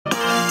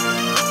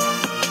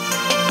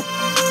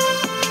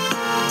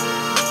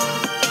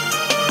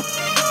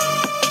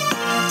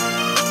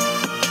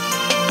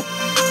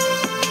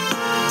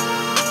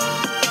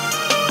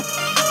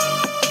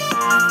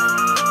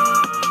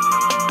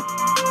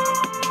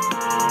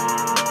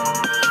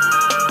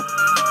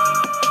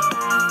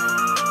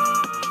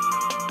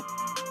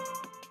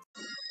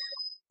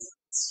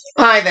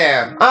Hi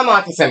there, I'm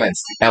Monty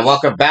Simmons, and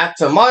welcome back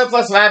to Mario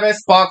plus Rabbids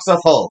Sparks of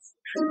Hope.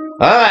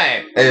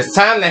 Alright, it's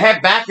time to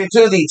head back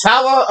into the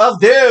Tower of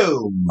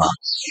Doom.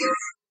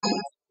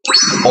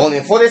 Only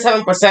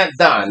 47%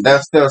 done.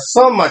 There's still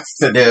so much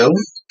to do.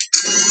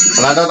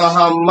 And I don't know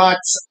how much,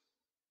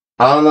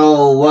 I don't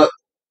know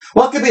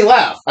what could be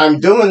left. I'm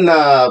doing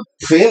the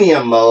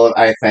premium mode,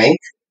 I think.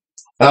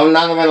 And I'm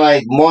not even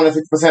like more than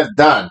 50%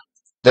 done.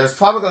 There's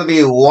probably going to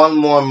be one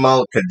more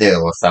mode to do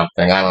or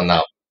something, I don't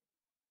know.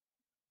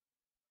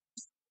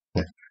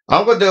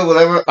 I'm gonna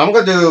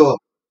do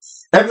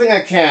everything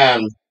I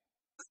can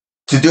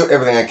to do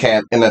everything I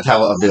can in the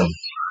Tower of Doom.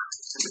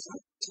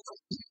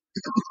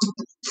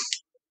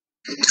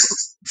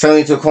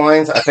 72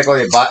 coins. I think I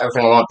already bought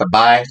everything I want to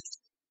buy.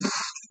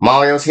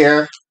 Mario's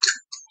here.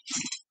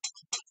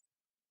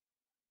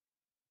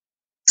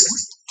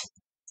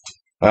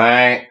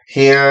 Alright,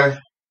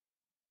 here.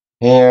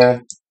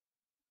 Yeah.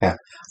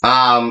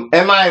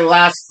 In my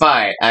last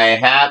fight, I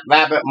had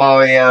Rabbid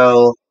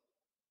Mario,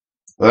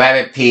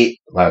 Rabbid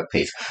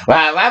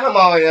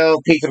Mario,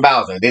 Peach, and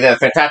Bowser. They did a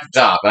fantastic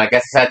job, and I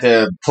guess I had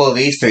to pull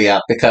these three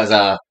up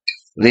because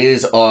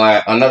these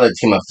are another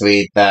team of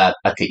three that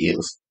I could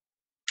use.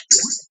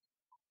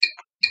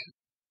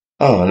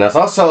 Oh, and there's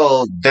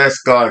also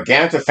this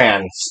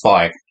Gargantuan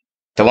Spark,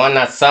 the one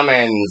that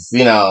summons,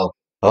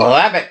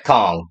 Rabbit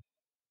Kong.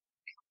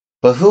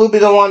 But who would be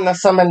the one that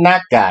summoned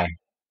that guy?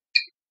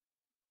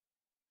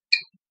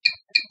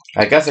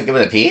 I guess I'll give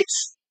it a Peach.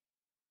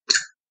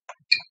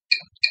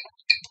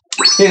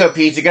 Here you go,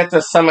 Peach. You get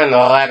to summon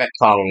Rabbit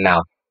Kong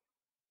now.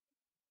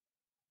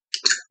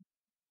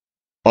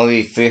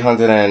 Only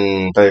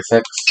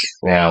 336?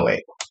 Yeah,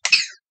 wait.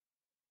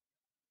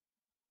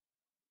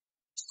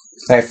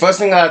 Okay, first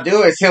thing I'll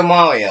do is heal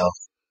Mario.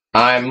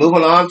 I'm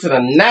moving on to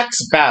the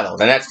next battle.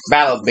 The next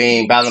battle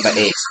being battle number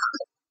 8.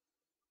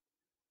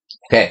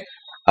 Okay.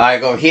 I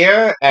go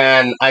here,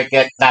 and I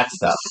get that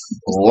stuff.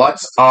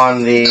 What's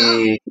on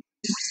the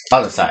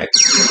other side?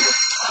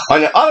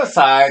 On the other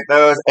side,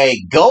 there's a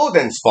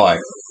golden spark.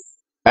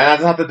 And I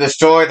just have to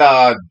destroy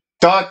the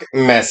dark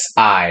mist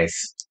eyes.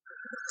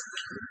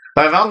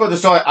 But if I'm going to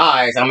destroy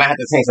eyes, I might have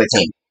to change the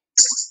team.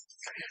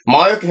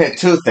 Mario can hit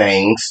 2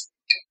 things.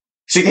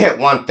 She can hit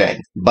 1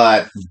 thing.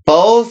 But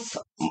both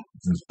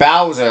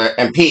Bowser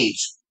and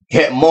Peach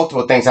hit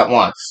multiple things at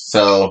once.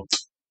 So,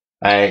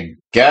 I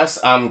guess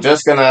I'm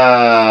just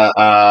gonna,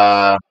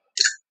 I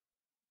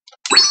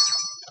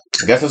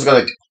guess I'm just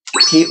gonna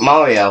keep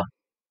Mario.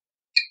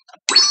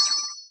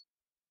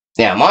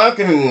 Yeah, Mario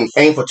can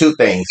aim for 2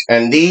 things,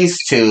 and these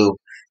 2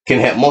 can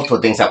hit multiple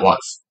things at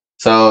once.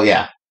 So,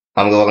 yeah,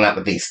 I'm going out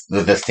with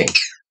this team.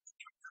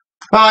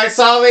 Alright,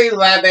 sorry,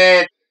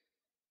 Rabbit,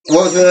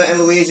 Rosa, and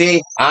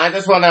Luigi. I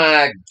just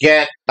wanna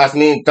get as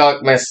many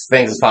dark mist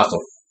things as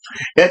possible.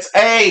 It's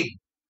a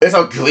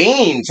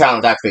green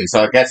challenge, actually,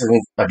 so I guess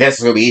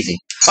it's really easy.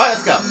 Alright,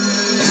 let's go.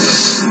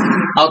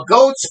 A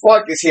gold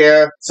spark is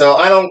here, so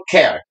I don't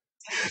care.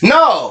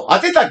 No! I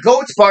think that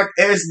gold spark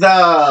is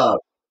the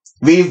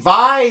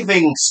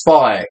reviving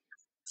spark.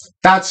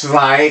 That's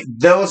right.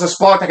 There was a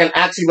spark that can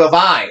actually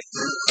revive.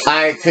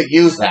 I could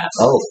use that.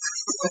 Oh.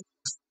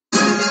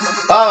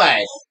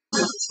 Alright.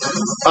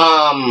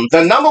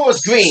 The number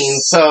was green,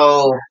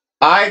 so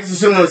I just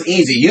assumed it was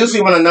easy.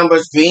 Usually when a number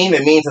is green,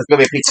 it means it's going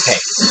to be a piece of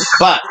cake.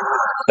 But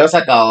there's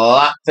like a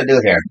lot to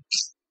do here.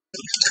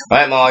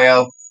 Alright,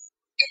 Mario.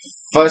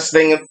 First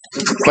thing to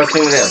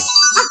do.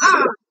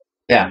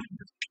 Yeah.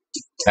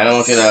 I don't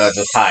want you to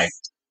just hide.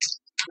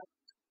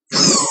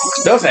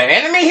 There's an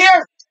enemy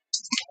here?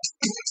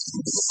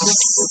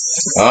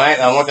 Alright,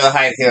 I want you to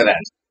hide here then.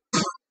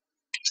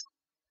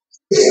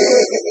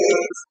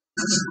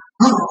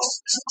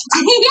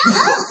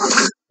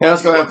 Yeah,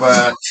 let's go ahead and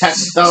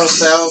protect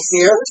ourselves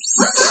here.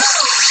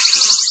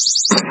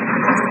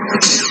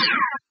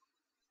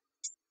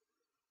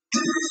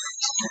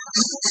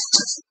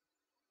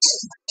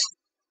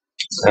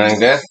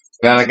 And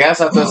I guess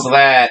I'll just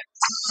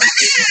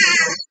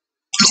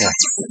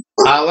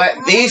I'll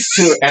let these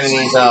 2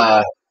 enemies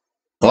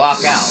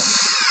block out.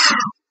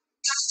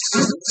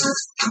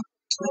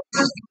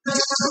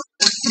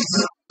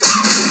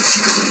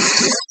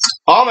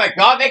 Oh my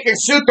god, they can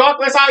shoot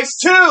darkness eyes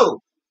too!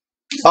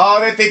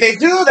 Oh, they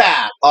do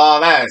that! Oh,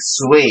 that is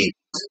sweet.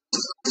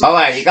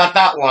 Alright, you got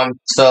that one,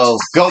 so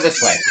go this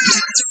way.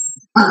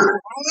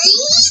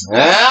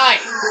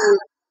 Alright!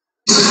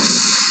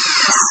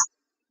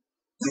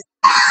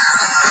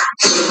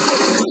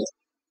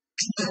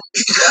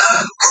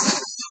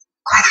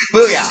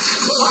 Booyah!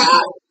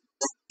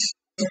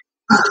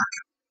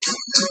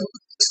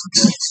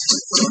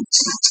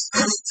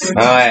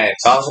 Alright,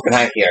 Bowser can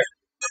hide here.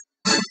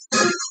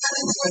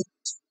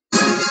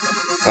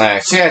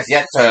 Alright, she has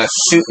yet to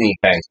shoot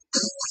anything.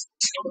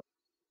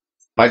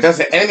 But there's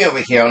an enemy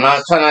over here. I'm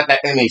not trying to let that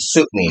enemy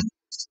shoot me.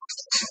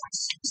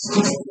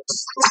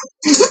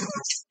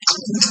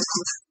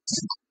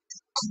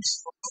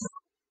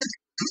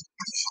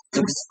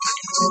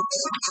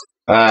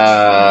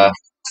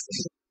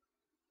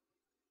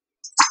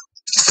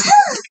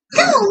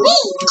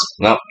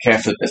 Nope,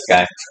 can't shoot this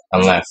guy.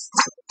 Unless.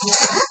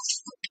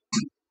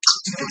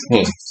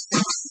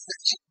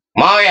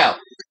 Mario!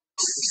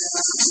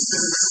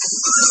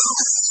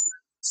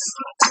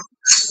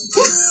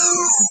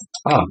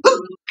 Oh.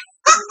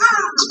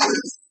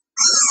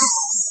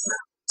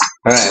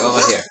 Alright,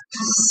 over here.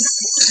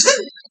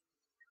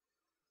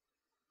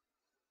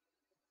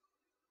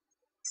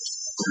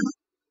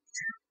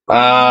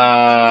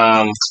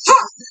 Alright,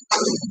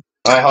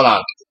 hold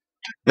on.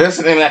 This is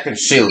the thing that can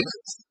shoot.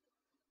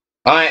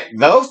 Alright,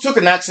 those two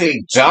can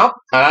actually jump,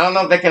 and I don't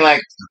know if they can,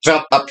 like,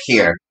 jump up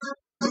here.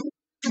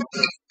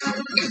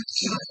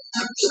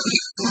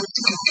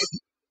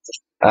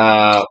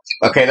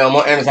 Okay, there are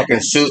more enemies that can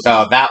shoot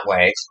that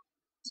way.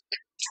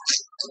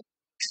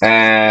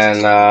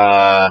 And,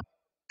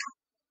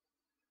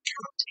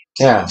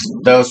 yeah,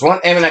 there's one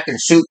enemy that can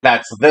shoot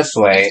that's this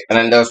way, and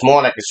then there's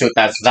more that can shoot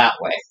that's that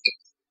way.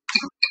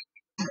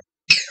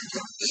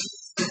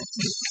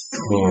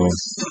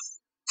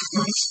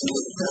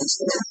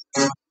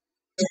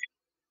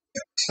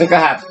 I think I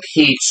have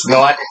Peach. You know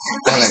what?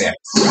 I'm there.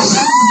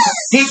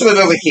 Peach was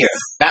over here.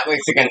 That way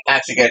she can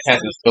actually get a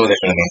chance to do this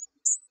in the game.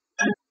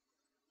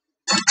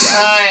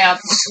 Oh, yeah.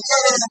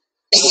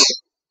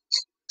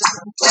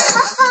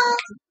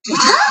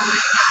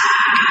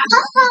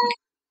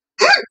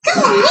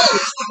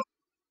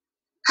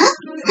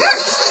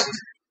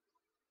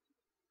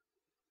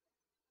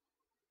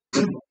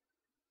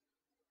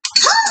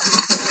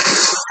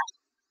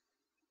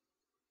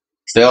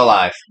 Still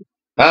alive.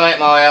 Alright,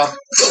 Mario.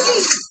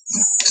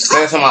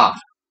 Finish him off.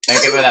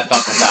 And get rid of that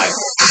duck inside.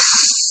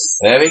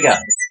 There we go.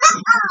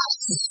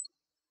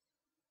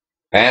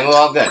 And we're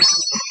all good.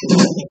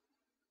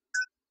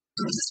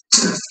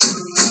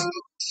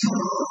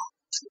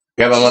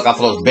 Gotta look out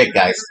for those big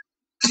guys.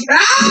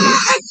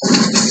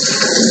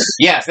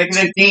 Yes, they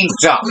can indeed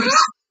jump.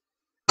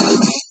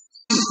 It's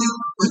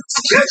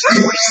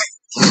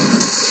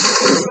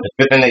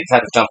good thing they tried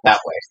to jump that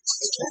way.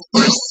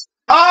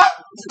 Oh!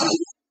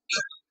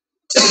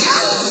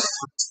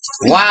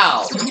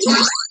 Wow!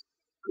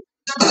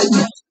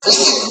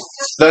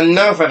 The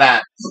nerve of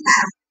that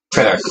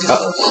critter.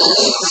 Uh-oh.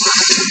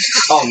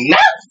 Oh no!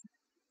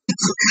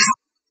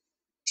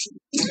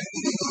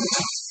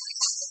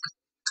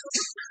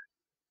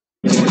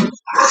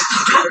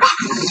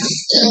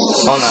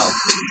 Oh no.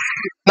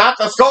 Not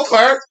the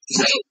scoper!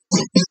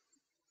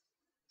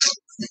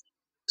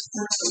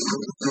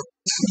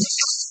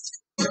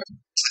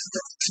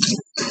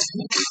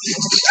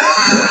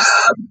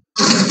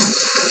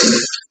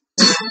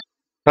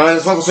 I mean,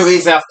 it's supposed to be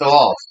easy after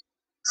all.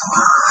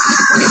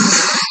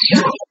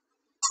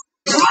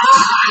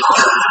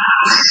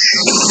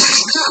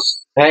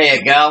 There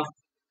you go.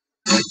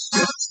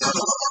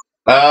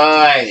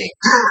 Alrighty.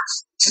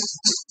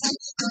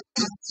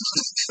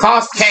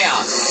 Cause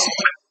chaos.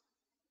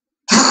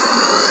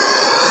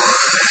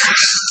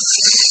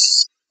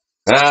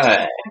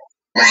 Alright.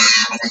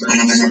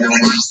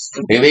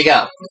 Here we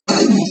go.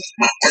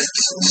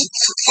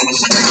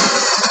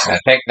 Now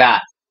take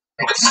that.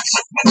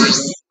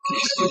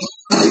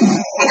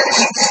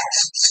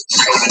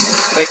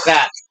 Take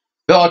that.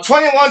 There are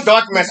 21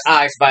 Darkness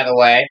Eyes, by the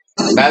way.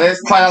 That is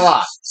quite a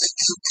lot.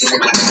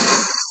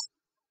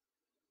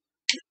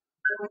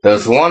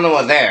 There's one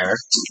over there.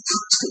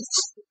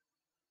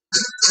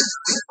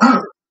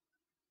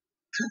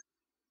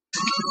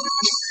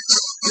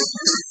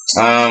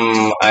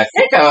 I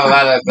think I'd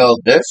rather go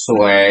this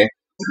way.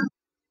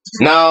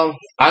 No,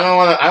 I don't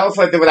want to. I don't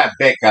feel like there was that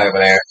big guy over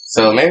there.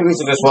 So maybe we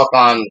should just walk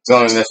on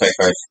going this way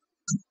first.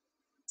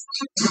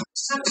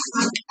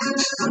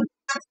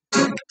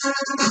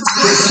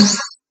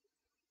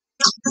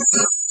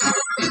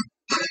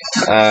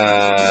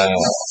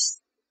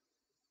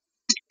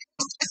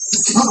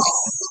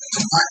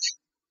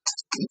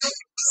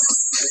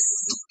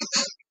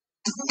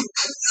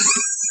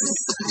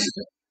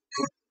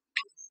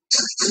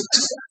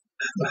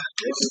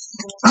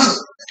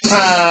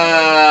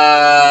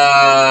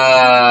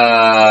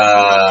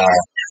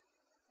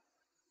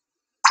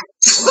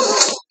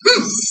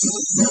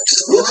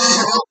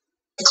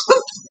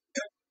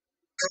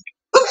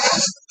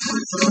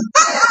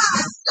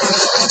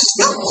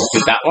 Do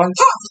that one,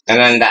 and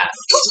then that.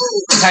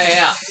 Hey,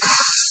 yeah.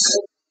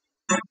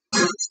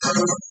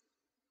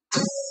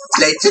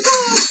 Let's go.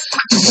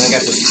 I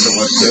guess this should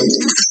work too.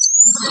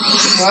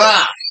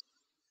 Ah.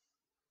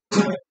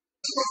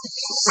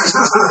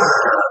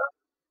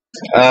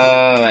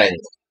 Alright.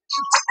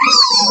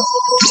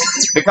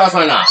 Because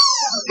why not?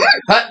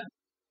 Cut.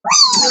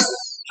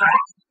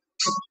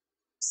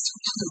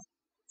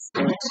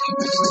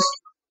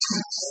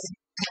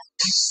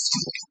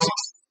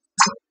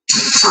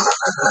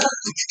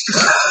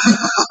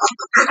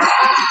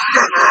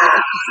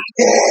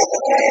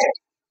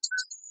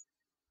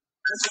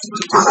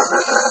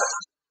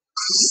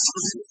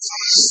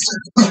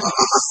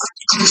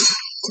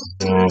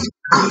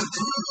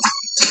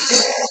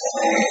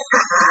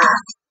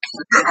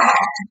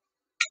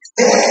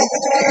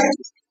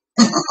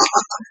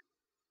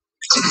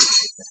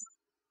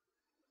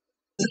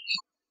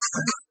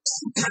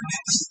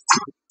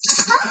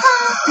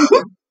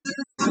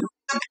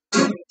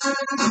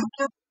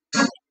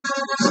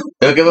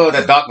 It'll give it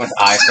the darkness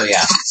eye, so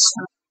yeah.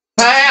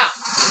 Hey!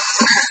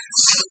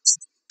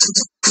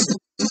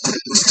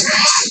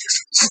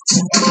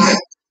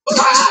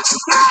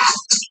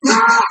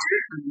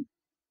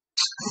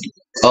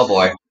 Oh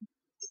boy.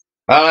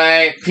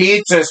 Alright,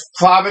 Peach is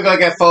probably gonna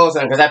get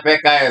frozen because that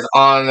big guy is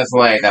on his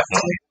way,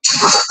 definitely.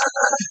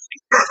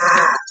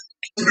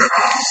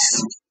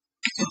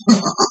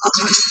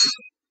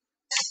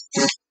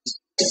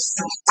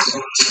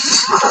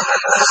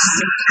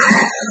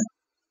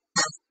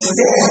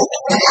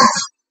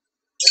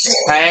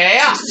 Hey!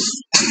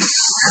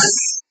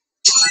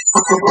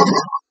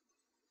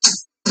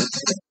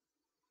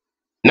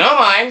 No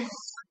mind.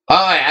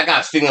 Alright, I got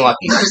extremely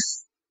lucky.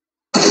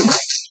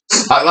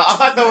 I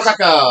thought there was like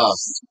a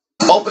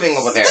opening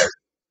over there.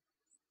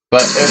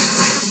 But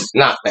it's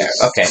not there.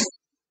 Okay.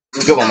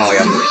 Good one,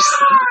 Mario.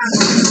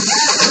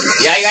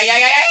 Yeah.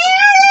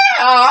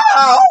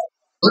 Oh.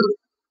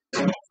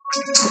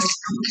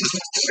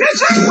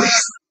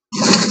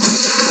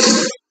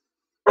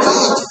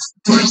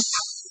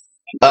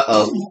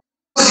 Uh-oh.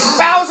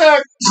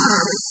 Bowser!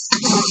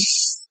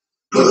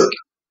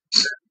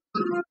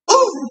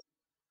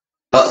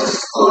 Uh-oh.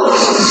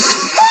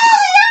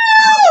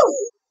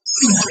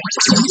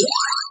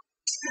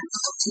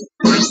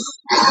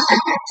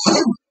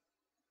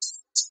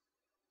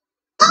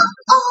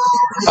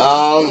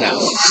 Oh no.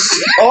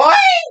 Oi!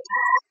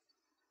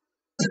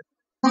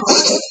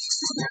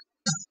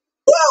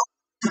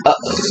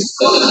 Uh-oh.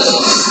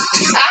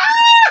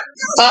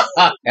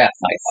 Yeah,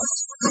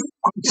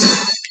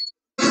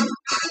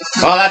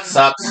 oh, that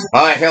sucks.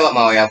 Alright, heal up,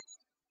 Mario.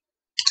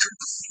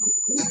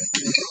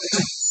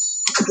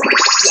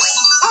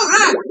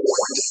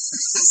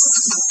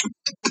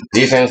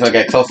 These things will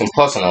get close and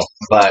personal,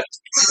 but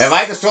if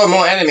I destroy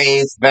more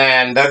enemies,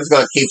 then they're just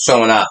gonna keep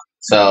showing up.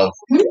 So,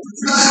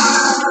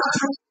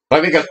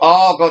 maybe we can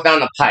all go down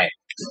the pipe.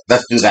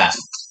 Let's do that.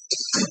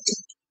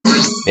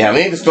 Yeah, we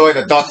need to destroy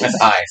the darkness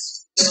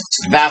eyes.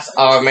 That's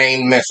our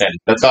main mission,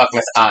 the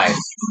darkness eyes.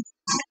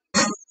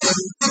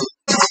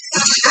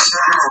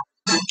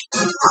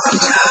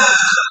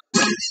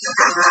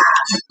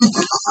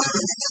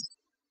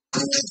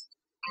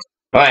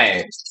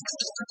 Right.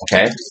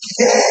 Okay.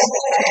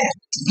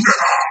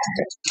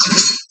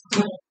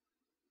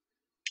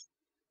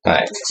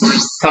 Alright.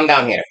 Come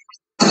down here.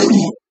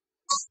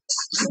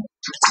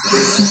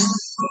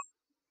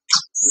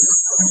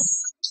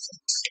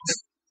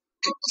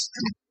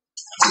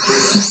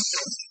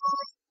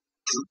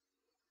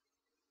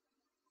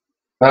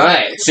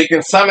 Alright, she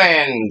can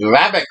summon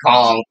Rabbit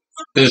Kong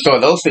to destroy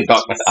those two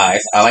darkness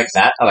eyes. I like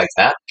that.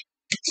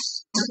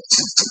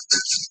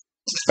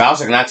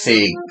 Bowser can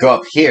actually go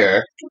up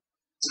here.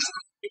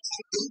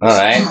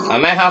 Alright, I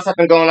might have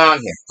something going on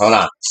here. Hold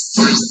on.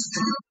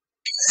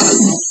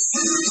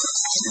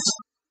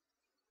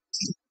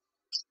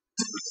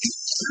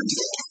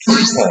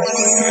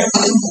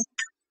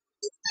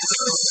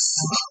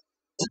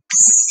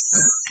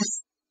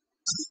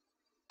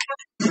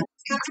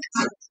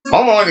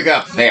 I'm going to go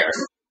up there.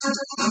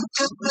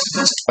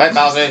 Right,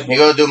 Bowser, you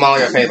go do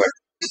Mario a favor.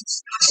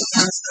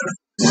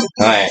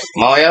 Alright,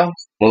 Mario,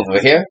 move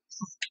over here.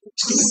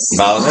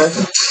 Bowser,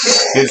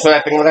 you destroy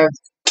that thing over there?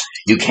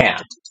 You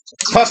can.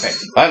 Perfect.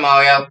 Alright,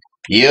 Mario,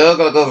 you're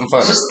gonna go even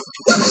further.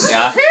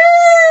 Yeah.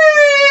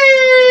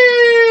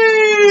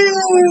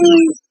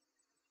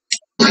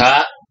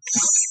 Cut.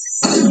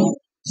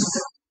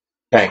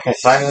 Okay, can I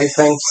slide these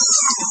things?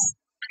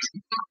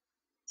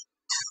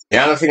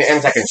 Yeah, I don't see the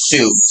enemies I can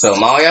shoot. So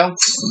Mario,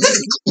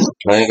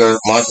 let me go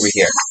Mario over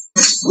here.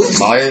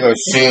 Mario go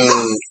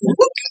shoot.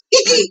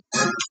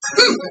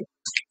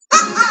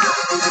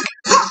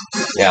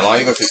 Yeah,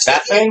 Mario go shoot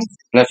that thing.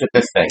 Let's shoot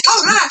this thing.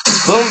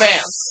 Boom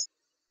bam.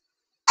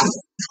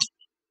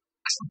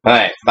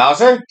 Alright,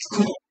 Bowser,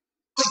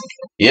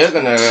 you're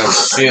gonna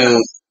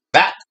shoot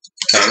that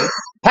thing.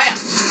 Bam!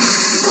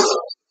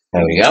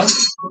 There we go.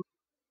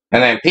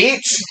 And then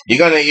Peach, you're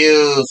gonna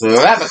use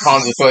Rabbit Kong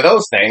to destroy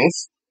those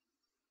things.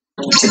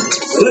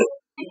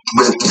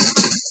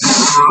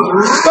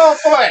 Go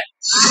for it!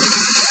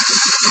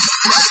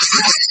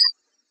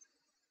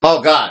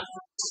 Oh god.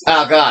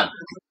 Oh god.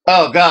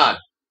 Oh god.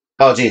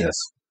 Oh Jesus.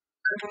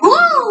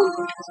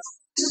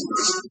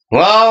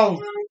 Well,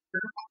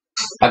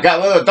 I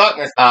got little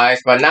darkness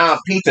eyes, but now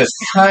Peach is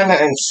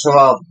kinda in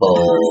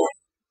trouble.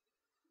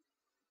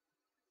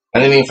 I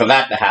didn't mean for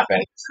that to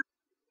happen.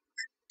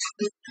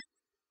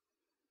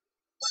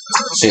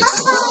 Shoot.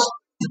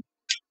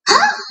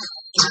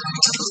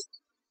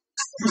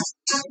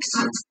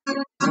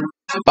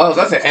 Oh,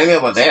 that's an enemy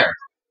over there.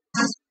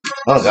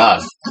 Oh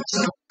god.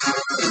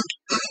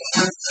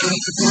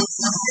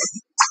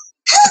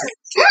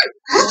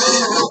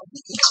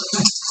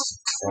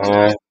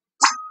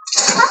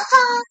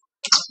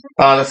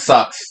 Oh, this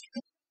sucks.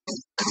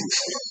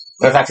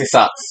 This actually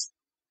sucks.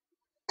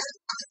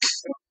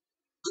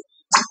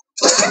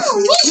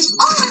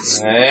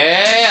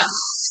 Yeah.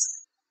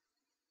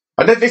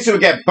 I didn't think she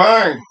would get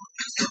burned.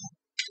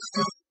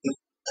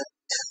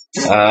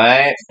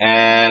 Alright,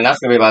 and that's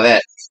gonna be about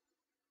it.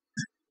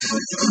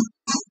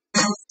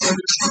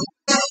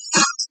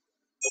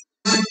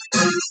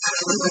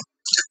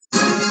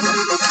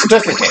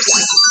 Just in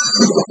case.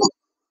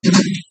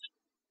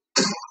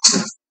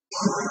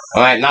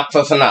 Alright, not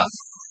close enough.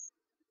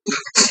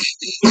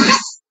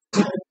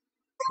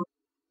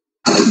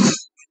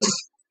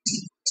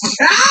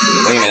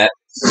 Wait a minute.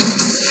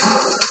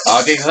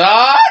 Oh, Jesus.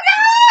 Oh,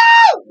 no!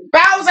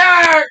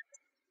 Bowser!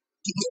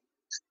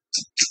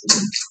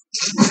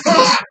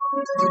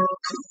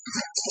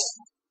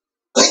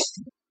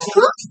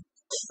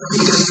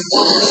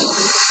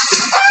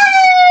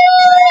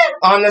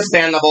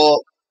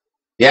 Understandable.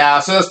 Yeah,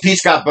 as soon as Peach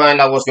got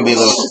burned, I was gonna be a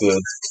little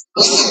screwed.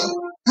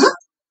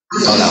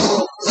 Oh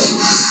no.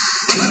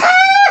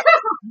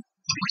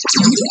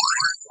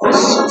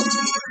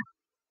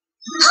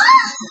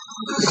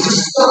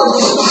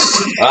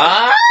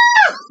 Ah!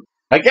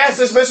 I guess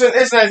this mission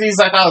isn't as easy as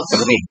I thought it was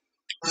gonna be.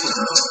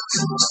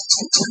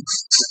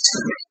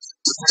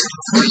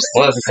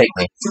 Where does it take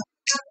me?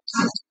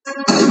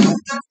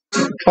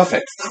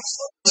 Perfect.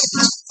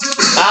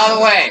 Out of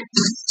the way!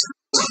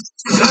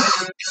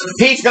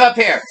 Peach, get up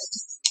here!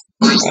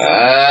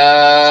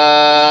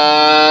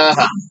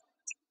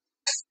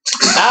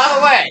 Out of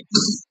the way!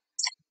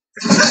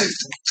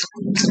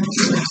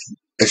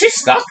 Is she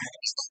stuck?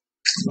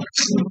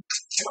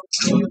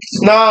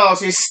 No,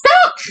 she's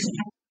stuck!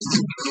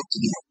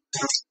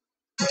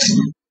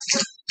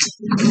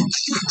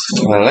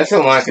 Well, let's see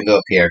what I can do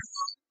up here.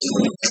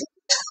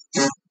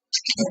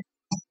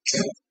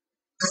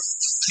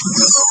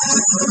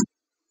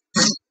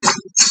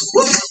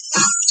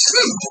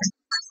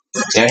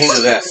 Yeah, he can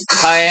do this.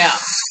 Oh yeah!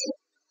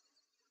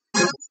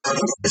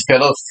 Let's kill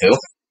those two.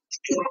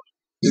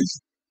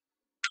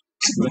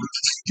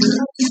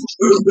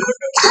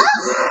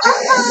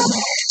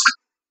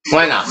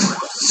 Why not?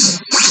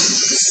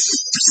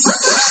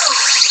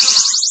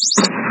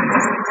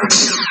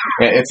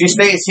 Yeah, if she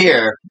stays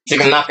here, she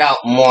can knock out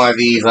more of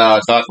these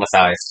dark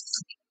messiahs.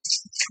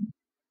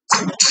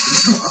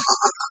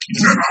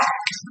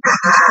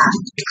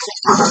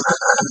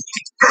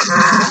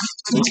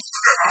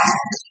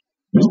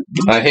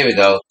 Alright, here we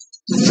go.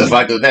 So if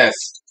I do this,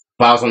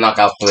 Bowser will knock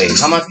out 3.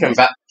 How much can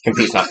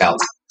Peach knock out?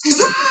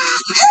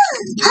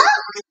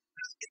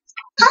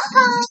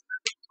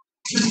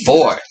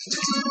 4.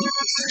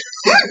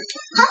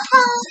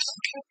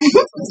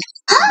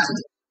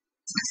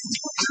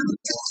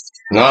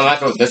 No, I'm not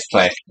going to this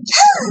play.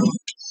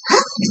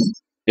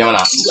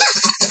 Yamana.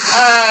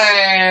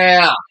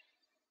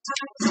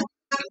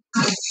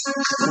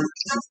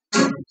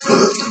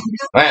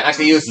 Right, I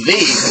can use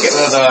these to get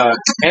rid of the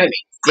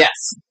enemy.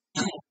 Yes.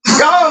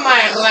 Go,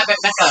 my rabbit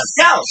mecha!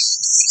 Go!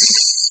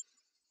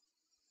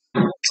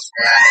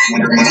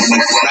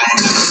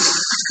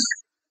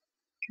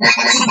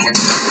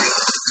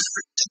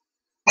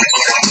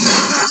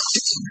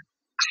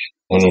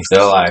 And he's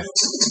still alive.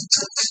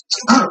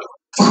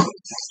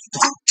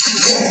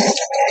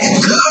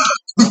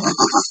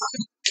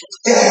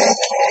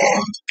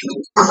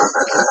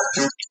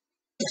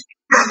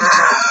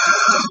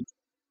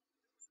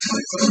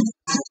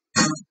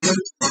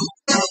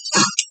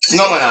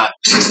 No, we're not.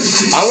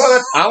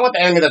 I want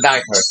the enemy to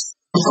die first.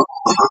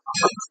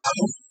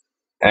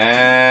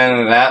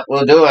 And that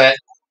will do it.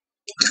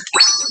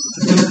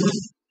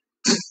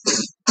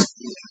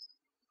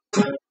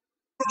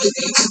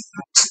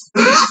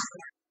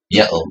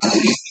 Yo.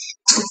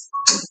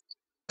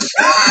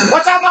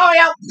 What's up,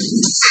 Mario?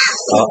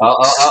 Oh.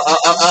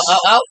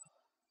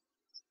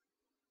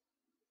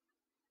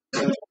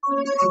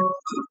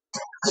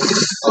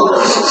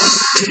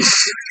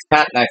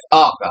 Cat knife.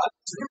 Oh, God.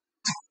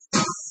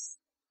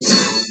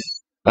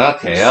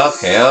 Okay.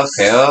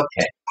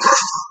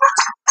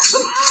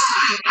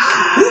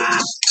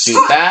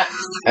 Shoot that,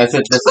 and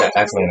shoot this guy.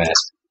 Actually, man.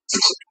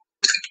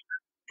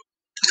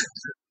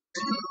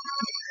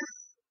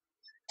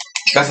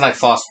 That's like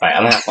frostbite. I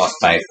don't have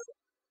frostbite.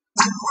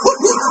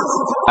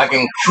 I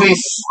can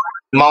increase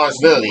Mario's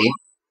ability.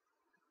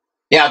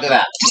 Yeah, I'll do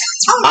that.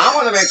 I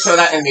want to make sure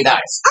that enemy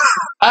dies.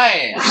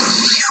 Hey!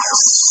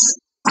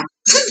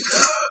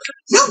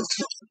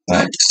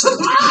 Right.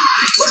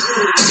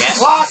 Get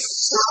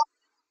lost!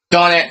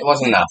 Darn it, it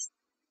wasn't enough.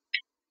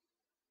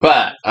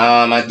 But,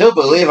 I do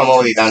believe I'm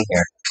already done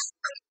here.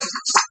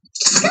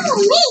 Oh,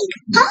 me!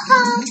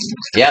 Haha!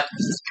 Yep.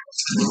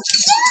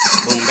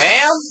 Boom,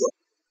 bam!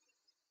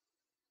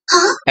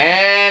 Huh?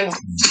 And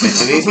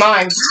victory's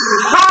mine.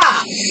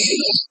 Ha!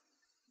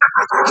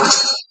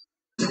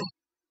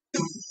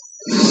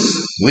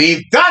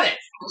 We've done it!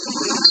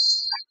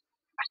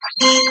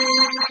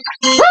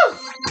 Woo!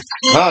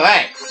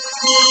 Alright.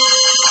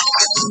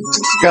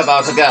 Go,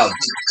 Bowser, go.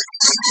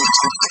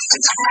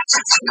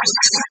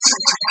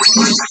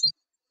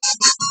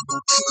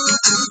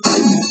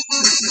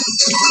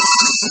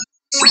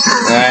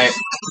 Alright.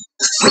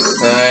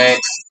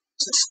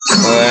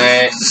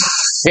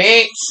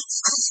 Peach!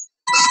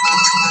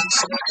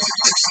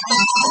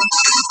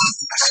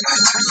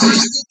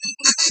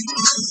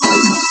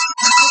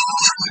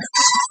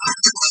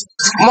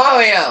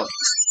 Mario!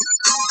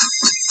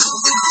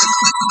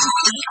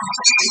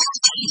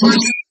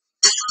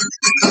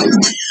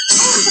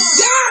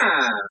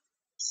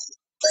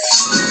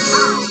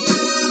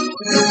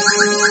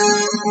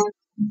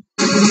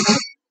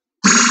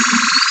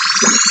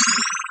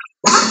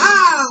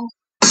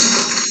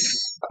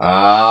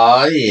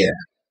 yeah.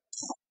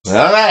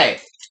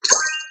 Alright.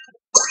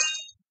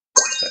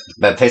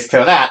 That takes care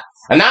of that.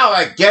 And now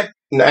I get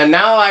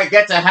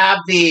to have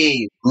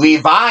the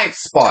revived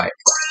spark.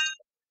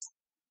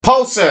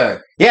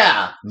 Pulsar.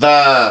 Yeah,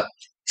 the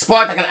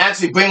spark that can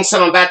actually bring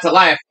someone back to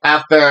life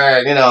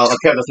after, you know, a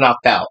character's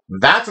knocked out.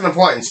 That's an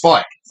important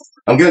spark.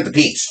 I'm giving it to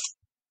Peach.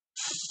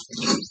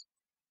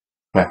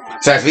 So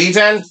that's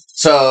regen,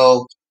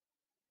 so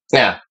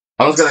yeah,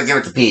 I'm just gonna give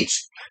it to Peach.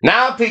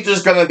 Now Peach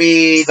is gonna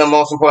be the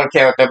most important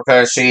character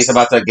because she's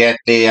about to get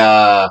the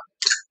yeah,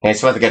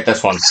 she's about to get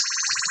this one.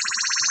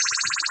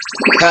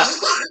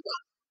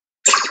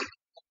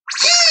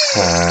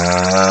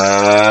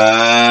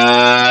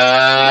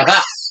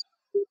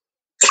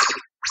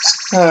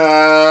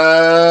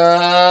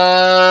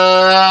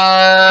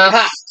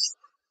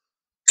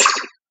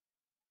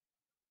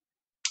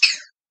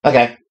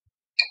 Okay.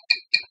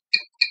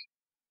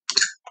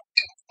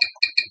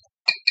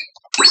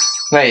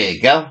 There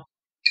you go.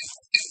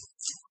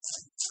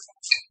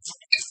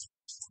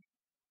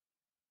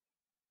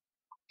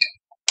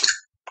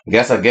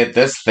 Guess I'll get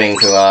this thing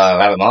to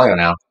Rabbit Mario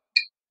now.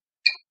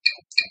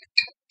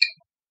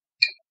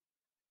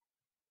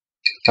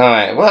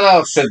 Alright, what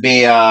else should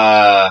be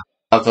up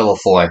to level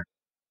 4?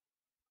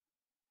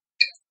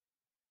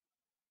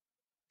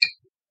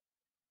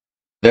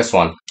 This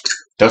one.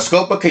 The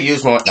Scopa could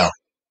use more The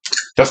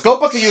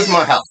Scopa could use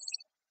more health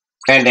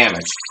and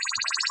damage.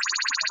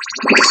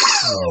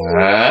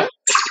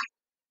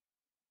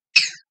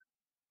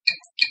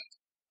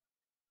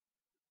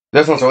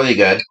 This one's really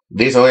good.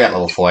 These are already at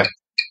level 4.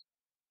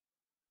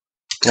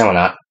 No, we're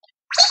not.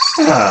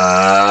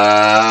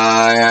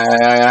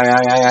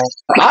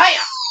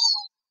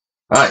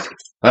 Alright,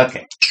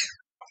 okay.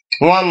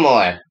 One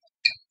more.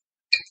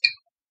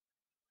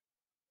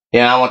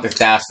 Yeah, I want this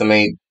dash to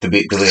be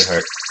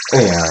hurt.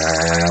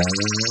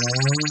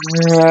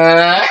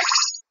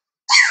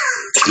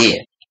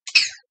 Yeah.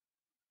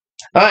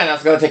 Alright,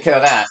 let's go take care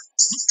of that.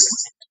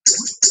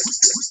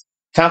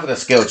 Time for the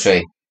skill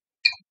tree.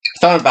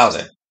 Start with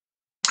Bowser.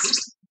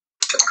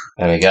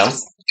 There we go.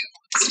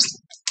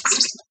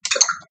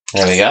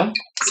 There we go.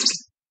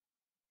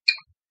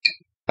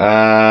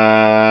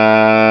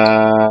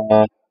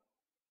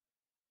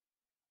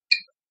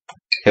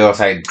 Hero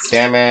side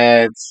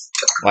damage.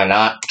 Why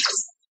not?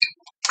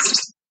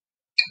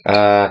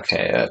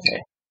 Okay.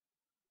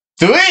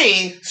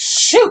 3?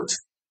 Shoot!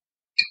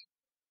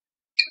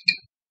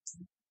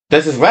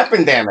 This is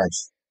weapon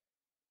damage.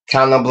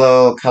 Counter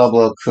blow,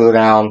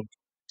 cooldown.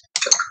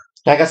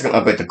 I guess I can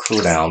upgrade the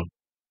cooldown.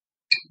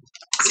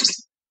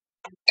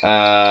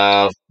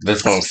 This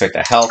is going straight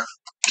to health.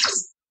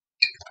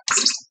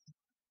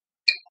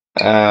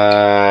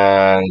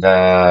 And,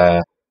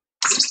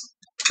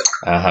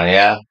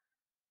 yeah.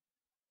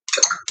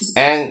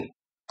 And,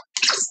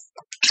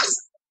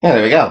 yeah,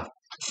 there we go.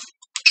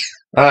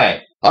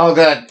 Alright, all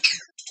good.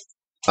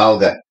 All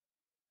good.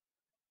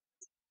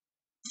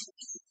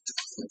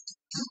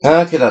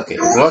 Okay.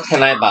 What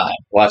can I buy?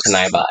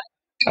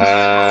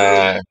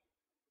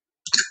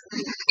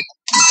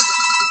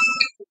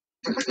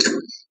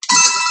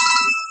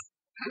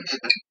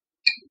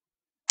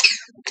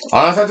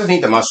 Honestly, I just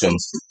need the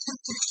mushrooms.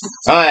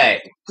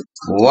 Alright,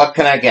 what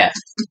can I get?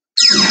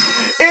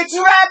 It's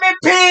Rabbit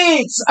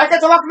Peach! I get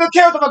to lock new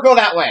character if I go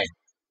that way.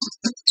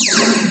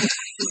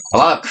 A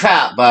lot of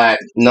crap, but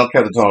no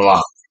character to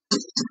unlock.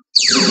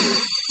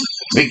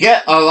 We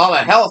get a lot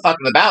of health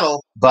after the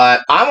battle,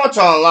 but I want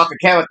to unlock a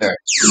character.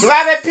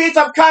 Rabbit Peach,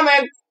 I'm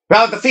coming!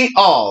 Round defeat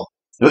all.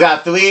 We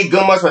got 3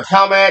 Goombas with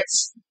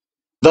helmets.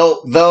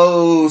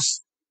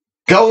 Those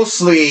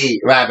ghostly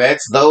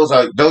rabbits, those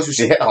who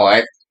should hit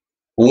hard.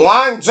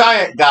 1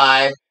 giant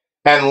guy,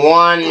 and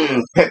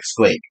 1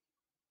 pipsqueak.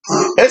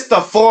 It's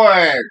the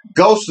 4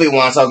 ghostly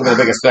ones that are going to be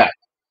the biggest threat.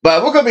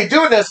 But we're going to be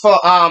doing this for,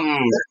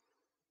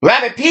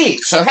 Rabbit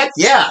Peach, so heck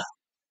yeah.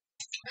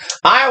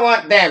 I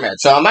want damage,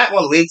 so I might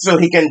want Luigi so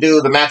he can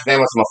do the max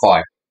damage from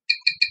afar.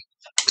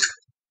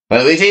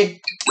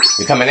 Luigi,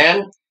 you coming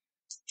in?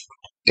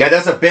 Yeah,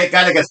 there's a big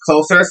guy that gets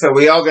closer, so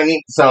we all gonna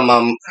need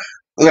some,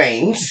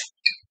 range.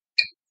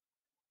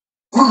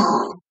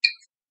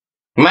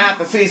 Might have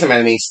to free some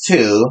enemies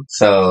too,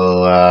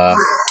 so,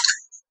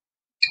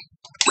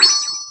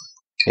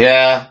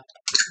 yeah.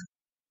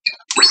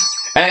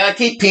 And I gotta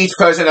keep Peach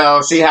because, you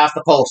know, she has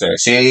the pulsar.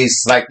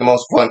 She's, like, the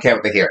most important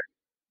character here.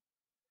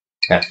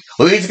 Yeah.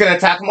 Luigi's gonna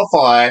attack from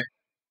afar.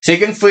 She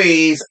can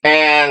freeze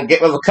and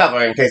get rid of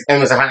cover in case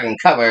enemies are hiding in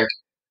cover.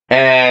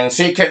 And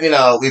she can, you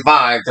know,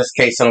 revive just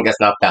in case someone gets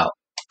knocked out.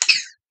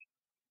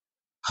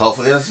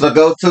 Hopefully this is the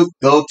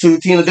go-to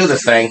team to do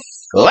this thing.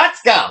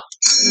 Let's go!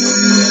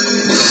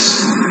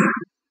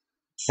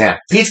 Yeah,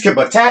 Peach can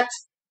protect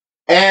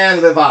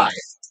and revive.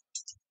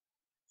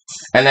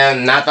 And then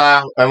when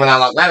I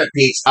unlock Rabbit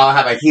Peach, I'll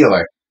have a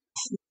healer.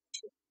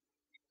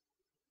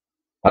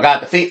 I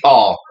got defeat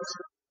all.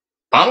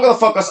 I'm gonna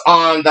focus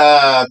on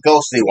the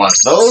ghostly ones.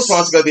 Those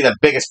ones are gonna be the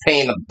biggest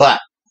pain in the butt.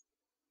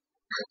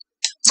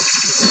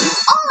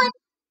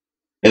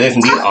 It is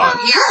indeed on.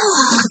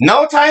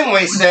 No time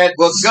wasted.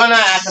 We're gonna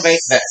activate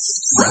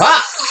this.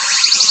 Ah!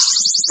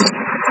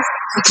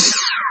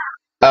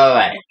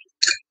 Alright.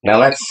 Now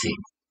let's see.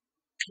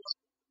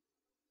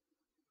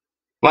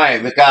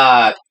 Right, we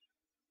got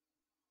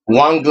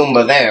one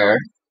Goomba there.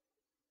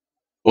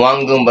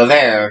 One Goomba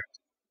there.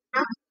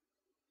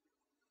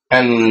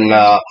 And,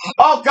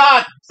 oh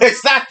god!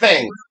 It's that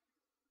thing!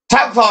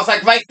 Tap Claw's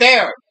like right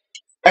there!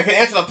 I can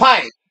enter the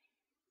pipe!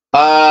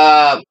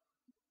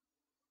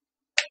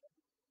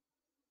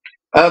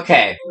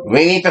 Okay.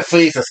 We need to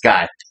freeze this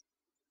guy.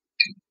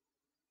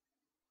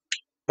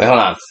 Wait, hold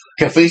on.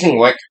 Can freezing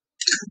work?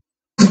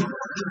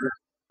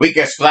 We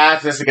get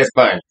splashed, this gets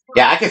burned.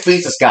 Yeah, I can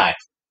freeze this guy.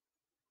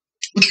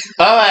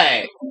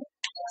 Alright.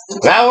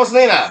 That was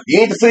Lena. You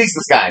need to freeze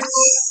this guy.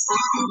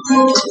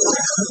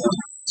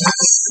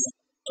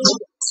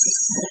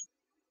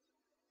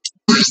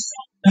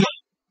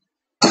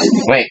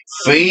 Wait,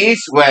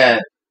 freeze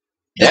with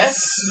this?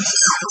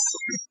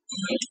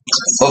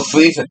 Or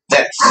freeze with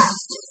this?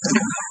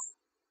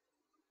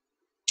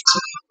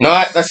 No,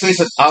 let's freeze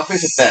with, I'll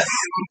freeze with this.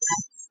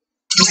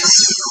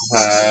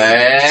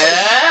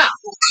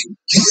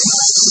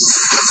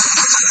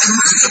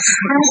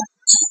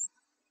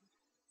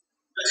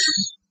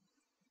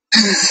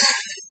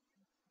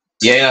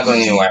 Yeah, you're not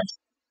going anywhere.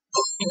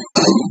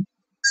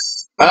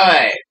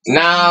 Alright,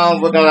 now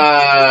we're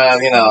gonna,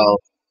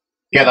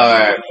 get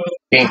our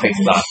game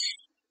faces on.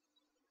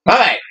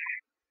 Alright.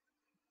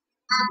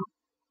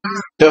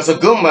 There's a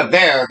Goomba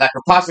there that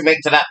could possibly make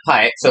it to that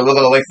pipe, so we're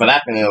gonna wait for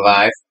that thing to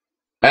arrive.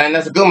 And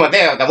there's a Goomba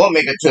there that won't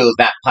make it to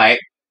that pipe,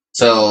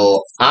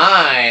 so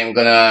I'm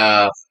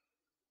gonna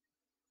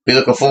be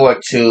looking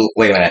forward to,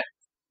 wait a minute.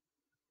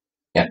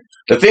 Yeah.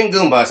 The thing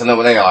Goombas, I know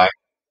where they are.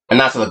 And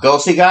that's the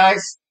ghosty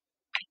guys.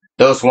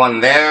 There's one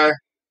there.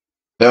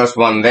 There's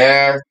one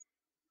there.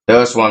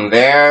 There's one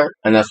there.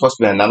 And there's supposed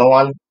to be another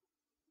one.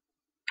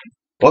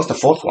 What's the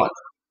fourth one?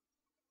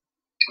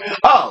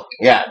 Oh,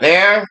 yeah.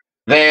 There,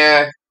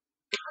 there,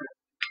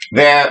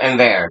 there, and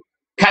there.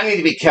 Kinda need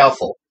to be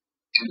careful.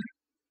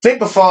 I think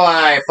before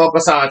I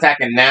focus on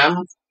attacking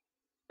them,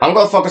 I'm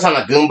gonna focus on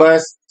the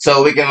Goombas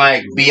so we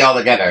can, be all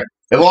together.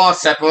 If we're all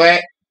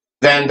separate,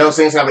 then those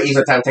things have an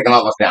easier time taking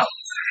all of us down.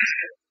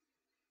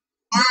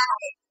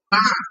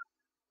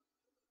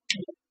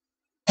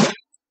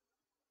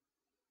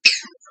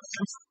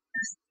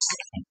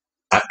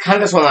 I kinda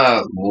just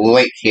wanna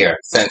wait here,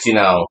 since,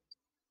 yeah.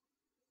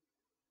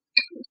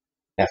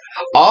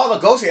 All the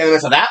ghostly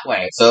enemies are that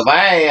way, so if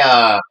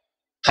I,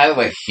 hide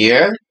over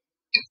here,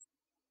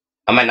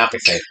 I might not be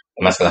safe.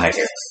 I'm just gonna hide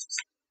here.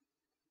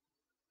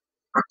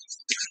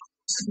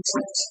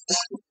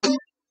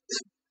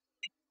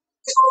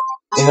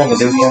 You know what I can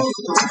do here?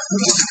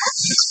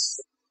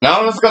 Now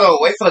I'm just gonna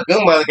wait for the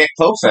Goomba to get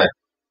closer.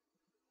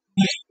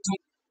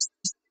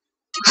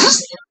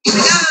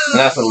 And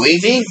that's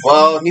Luigi?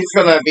 Well, he's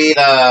gonna be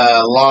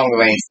the long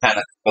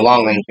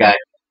range guy.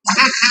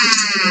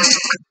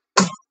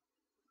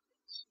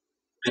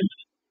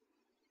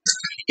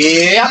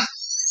 Yep.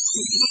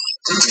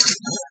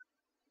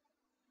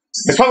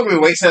 It's probably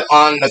wasted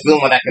on the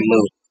Goomba that can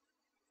move.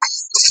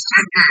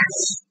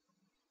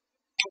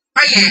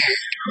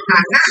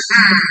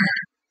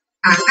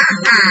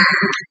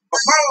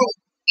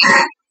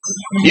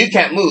 You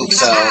can't move,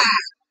 so...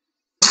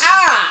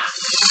 Ah!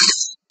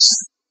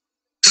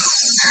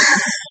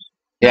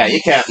 Yeah, you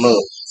can't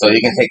move, so you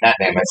can take that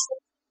damage.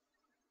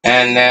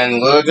 And then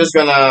we're just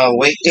gonna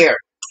wait here.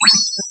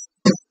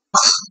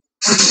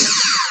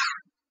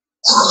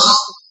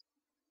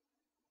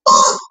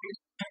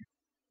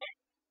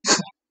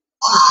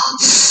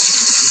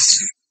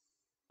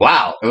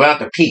 Wow, it went out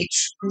to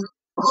Peach.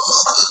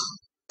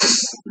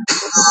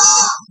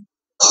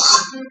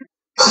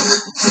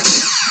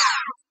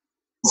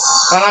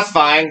 Oh, that's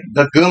fine.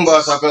 The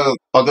Goombas are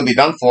gonna be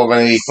done for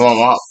when we throw them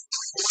off.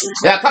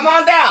 Yeah, come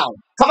on down!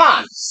 Come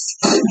on!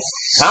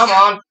 Come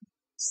on!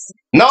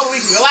 No,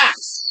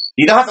 relax!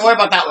 You don't have to worry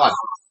about that one.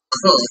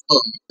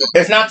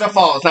 It's not your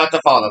fault, it's not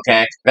your fault,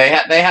 okay? They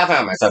have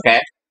hammers, okay?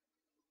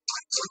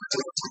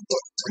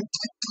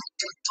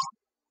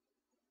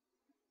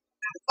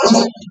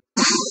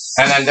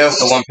 And then there's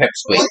the one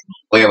pipsqueak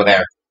way over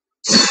there.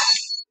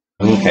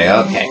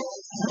 Okay.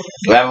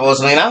 Grab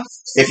Rosalina,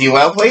 if you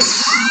will,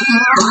 please.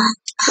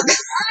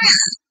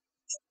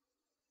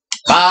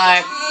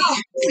 Bye!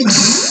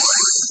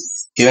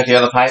 Can you make the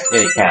other pipe?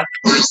 Yeah, you can.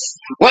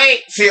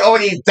 Wait! She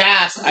already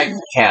dashed! I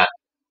can't.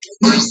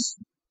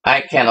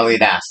 I can't already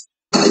dash.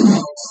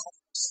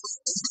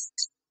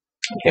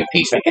 Can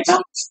Peach make it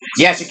up?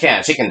 Yes, she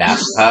can. She can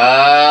dash.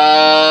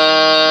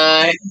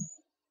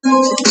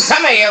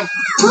 Come here, you!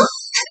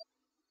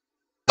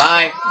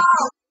 Bye!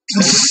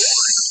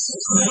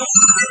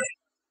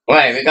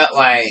 Wait, we got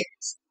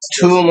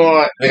two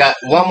more. We got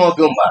one more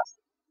Goomba.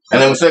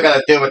 And then we still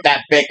gotta deal with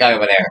that big guy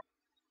over there.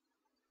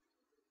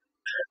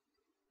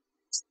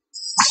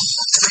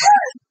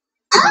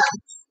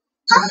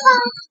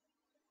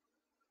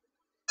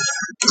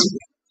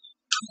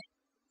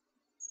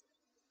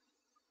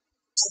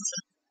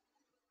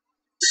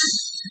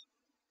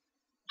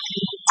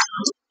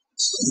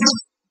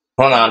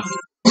 Hold on.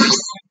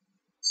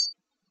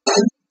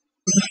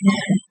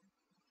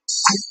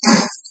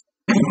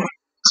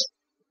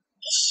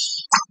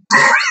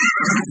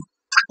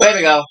 There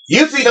we go.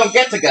 You three don't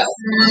get to go.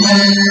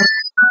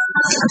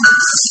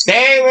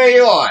 Stay where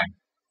you are.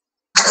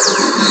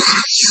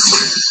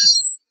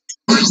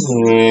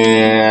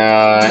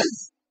 Yeah.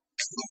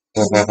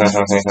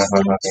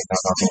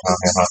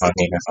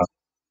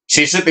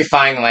 She should be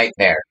fine right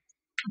there.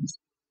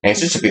 And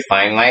she should be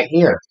fine right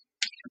here.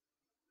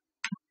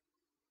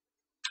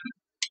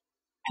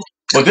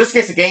 Well, just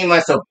in case the game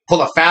wants to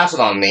pull a fast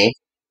one on me.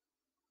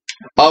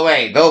 Oh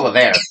wait, go over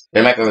there.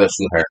 They might be able to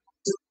shoot her.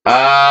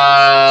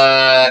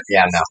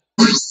 Yeah, no.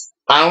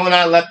 I'm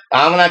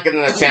not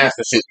giving them a chance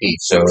to shoot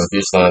Peach, so we're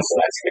just gonna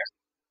select here.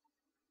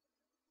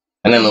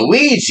 And then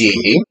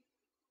Luigi,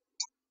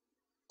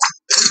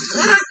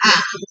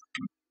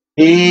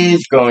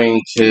 he's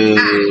going to.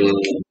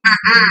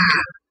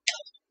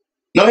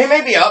 No, he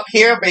may be up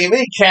here, but he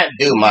really can't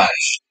do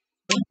much.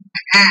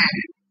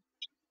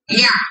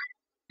 Yeah.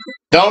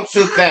 Don't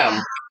shoot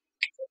them.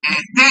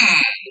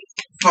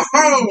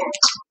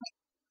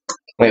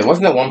 Wait,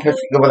 wasn't there one person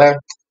over there?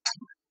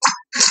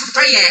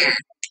 Oh yeah.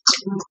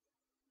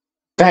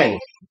 Dang.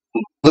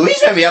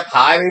 Luigi may be up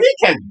high, but he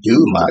can't do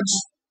much.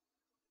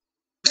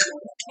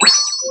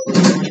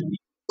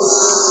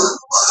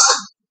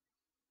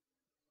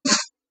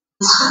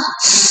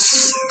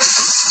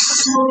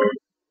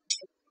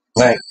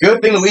 Right.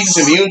 Good thing Luigi's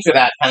immune to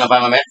that kind of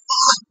element.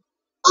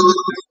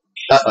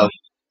 Uh-oh.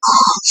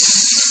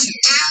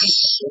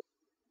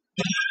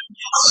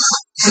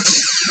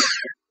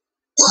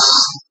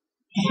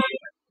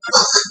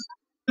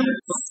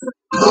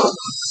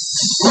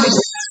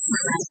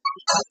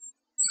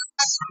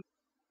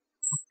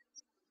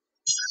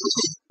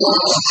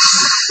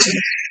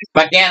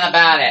 Forget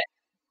about it.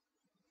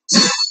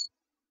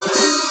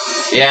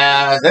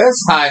 Yeah,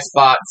 this high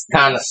spot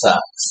kind of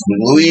sucks.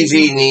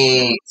 Luigi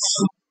needs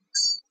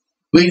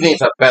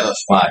a better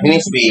spot. He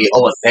needs to be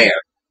over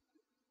there.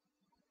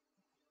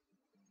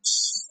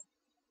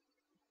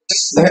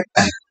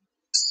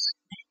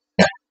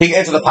 Yeah, he can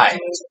enter the pipe.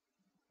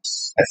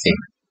 Let's see.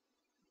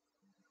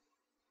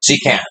 She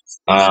can't.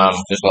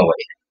 There's no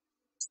way.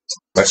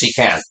 But she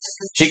can.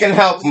 She can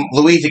help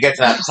Luigi get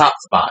to that top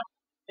spot.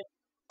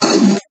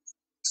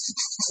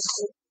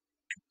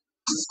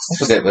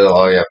 Let's get rid of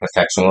all your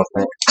protection real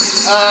quick.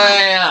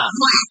 Yeah.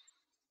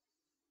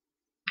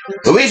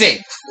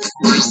 Luigi!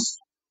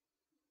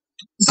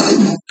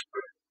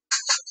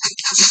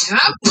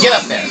 Get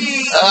up there.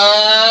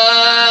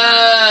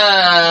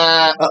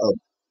 Uh-oh.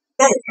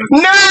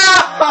 No!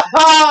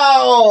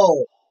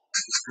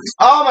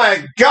 Oh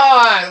my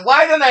god!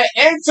 Why didn't I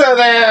enter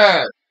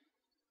there?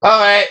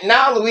 Alright,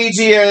 now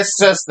Luigi is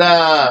just,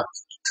 not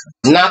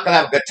gonna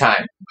have a good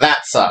time.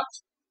 That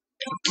sucked.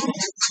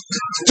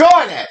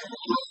 Darn it!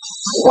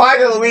 Why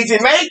did Luigi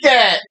make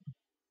it?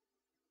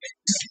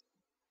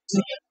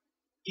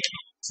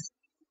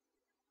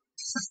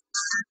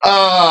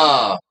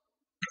 Oh,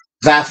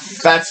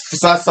 that's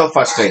so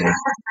frustrating.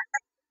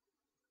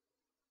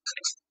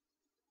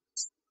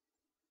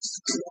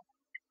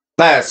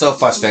 That is so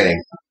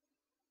frustrating.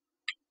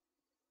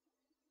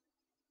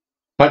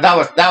 But that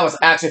was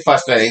actually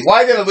frustrating.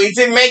 Why did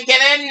Luigi make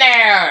it in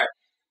there?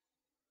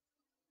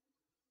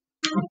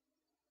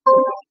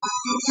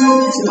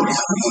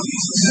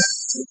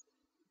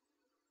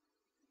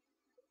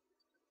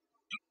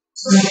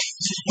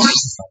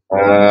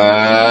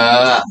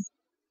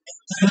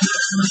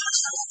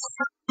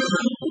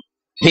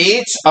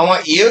 Peach, I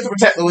want you to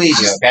protect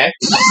Luigi, okay?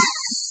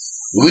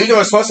 Luigi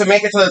was supposed to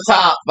make it to the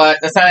top, but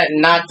decided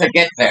not to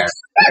get there.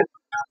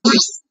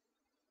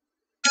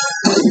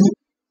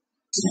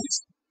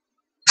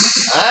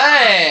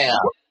 Ah!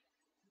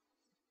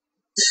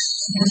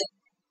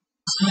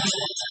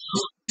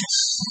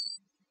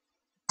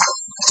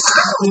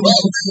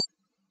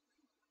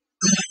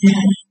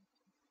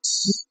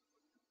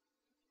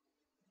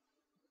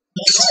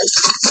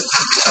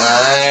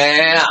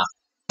 Yeah.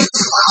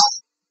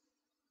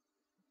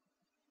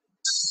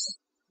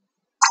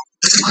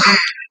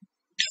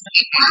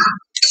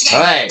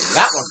 Alright,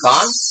 that one's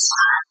gone.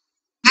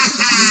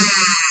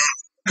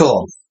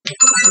 Cool.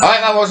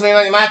 Alright, that wasn't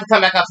even, you might have to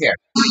come back up here.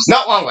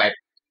 Not one way.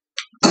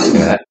 Look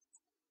at that.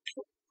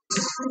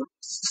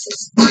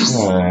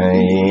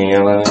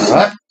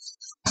 What?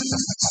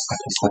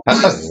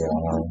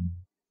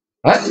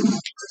 What?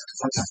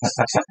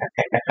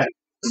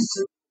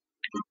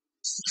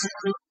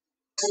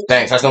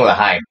 Thanks, I just know where to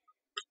hide.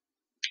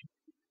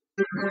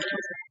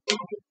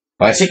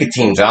 Alright, she could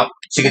team jump.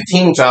 She could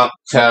team jump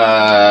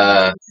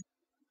to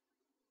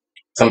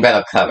some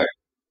better cover.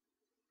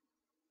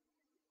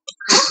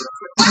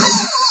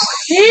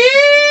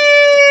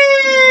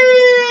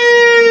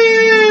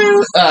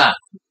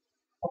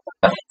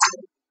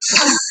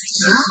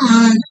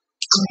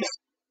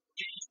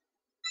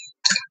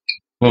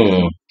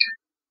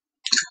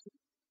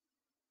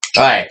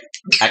 Alright,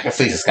 I can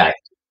freeze this guy.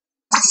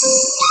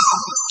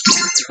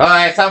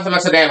 Alright, time for some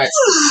extra damage.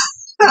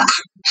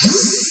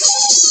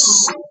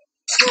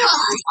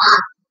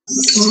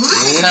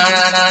 No, no,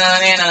 no, no,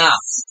 no, no, no. I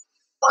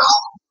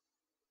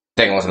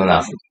think it wasn't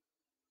enough.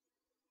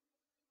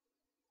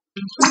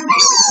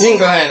 You can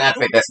go ahead and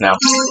activate this now.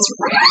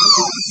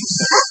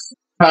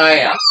 Oh,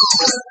 yeah.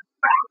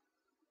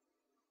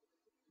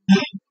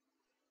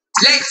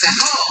 Let's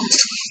go.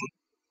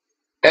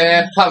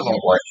 It probably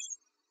won't work.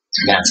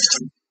 Yeah.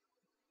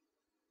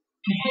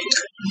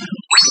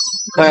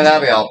 Alright,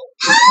 that'll be all.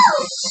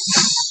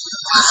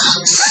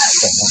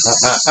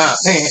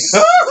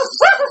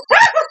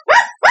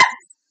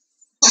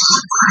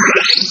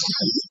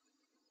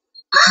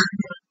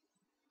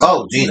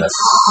 Oh, Jesus.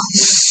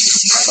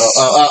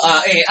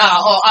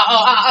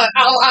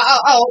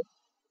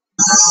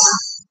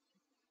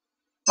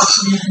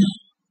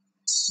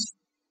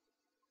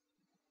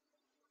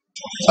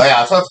 Oh, yeah,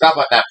 I sort of forgot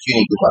about that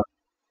puny Goomba.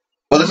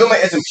 Well, the Goomba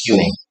isn't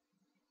puny.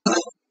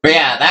 But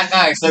yeah, that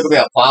guy is still gonna be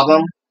a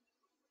problem.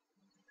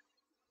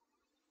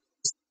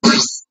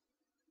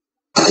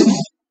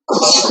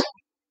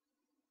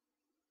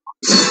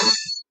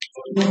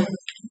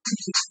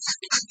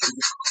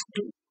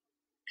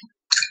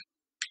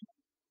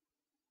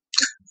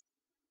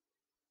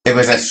 It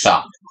was a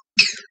shock.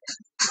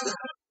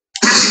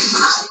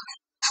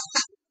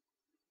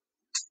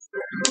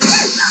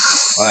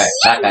 Alright,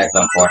 that guy's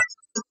done for.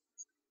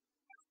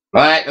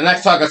 Alright, the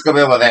next target's gonna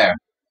be over there.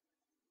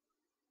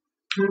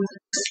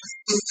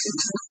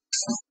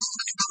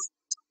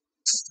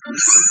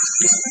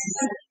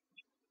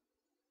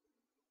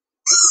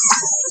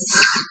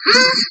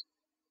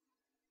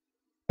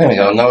 There we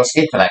go, no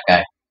escape for that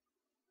guy.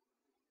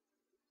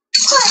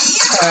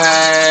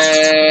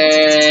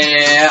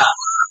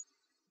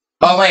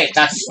 Oh wait,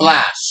 that's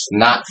Splash,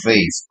 not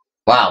Freeze.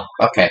 Wow,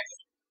 okay.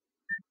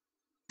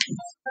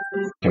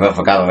 I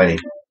forgot already.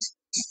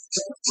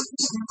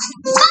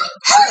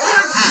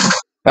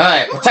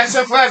 Alright,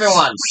 protection for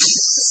everyone!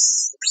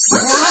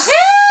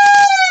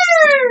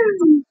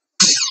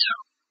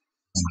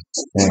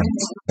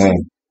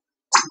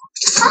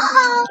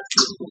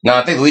 No,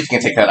 I think Luigi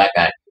can take care of that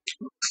guy.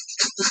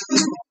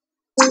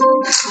 A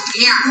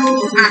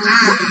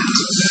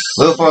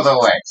little further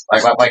away,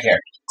 like right here.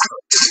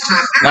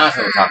 Now that's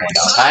what we're talking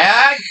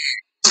about.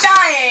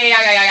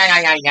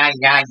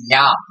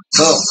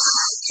 Boom.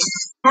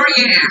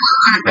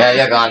 Yeah,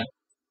 you're gone.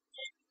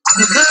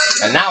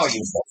 And now we're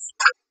useless.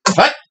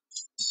 What?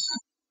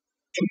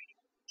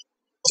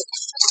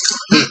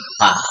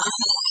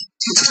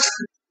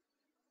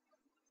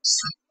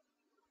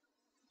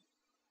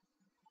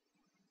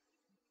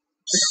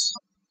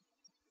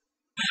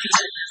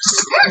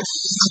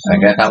 I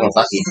guess that one's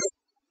lucky.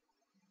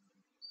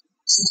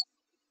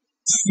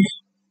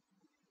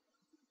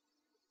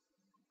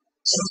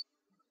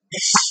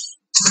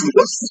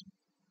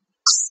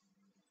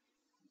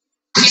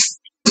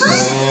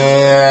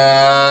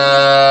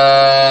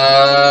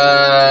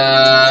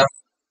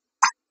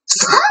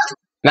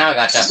 Now I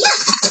gotcha.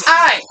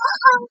 Alright!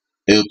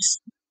 Oops.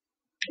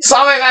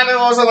 Sorry, Rabbid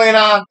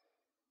Rosalina.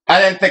 I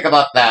didn't think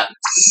about that.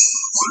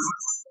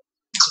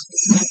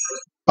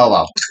 Oh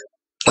well.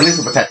 At least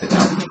we're protected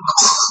now.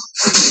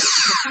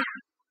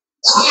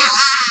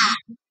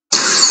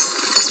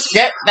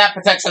 Get that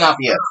protection off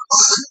you.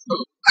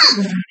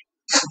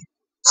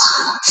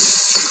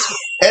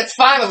 It's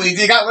fine,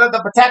 Luigi. You got rid of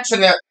the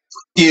protection that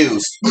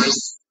used.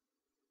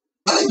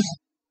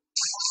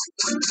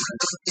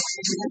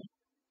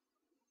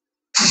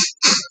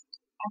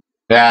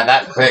 Yeah,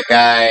 that big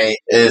guy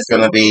is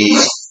gonna be...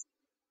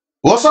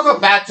 We'll circle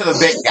back to the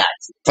big guy.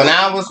 For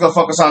now, we're just gonna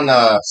focus on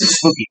the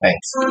spooky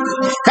things.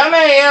 Come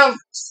here, you!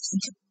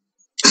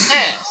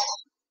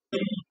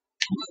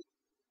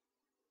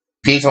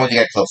 Peach, I want you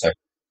to get closer.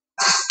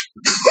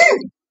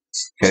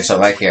 Okay, so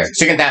right here.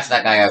 So you can dash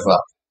that guy as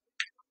well.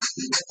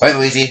 Right,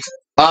 Luigi?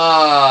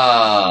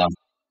 No,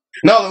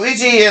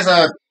 Luigi is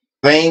a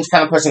range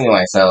kind of person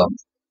anyway, so...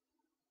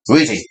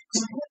 Luigi,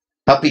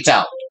 help Peach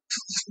out.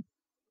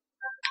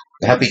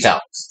 Help Peach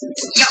out.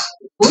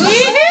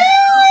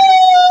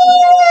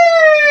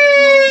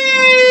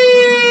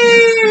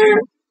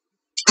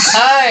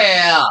 Oh,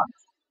 yeah.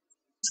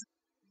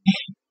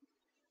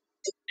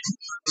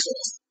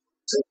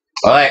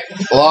 Alright,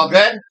 all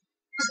good?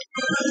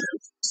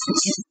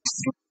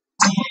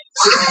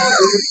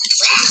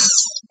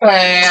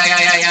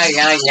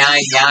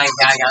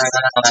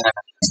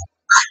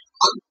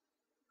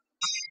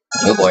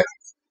 Oh boy.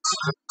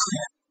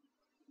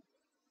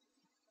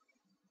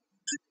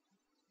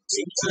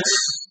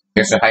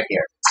 Here's the height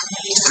here.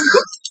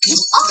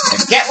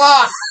 And get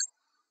lost!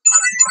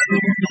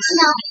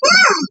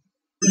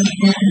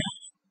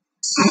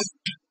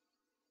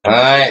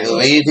 Alright,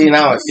 Luigi,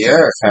 now it's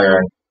your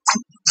turn.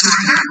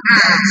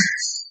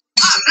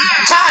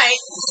 Hi!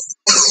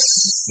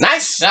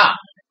 Nice shot!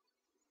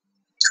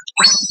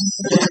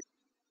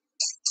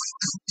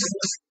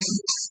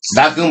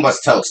 That Goomba's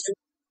toast.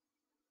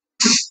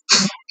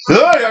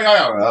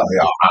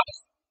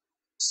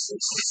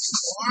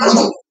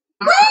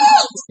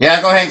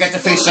 Yeah, go ahead and get the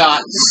free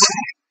shot.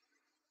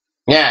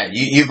 Yeah,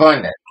 you've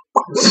earned it.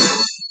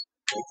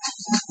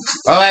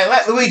 Alright,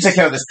 let Luigi take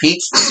care of this,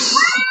 Peach.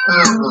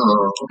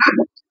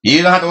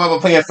 You don't have to worry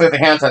about putting your filthy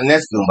hands on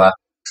this Goomba.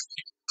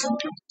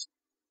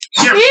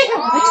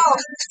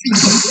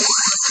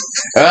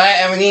 Alright,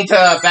 and we need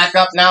to back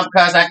up now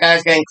because that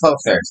guy's getting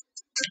closer.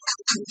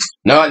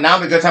 No, now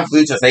would be a good time for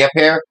Luigi to stay up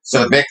here,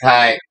 so the big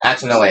guy...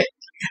 Actually, no, wait.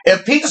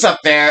 If Peach is up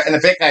there and the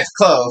big guy's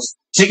close,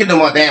 she can do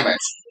more damage.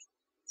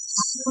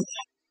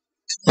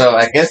 So,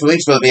 I guess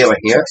Luigi will be over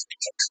here.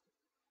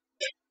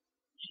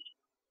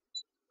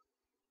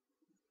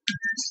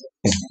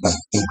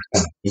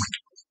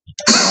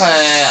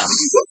 Yeah.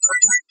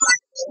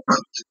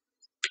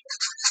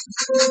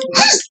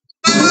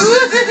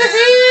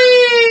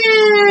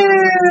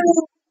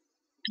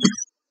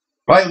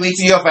 Right,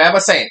 Luigi, you're forever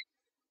safe.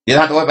 You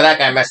don't have to worry about that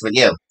guy messing with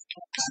you.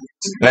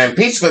 And then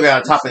Peach will be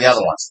on top of the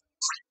other ones.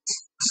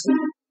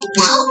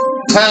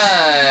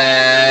 Hey!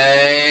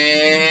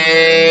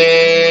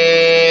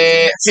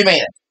 She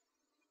made it.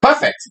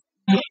 Perfect.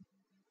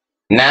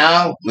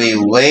 Now we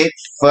wait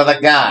for the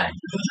guy.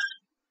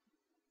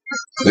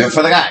 Wait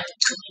for the guy.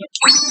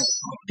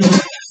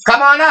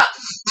 Come on up!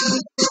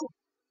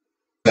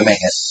 We make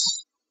it.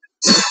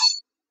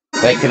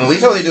 Wait, can we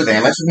totally do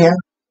damage from here?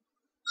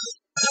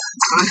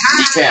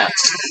 He can't.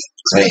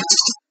 Wait.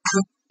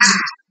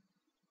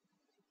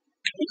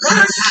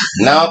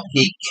 Nope,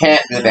 he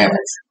can't do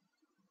damage.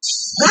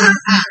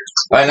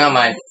 Alright, never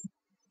mind.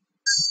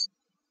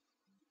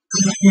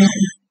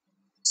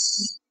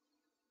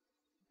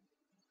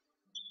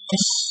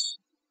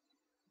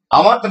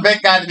 I want the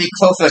big guy to be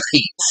closer to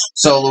Peach,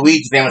 so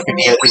Luigi's damage can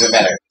be even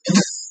better.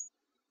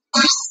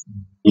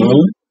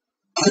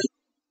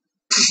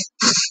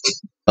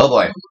 Oh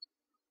boy.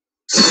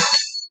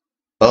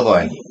 Oh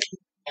boy.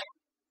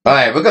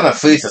 Alright, we're gonna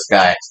freeze this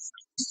guy.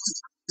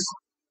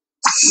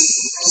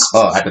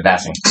 Oh, I have to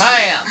dash him.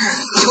 Hiya!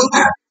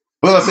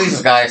 We're gonna freeze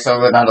this guy so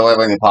we don't have to worry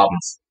about any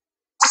problems.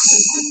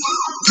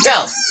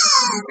 Go!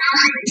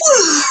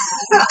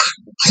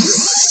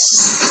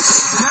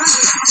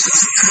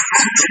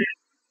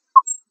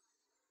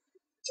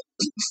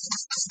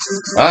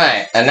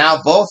 Alright, and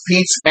now both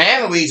Peach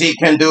and Luigi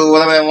can do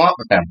whatever they want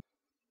with them.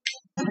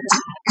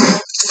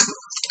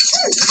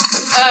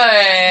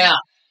 Hey!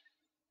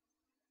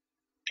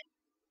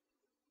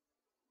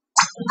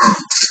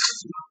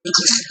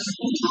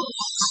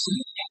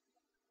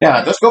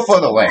 Yeah, just go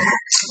further away.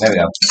 There we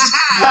go.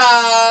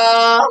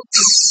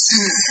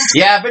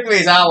 Yeah, victory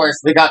is ours.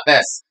 We got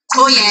this.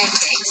 Oh yeah,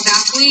 thanks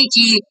now,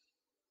 Luigi.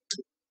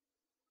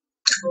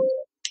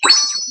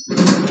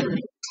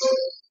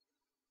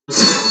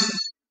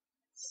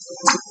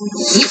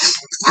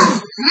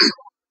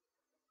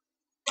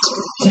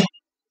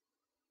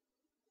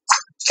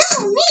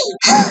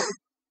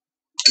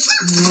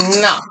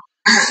 No.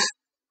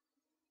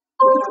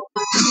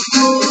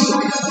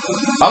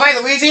 Alright,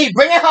 Luigi,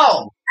 bring it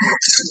home!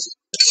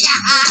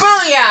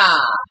 Booyah!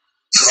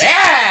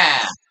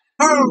 Yeah!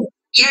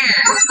 Yeah.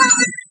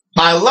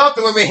 I love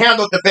the way we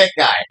handled the big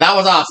guy. That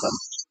was awesome.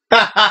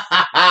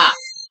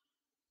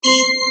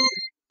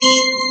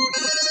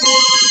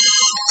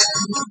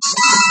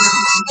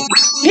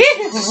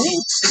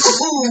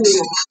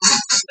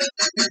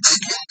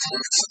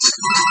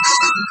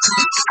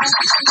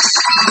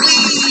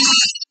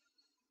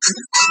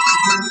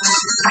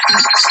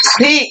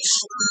 Peach!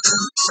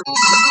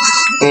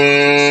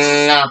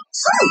 No.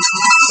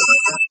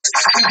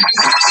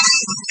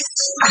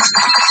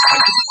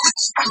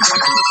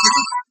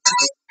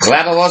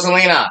 Rabbids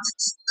Rosalina.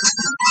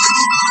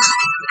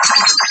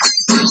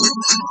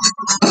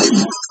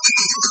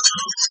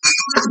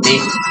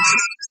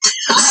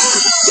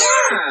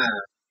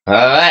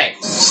 Alright.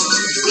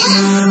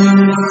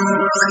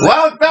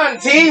 Well done,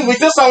 team. We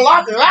just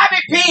unlocked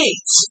Rabbit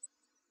Peach.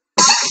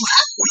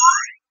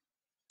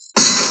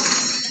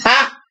 Ha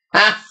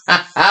ha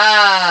ha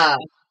ha.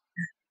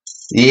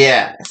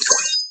 Yes.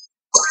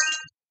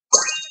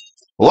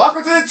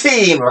 Welcome to the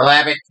team,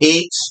 Rabbit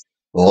Peach.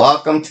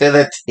 Welcome to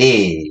the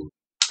team.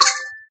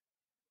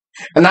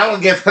 And I'm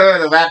gonna give her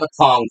the Rabbit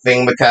Kong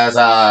thing because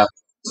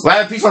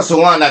Rabbit Peach was the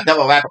one that dealt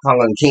with Rabbit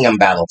Kong in Kingdom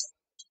Battle.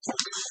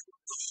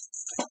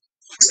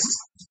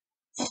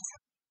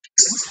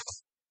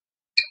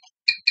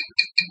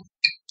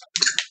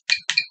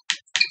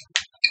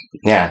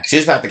 Yeah,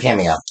 she's got the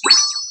cameo.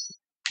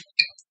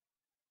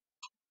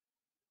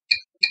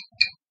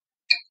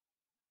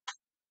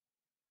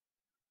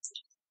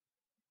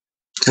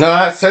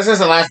 No, since this is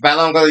the last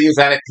battle, I'm going to use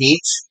Rabbit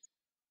Peach.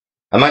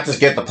 I might just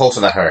get the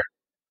poster to her.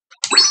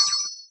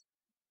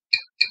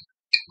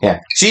 Yeah,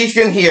 she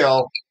can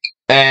heal,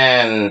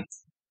 and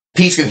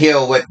Peach can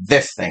heal with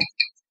this thing.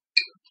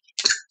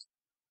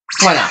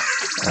 Why not?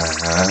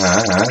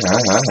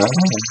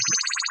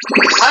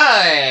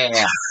 Hey!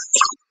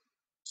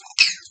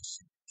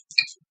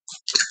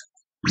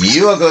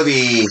 You are going to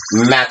be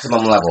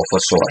maximum level for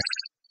sure.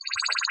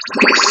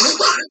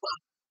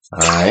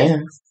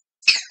 Alright.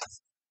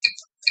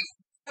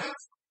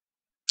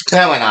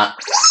 Yeah, why not?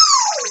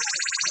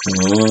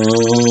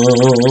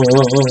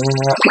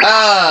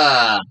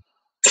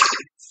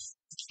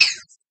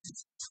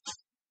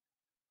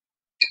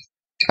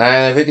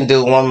 And if we can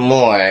do one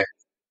more.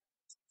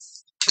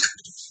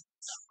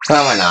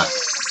 Oh, why not?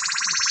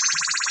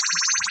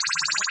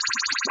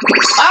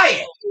 Oh,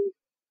 yeah!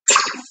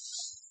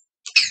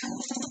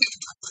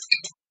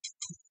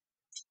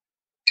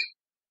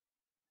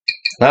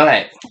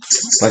 Alright,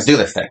 let's do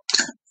this thing.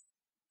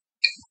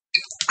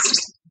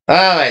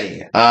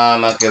 Alrighty,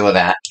 I'm good with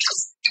that.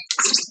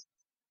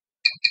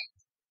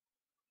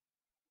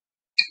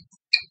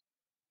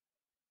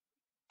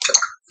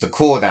 The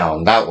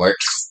cooldown, that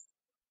works.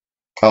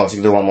 Oh, so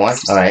you can do one more?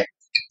 Alright.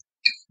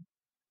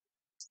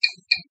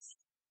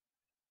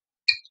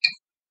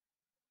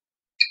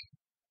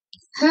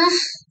 Huh?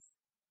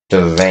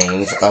 The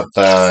range of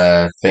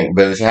the thing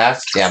Luigi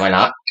has? Yeah, why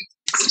not?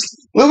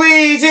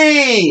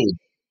 Luigi!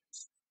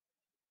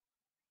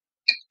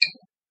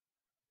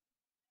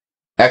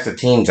 That's a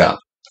team jump.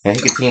 And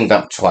he can team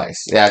jump twice.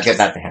 Yeah, I'll get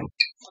that to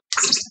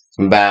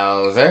him.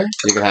 Bowser,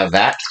 you can have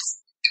that.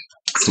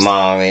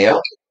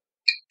 Mario.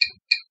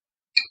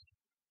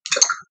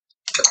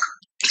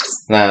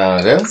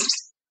 That'll do.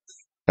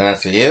 And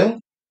that's for you.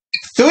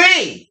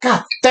 3!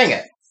 God dang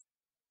it!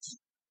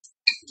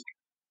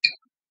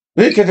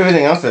 We could do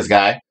anything else for this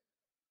guy.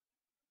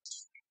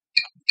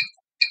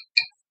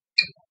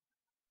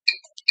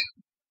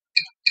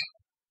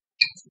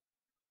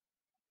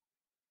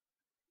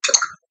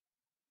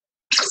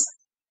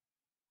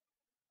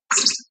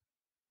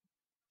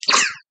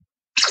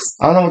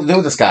 I don't know what to do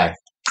with this guy.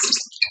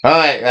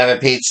 Alright, Rabbid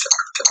Peach.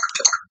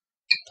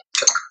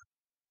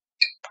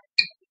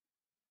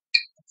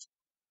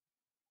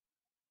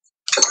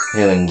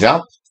 Healing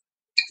jump.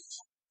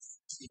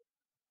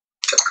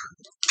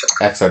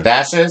 Extra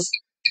dashes.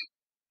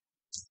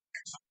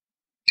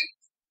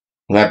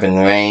 Weapon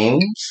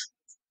range.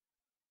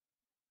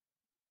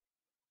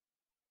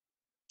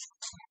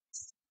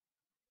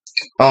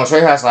 Oh,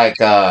 Trey has like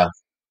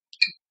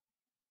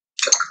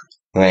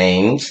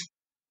range.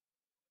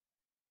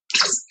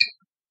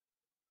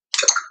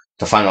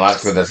 To find a lot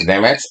through this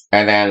damage.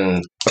 And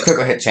then a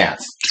critical hit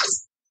chance.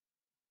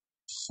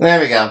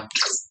 There we go.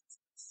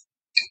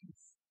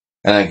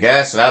 And I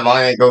guess that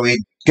might go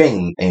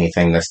regain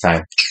anything this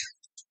time.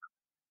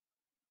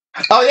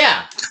 Oh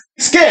yeah!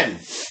 Skin!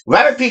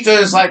 Rabbid Peach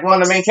is like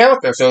one of the main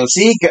characters, so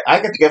I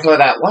get to give her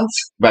that one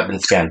weapon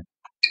skin.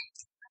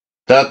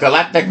 The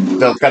galactic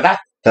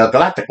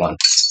one.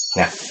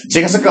 Yeah.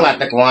 She gets the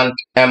galactic one,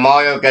 and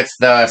Mario gets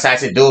the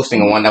Sassy Dual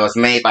Stinger one that was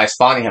made by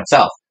Spawny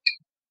himself.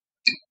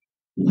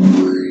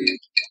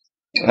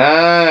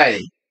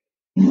 Alrighty.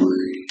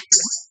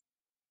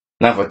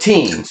 Now for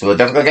teams, we'll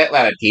definitely get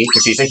Rabbid Peach,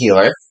 because she's a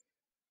healer.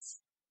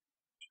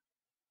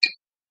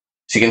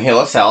 She can heal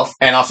herself,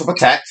 and also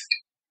protect.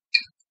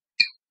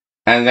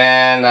 And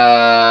then,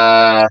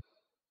 I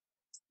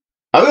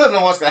really don't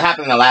know what's going to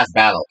happen in the last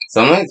battle.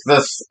 So I'm going to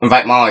just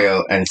invite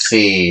Mario and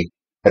see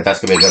if that's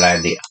going to be a good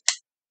idea.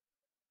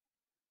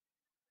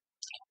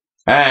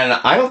 And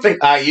I don't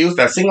think I used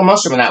a single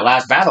mushroom in that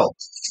last battle.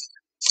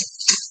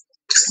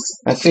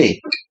 Let's see.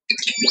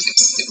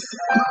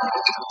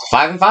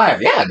 5 and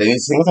 5. Yeah, didn't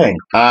use a single thing.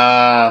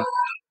 A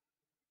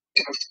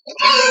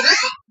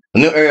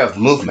new area of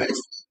movement.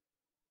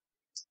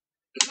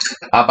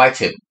 I'll buy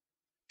 2.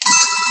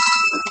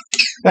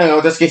 I don't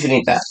know, just in case you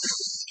need that.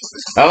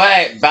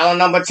 Alright, battle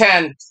number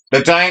 10.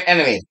 The giant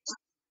enemy.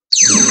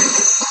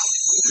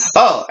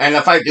 Oh, and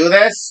if I do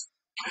this,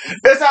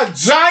 it's a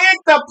giant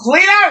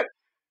depleter!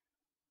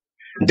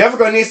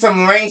 Definitely gonna need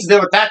some range to deal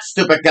with that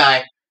stupid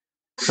guy.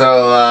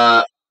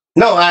 So,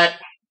 no,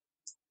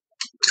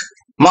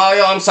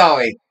 Mario, I'm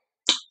sorry.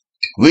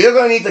 We're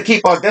gonna need to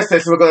keep our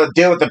distance. We're gonna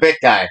deal with the big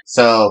guy.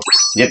 So,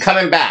 you're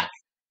coming back.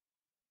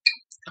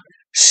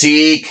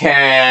 She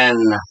can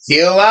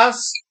heal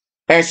us,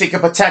 and she can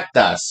protect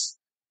us.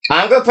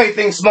 I'm gonna play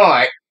things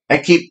smart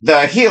and keep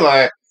the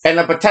healer and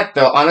the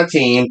protector on a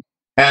team,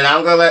 and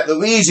I'm gonna let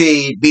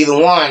Luigi be the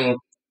one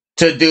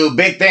to do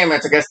big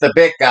damage against the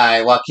big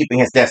guy while keeping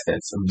his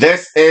distance.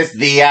 This is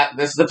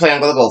the play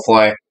I'm gonna go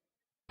for,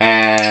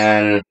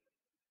 and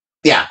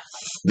yeah,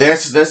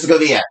 this is gonna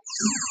be it.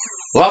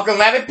 Welcome,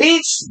 Rabbid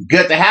Peach.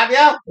 Good to have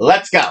ya.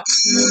 Let's go.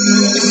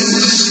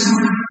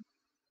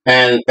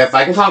 And if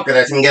I can conquer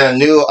this, I can get a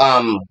new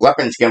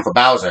weapon skin for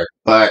Bowser.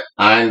 But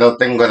I don't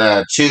think I'm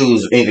gonna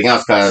choose anything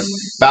else because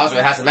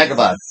Bowser has a Mega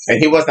Bug, and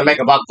he was the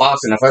Mega Bug boss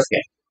in the first game.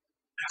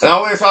 And I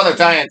always saw the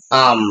giant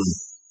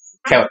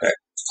character.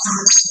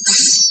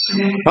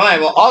 Alright,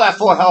 well, all at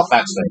 4 health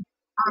actually.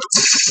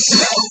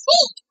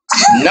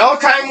 No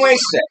time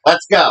wasted.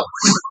 Let's go.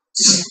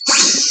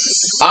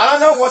 I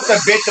don't know what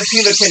the big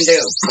computer can do.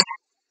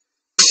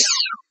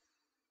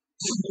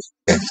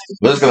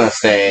 We're just gonna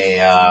stay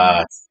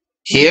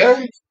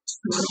here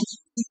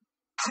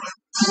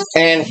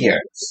and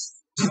here.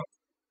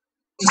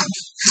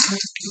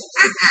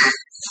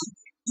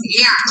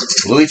 Yeah.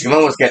 Luigi can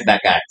almost get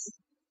that guy.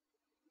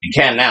 You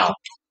can now.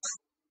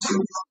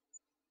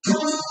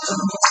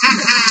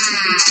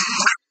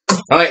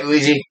 Alright,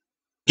 Luigi.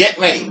 Get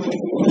ready.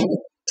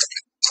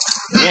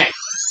 Yeah.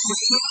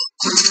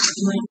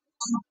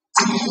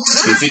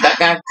 Can you shoot that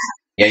guy?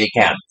 Yeah, you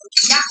can.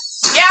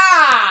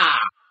 Yeah!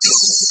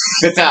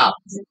 Good job.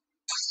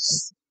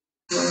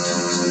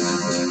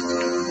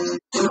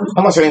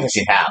 How much range does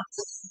she have?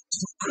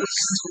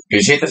 Do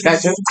you hit this guy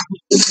too?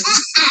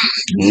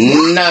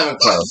 Not even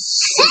close.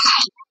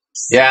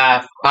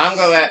 Yeah, I'm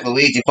gonna let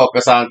Luigi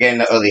focus on getting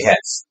the early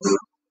hits.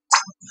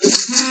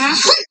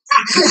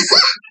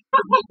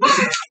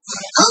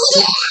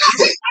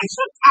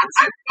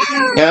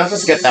 Yeah, let's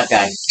just get that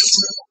guy.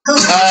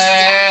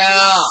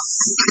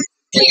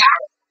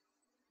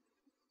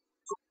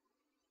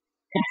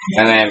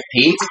 And then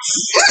Peach.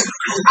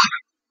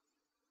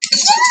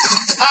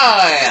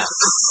 Oh yeah.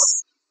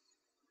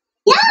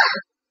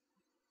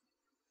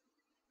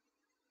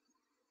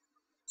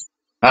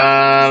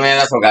 Man,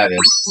 that's what I gotta do.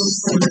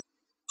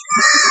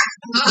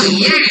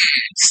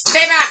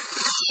 Stay back!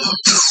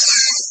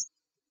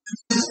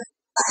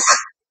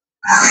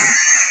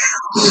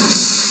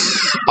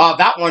 Oh,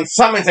 that one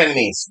summons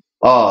enemies.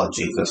 Oh,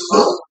 Jesus.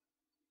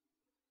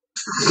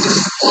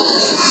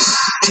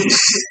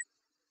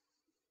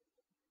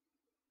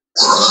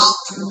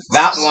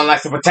 That one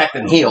likes to protect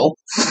and heal.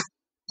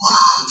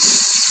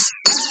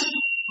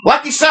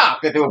 Lucky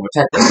shot! Good, they were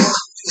protected.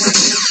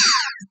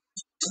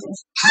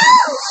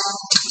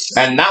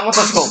 And that one's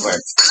a scoper.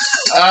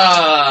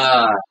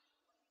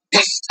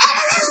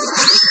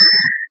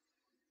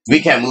 We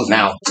can't move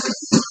now.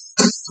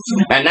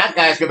 And that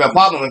guy's gonna be a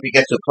problem if he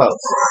gets too close.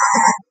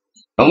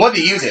 And what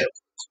do you do?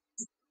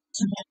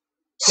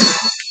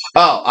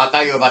 Oh, I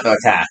thought you were about to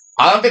attack.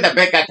 I don't think the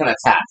big guy can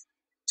attack.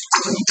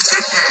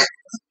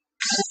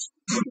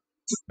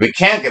 We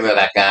can't get rid of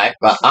that guy,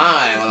 but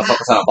I want to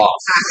focus on the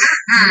boss.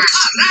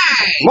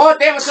 More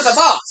damage to the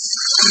boss!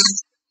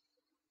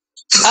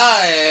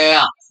 Oh,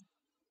 yeah.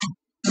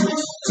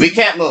 We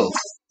can't move.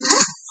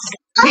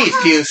 Peace,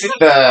 Q. Shoot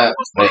the...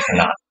 Wait, I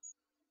cannot.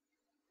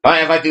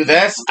 Alright, if I do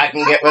this, I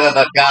can get rid of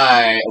the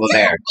guy over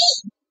there.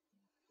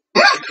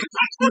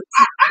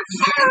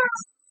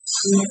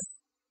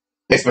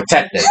 It's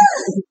protected.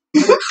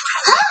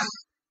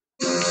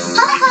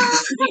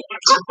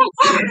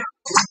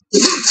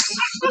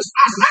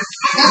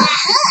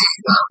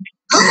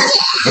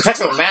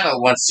 Protected will matter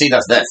once she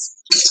does this.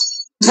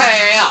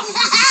 Hey up!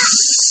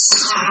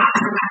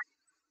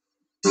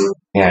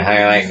 Yeah, how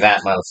you like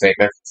that,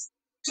 motherfucker?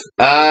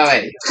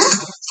 Alright.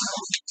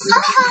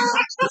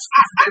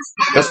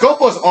 The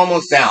scope was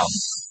almost down.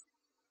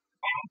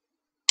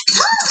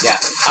 Yeah,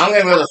 I'm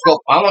getting rid of the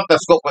scope. I want the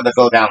scoper to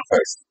go down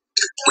first.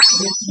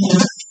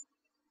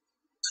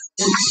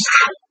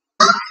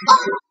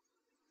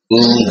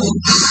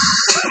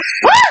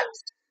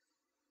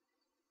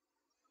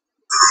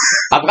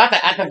 I forgot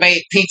to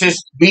activate Peach's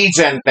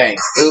regen thing.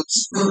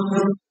 Oops.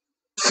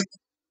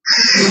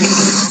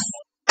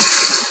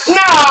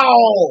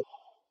 No!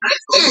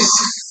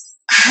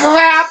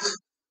 Crap!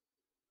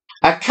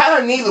 I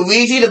kinda need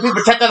Luigi to be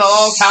protected at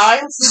all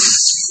times.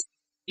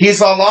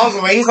 He's a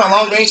long range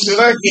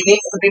shooter. He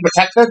needs to be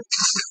protected.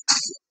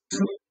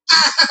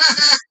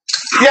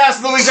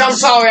 Yes, Luigi, I'm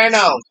sorry, I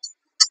know.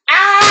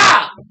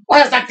 Ah!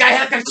 Why does that guy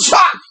have to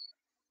shot?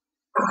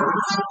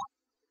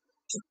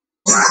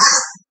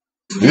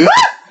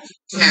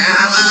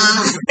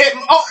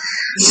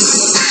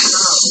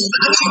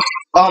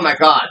 Oh my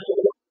god.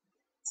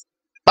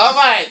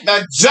 Alright,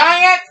 the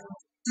giant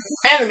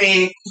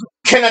enemy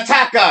can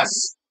attack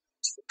us.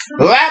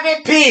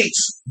 Rabbid Peach,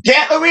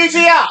 get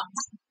Luigi up.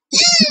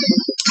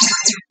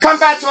 Come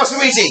back to us,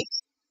 Luigi.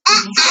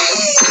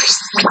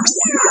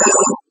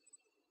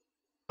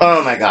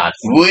 Oh my god.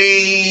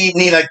 We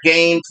need a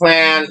game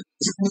plan.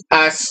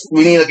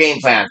 We need a game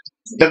plan.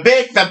 The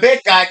big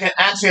guy can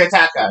actually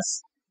attack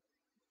us.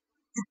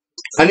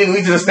 I need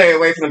Luigi to stay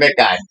away from the big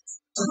guy.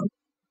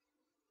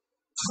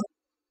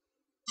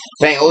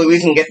 Dang, only we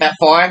can get that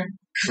far?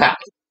 Crap.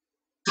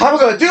 How are we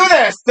gonna do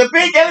this? The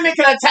big enemy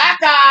can attack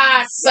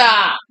us!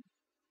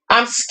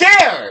 I'm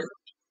scared!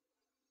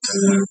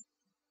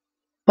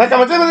 Like,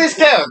 I'm legitimately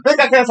scared. The big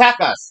guy can attack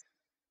us.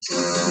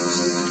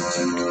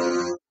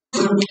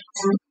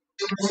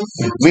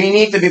 We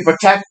need to be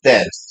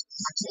protected.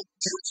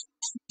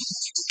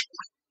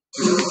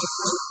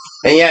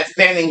 And yet,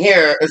 standing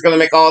here is gonna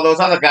make all those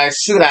other guys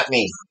shoot at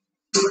me.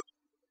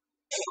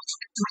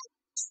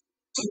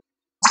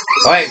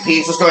 Alright,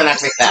 Peach, let's go ahead and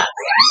activate that.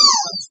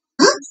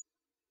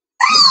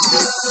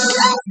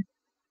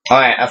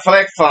 Alright, I feel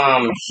like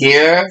from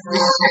here.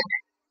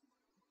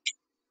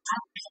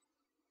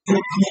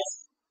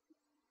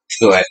 Let's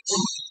do it.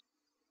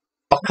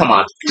 Oh, come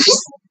on.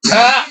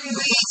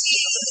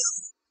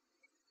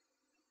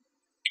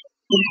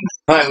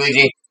 Alright,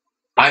 Luigi.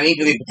 I need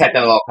to be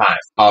protected at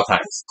all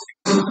times.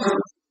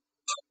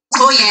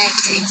 Oh yeah,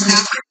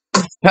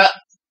 huh.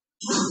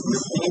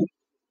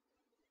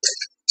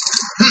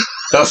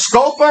 The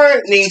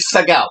scoper needs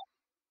to go.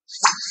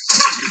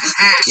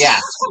 Yeah.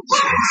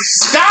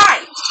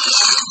 Die!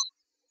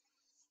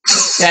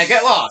 Yeah,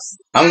 get lost.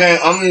 I'm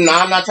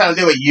not trying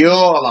to do it. You're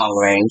long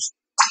range.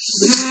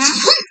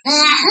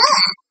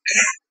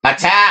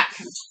 Attack!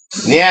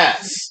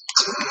 Yes.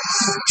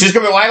 She's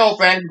gonna be wide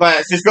open,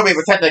 but she's gonna be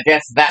protected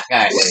against that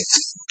guy.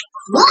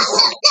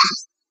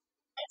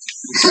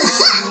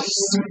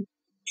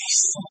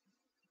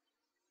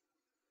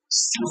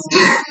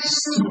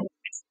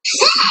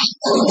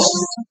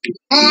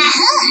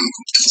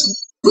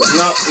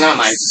 No, not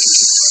mine.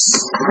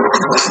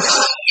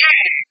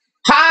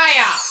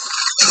 Hiya!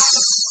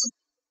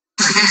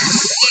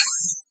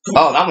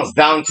 Oh, that one's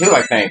down too,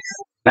 I think.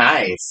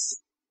 Nice.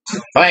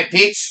 Alright,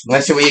 Peach,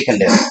 let's see what you can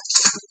do.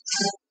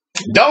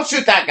 Don't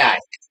shoot that guy.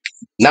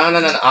 No.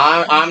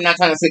 I'm not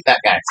trying to shoot that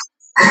guy.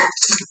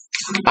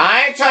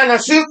 I ain't trying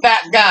to shoot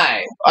that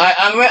guy.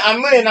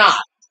 I'm really not.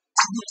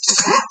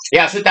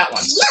 Yeah, shoot that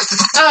one.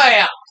 Oh,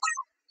 yeah.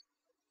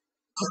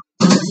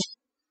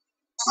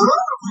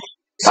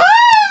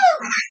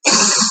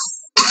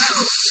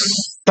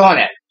 Darn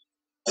it.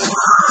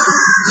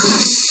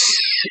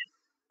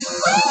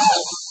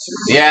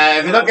 Yeah,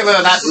 if you don't get rid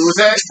of that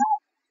loser,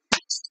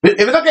 if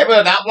you don't get rid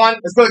of that one,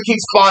 it's going to keep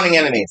spawning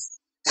enemies.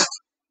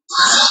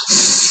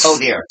 Oh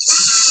dear.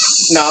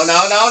 No,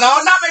 not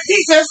my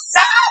teachers!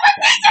 No, my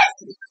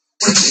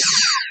teachers!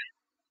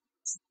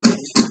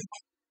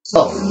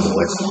 Oh,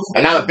 Lord.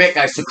 And now the big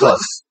guy's too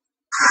close.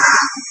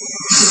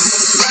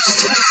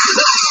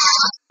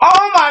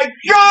 Oh my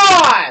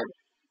God!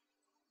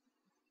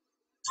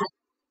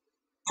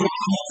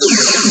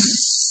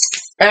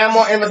 And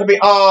more inventory.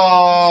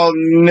 Oh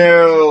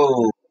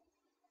no.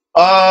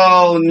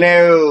 Oh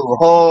no.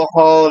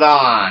 Hold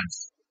on.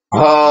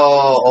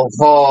 Oh.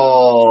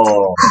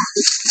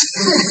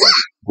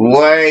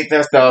 Wait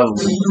just a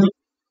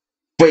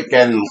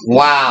freaking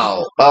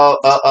wow.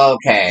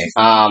 Okay.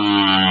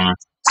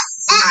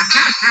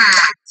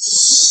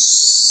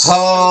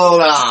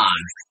 Hold on.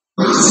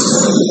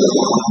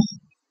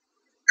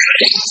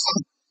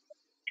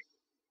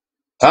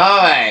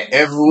 Alright,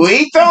 if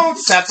we don't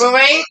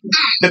separate,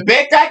 the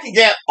big guy can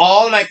get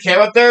all my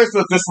characters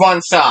with just one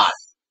shot.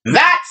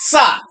 That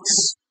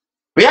sucks!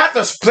 We have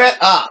to split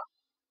up.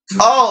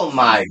 Oh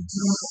my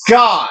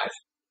God!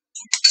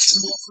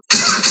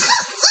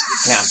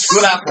 Now,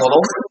 screw that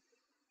portal.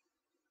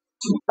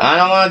 I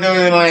don't want to do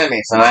any more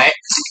enemies, alright?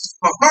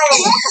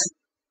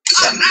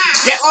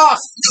 Get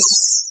lost!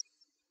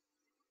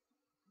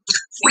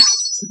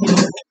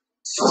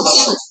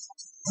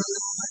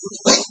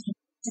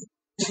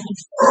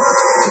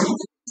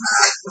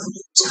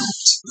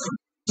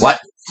 What?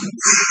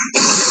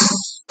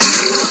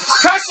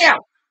 Crush him!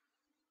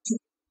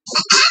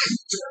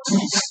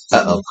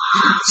 Uh-oh.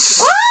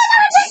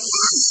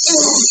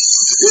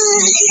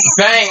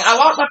 Dang, I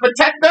lost my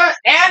protector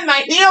and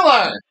my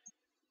healer!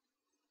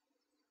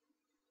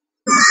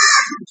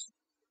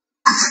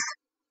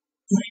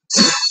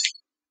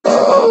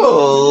 Oh,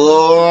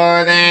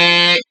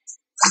 Lordy!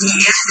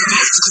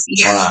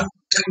 Hold on.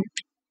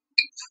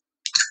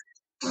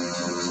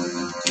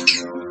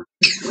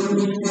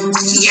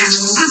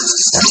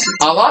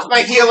 I lost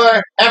my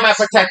healer and my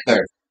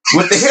protector.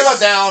 With the healer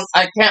down,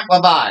 I can't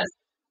revive.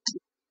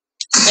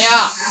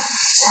 Yeah.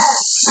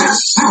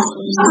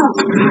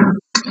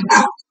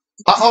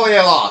 I already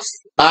lost.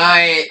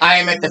 I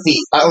am at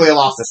defeat. I already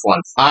lost this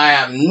one. I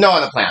have no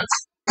other plans.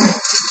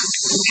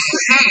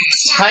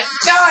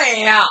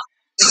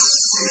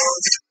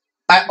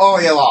 I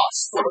already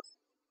lost.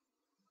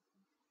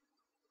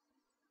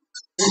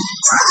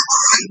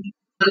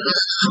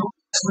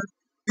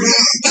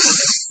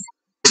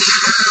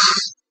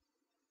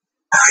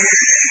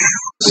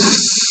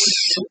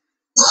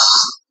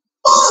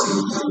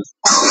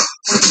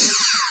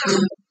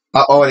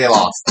 I already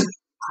lost.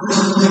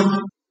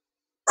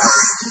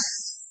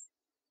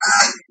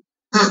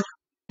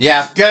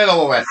 Yeah, get it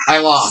over with. I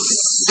lost.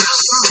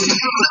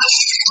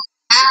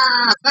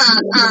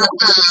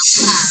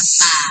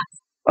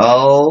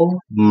 Oh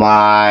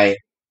my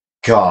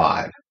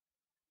God.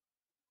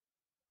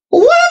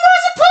 What am I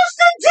supposed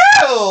to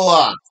do?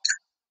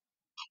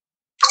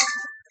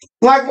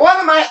 Like, what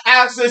am I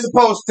actually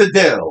supposed to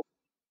do?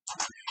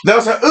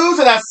 There's an ooze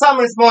that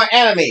summons more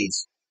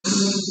enemies.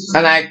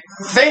 And I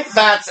think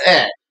that's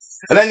it.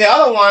 And then the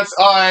other ones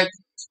are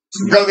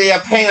going to be a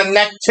pain in the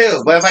neck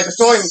too. But if I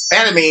destroy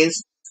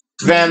enemies,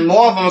 then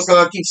more of them are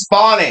going to keep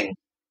spawning.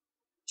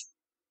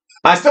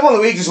 I still want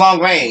Luigi's long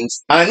range.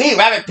 And I need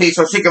Rabbids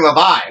so she can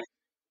revive.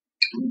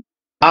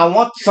 I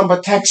want some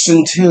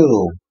protection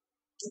too.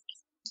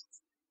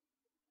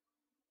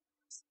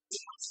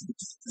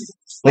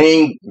 I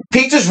mean,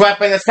 Peach's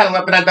weapon is kind of a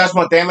weapon that does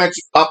more damage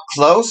up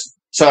close.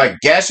 So I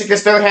guess you can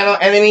still handle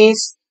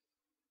enemies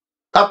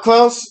up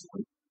close.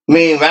 I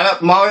mean,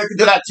 Mario can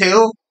do that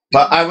too.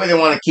 But I really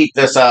want to keep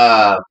this,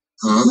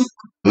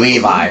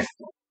 revive.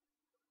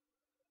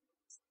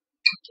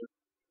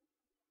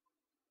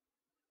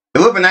 It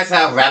would be nice to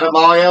have Rabbit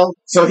Mario,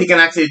 so he can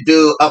actually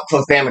do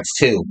up-close damage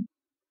too.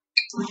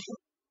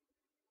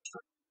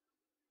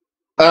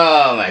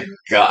 Oh my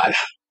God.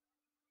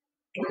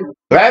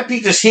 Rabbid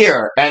Peach is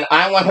here, and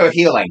I want her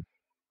healing.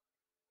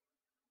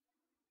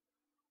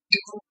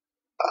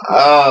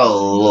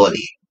 Oh,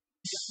 lordy.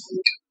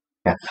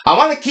 Yeah. I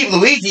want to keep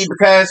Luigi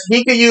because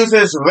he can use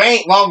his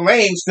long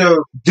range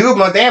to do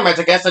more damage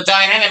against a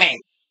giant enemy.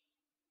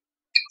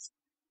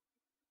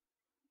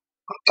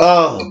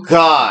 Oh,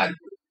 God.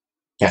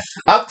 Yeah.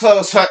 Up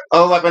close, her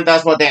weapon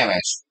does more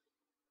damage.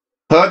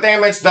 Her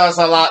damage does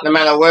a lot no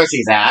matter where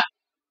she's at.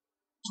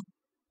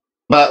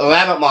 But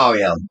Rabbit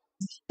Mario,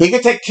 he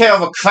can take care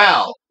of a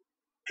crowd.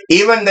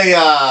 Even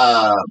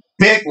the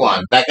big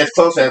one that gets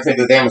closer if they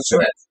do damage to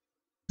it.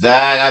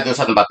 Then I gotta do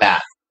something about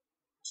that.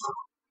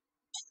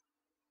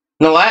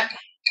 You know what?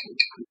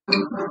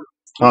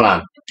 Hold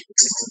on.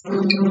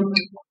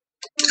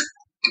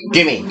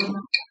 Gimme.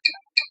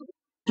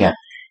 Yeah.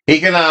 He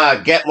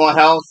can get more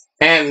health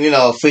and,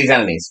 freeze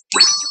enemies.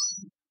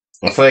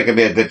 I feel like it'd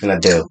be a good thing to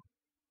do.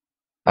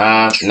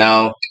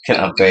 No. Can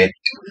upgrade.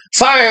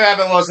 Sorry,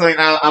 Rabbit Mostly.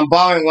 I'm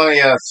borrowing one of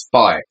your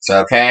sparks,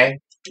 okay?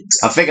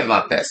 I'm thinking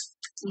about this.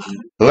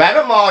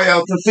 Rabbit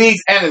Mario can freeze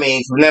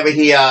enemies whenever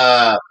he,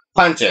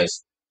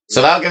 punches.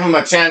 So that'll give him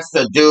a chance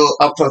to do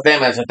up close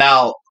damage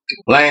without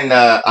letting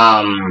the,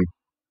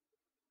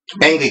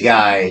 angry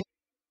guy,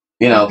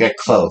 get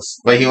close.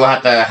 But he will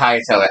have to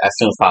hightail it as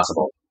soon as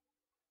possible.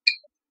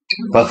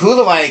 But who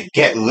do I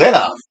get rid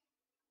of?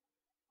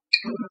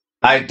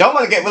 I don't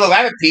want to get rid of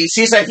Rabbit Peach.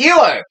 She's a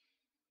healer.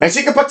 And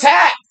she can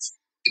protect.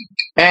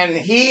 And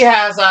he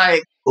has,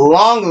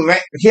 long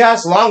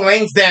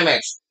range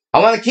damage. I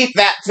want to keep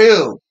that,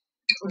 too.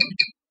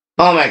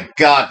 Oh my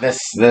god, this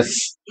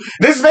is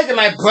making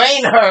my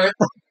brain hurt.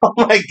 Oh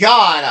my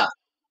god.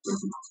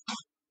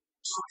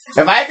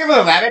 If I give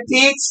a Rabbit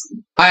Peach,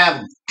 I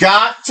have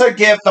got to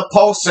give the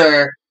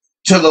pulsar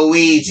to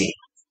Luigi.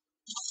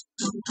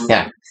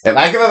 Yeah, if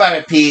I give a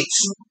Rabbit Peach,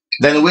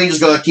 then Luigi's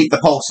going to keep the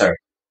pulsar.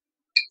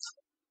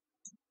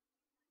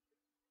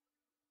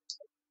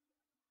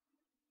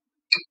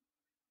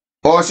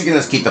 Or she can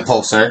just keep the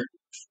pulsar.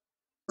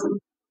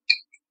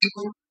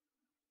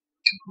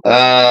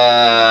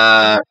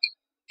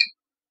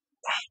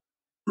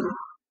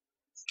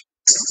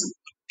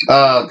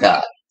 Oh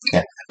god.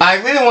 Yeah. I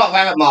really want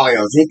Rabbit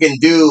Mario. He can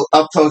do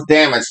up close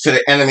damage to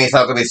the enemies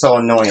that could be so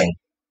annoying.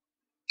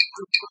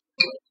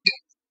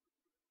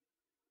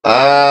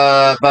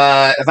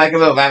 But if I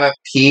give a Rabbit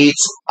Peach,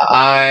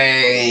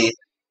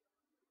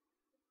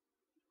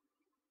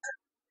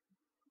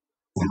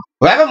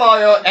 Rabbit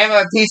Mario and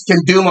Rabbit Peach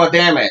can do more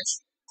damage.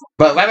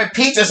 But Rabbit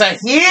Peach is a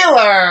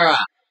healer!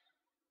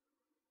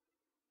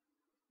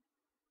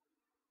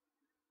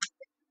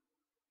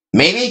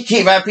 Maybe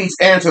keep Rabbit Peach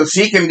in so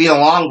she can be the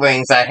long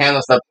range that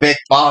handles the big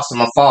boss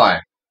from afar.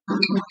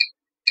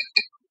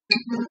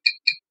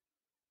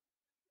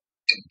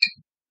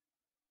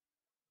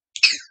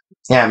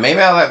 Yeah,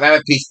 maybe I'll let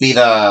Rabbit Peach be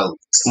the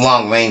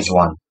long range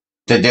one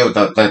to deal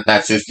with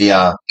that's just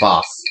the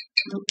boss.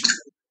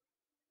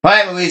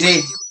 Alright,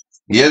 Luigi,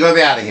 you're gonna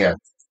be out of here.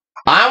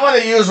 I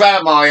want to use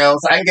Rabbit Mario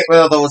so I can get rid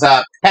of those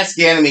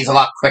pesky enemies a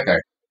lot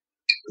quicker.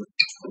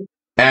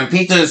 And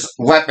Peach's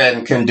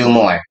weapon can do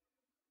more.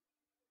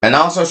 And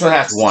also she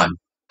has one.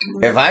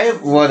 If I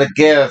were to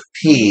give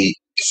Peach...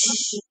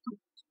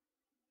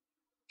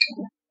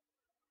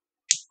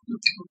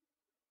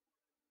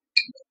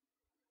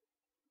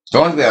 It's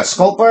going to be a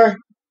Sculper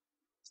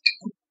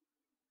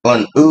or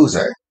an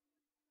Oozer.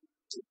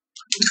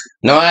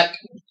 You know what?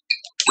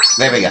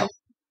 There we go.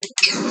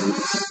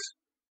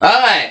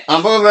 Alright,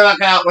 I'm moving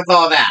out with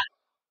all that.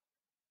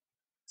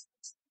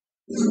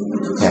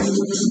 Yeah.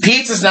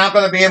 Peach is now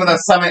going to be able to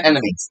summon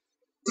enemies.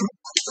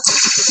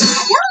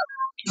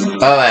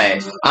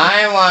 Alright,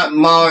 I want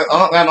Mario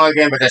to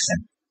gain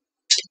position.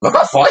 Look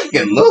how far he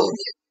can move.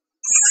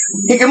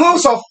 He can move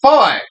so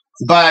far,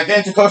 but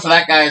getting too close to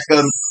that guy is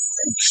going to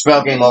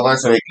spell game over,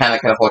 so he kind of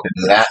can afford to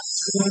do that.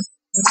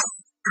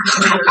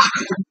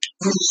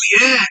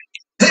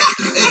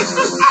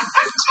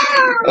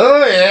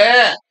 Oh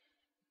yeah!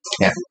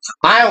 Yeah.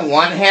 I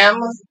want him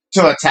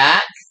to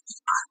attack,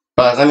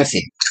 but let me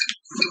see.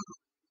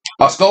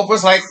 Our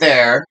Sculper's right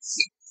there.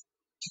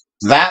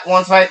 That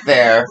one's right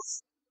there.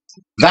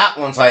 That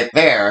one's right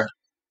there.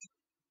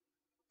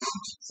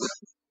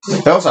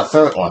 There's a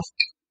third one.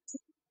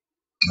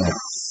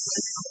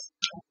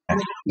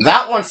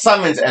 That one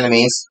summons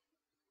enemies.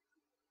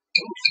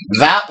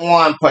 That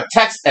one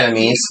protects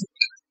enemies.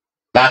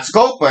 That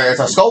Sculper is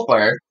a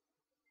Sculper.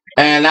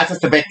 And that's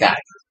just the big guy.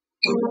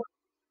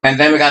 And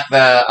then we got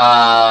the,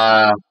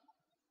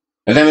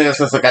 and then we just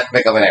got the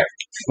big over there.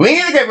 We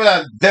need to get rid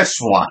of this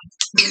one.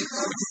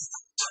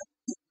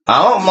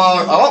 I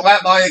want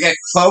Rabbit Mario to get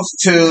close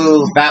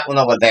to that one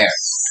over there.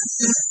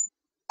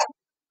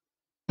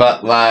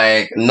 But,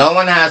 like, no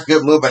one has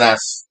good movement as...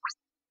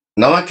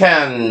 No one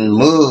can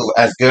move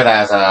as good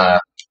as,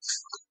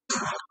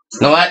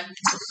 You know what?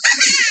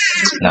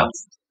 No.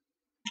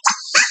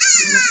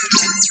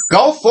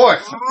 Go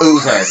forth,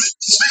 Oozer.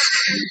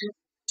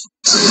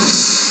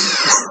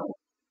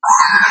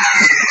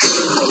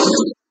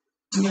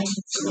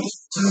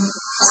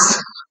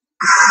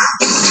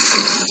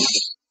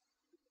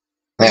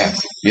 Yeah,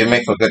 you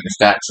make for good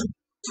distraction.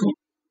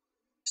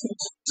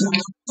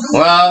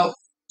 Well,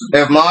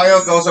 if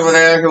Mario goes over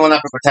there, he will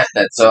not be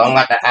protected, so I'm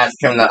going to ask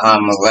him to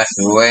rest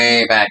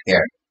way back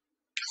here.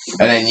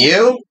 And then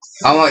you,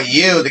 I want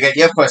you to get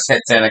your first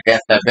hits in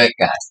against that big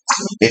guy,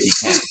 if you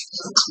can.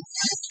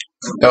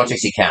 Don't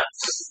think you can.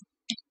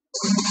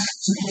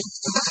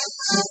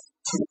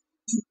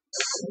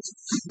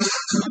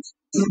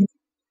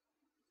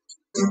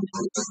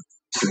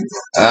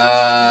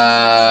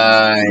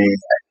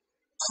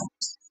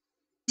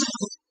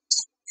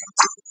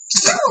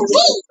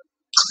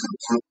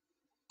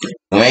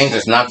 Range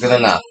is not good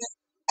enough.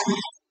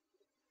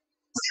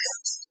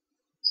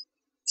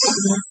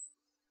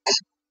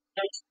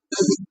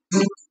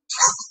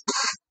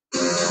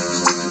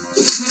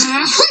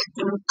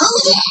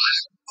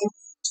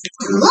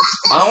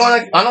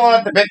 I don't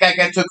want the big guy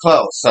get too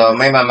close, so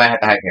maybe I might have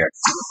to hide here.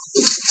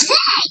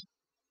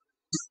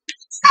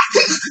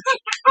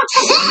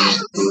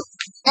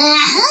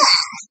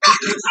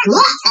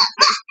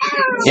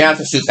 You have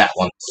to shoot that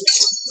one.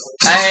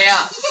 Hey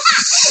up!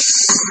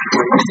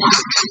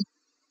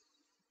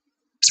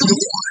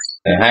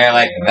 And how you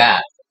like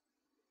that?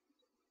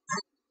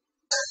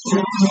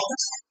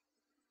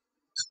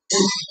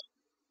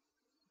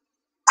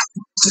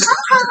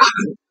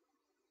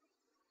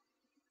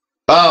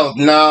 Oh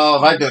no,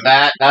 if I do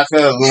that, that's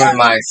gonna ruin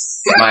my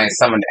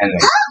summoned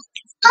enemy.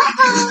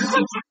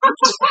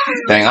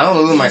 Dang, I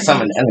don't ruin my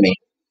summoned enemy.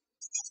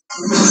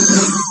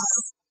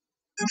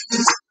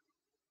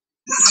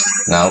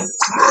 No.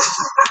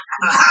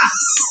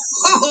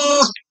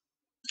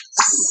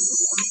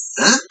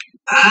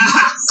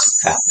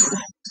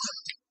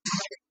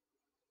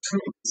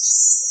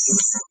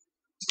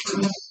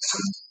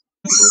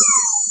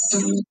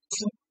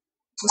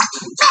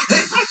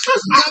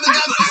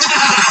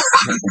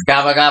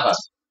 Gabba gabba.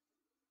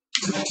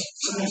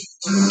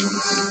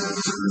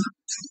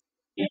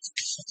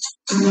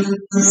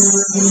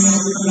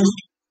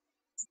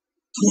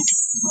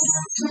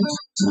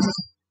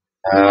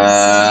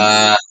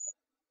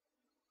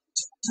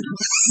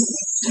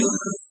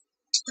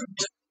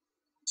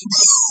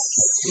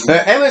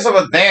 The enemy's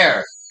over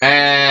there,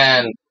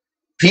 and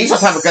Peach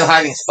doesn't have a good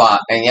hiding spot,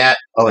 and yet,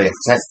 oh wait, he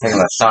hasn't taken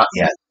a shot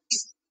yet.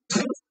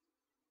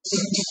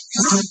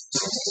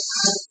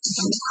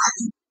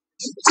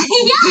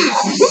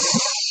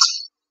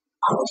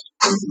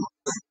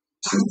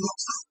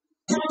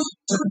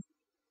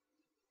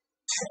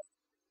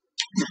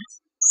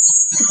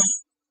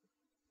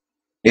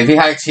 If he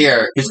hides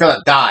here, he's gonna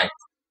die.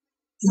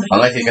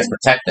 Unless he gets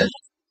protected.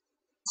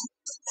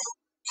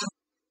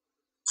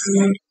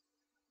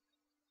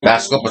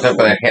 That scope is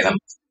gonna hit him.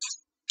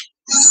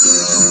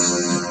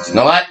 You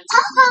know what?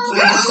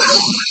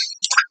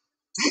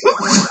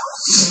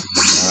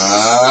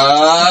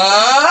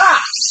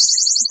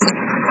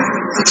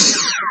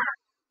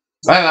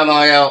 Alright,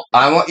 Mario,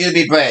 I want you to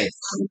be brave.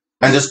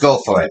 And just go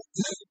for it.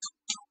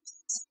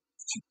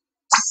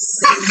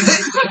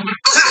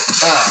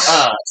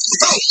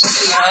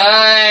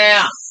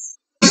 Yeah.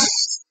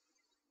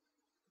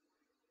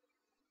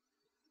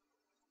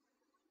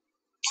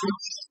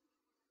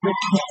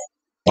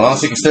 Well,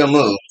 she can still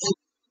move.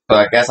 So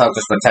I guess I'll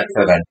just protect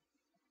her then.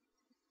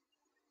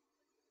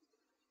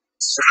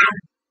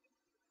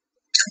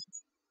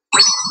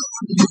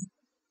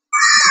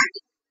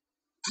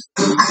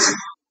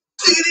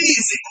 Take it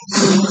easy.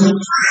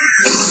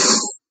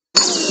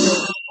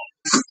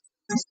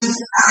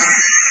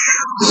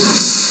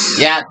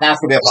 Yeah, that's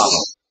gonna be a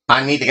problem.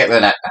 I need to get rid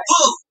of that guy.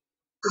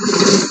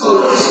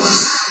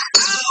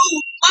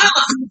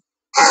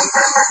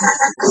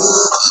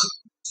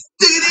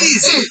 Take it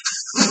easy.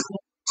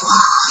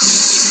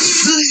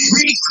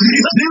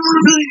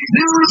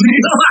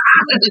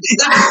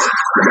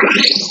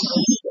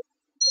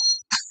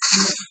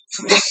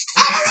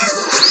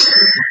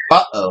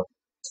 Uh-oh.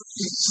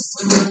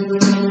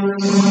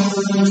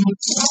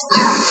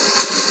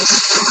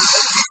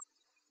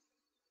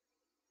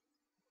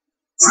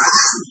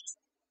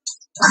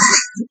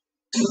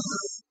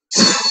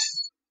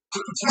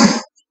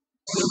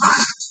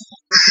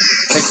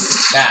 Take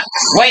that.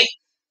 Wait!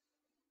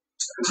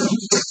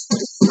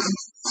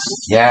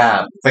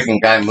 Yeah, freaking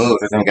guy moves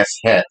and gets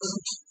hit.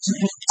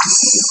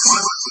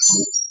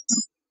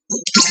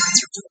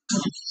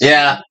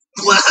 Yeah,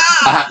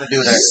 I have to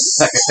do this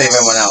so I can save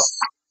everyone else.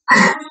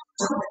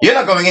 You're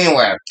not going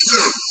anywhere.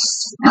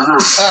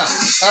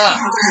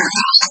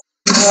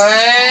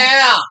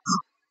 Yeah.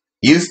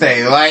 You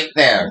stay right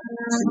there.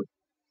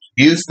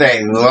 You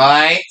stay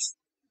right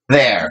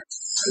there.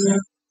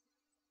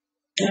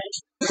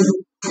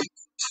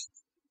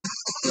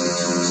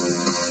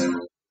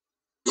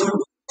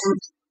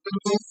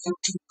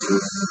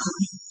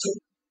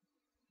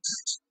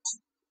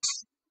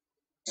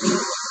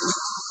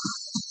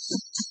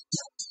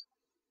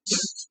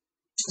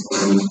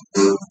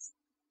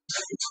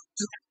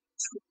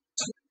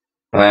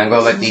 I'm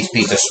gonna let these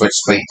pieces switch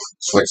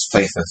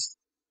places.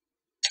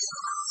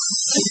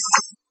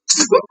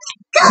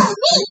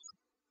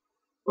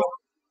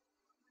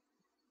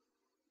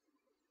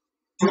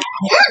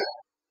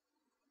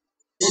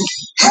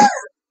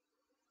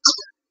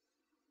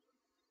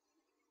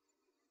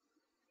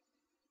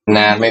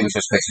 Nah, maybe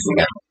switch places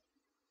again.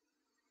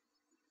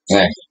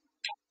 Yeah.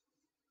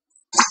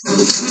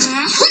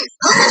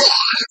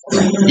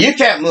 You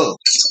can't move.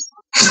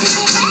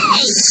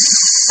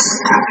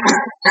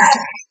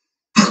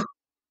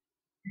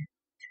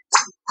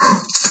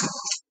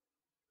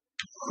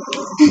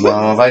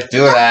 Well, if I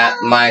do that,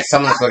 my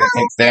summon's going to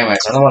take damage.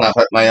 I don't want to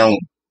hurt my own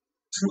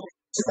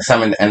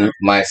Summon and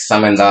my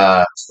summoned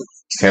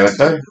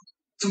character.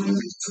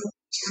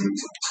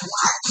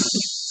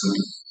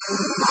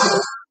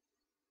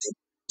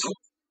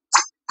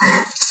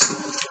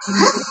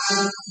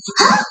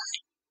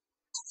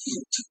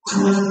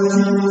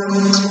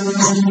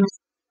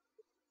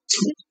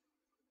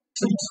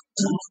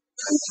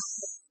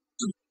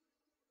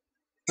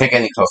 Can't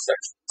get any closer.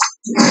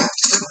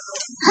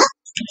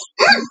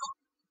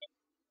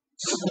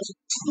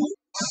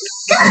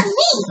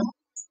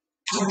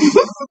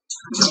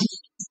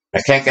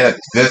 I can't get a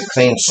good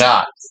clean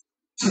shot.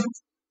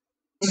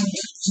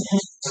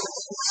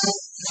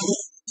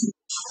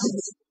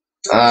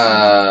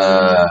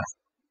 I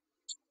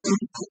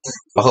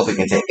hope we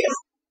can take it.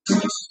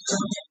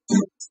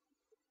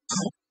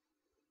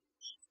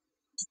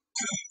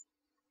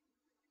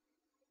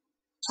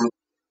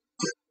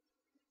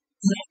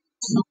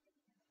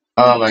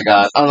 Oh my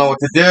god, I don't know what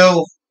to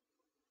do.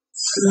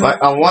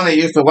 Like, I want to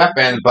use the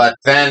weapon, but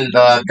then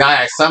the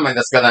guy I summoned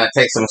is gonna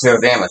take some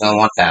serious damage. I don't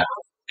want that.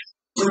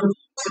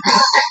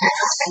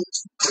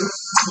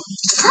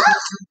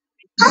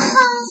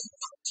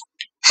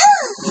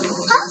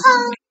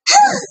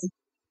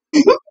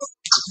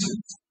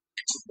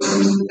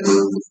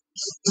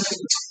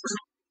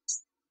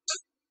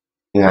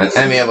 Yeah, an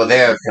enemy over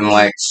there can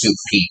like shoot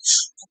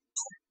Peach.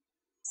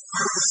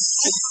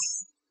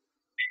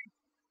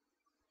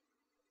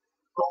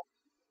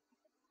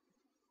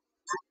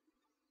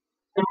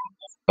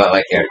 But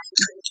like here.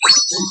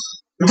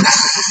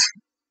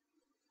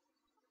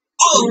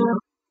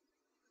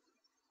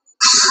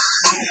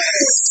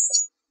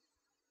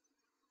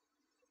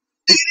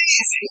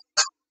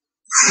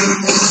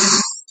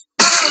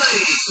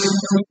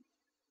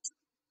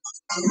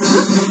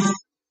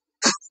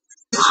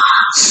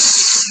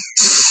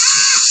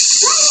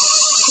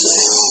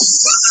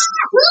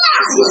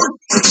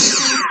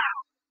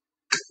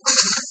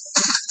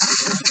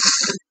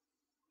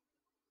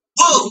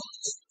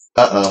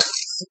 Uh-oh.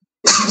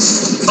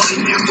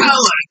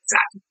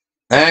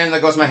 And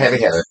there goes my heavy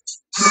hitter.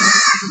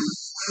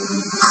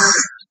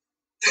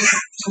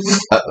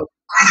 Uh-oh.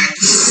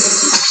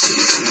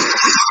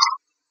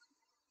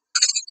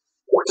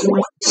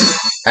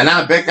 And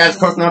now Big Guy's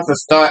close enough to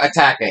start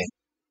attacking.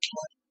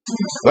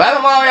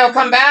 Well, Mario,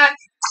 come back!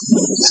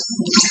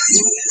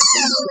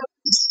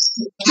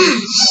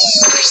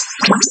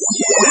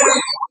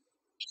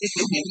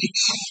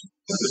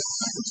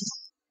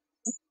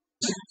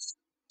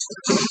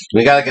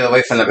 We gotta get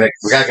away from the big.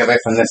 We gotta get away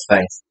from this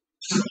thing.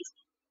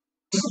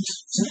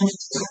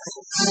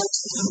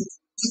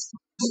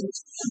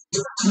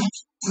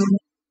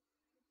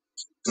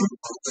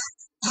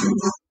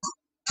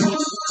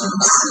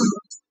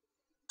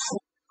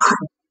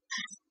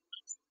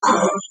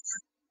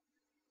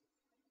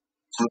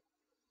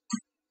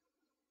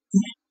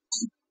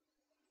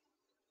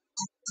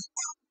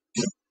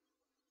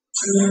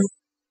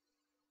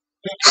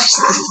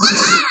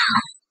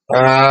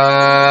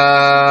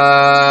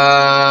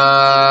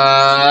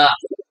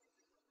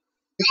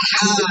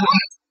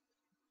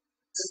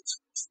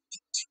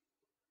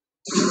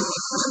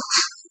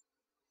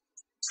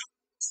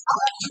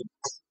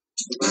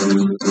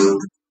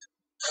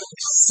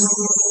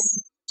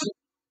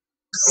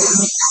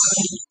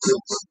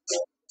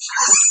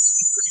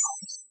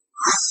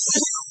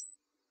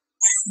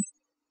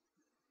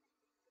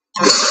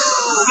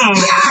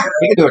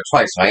 You can do it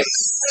twice, right?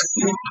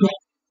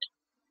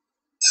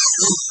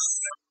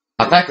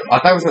 I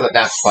thought it was gonna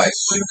dash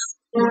twice.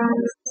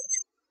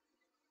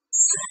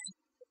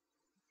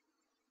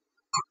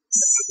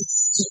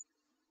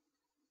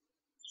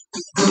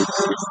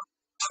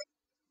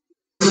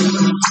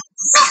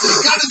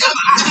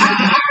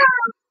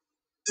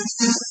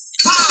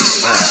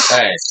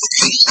 Hey.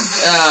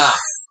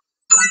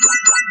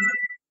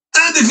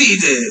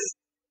 Undefeated.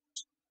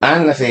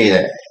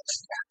 Undefeated.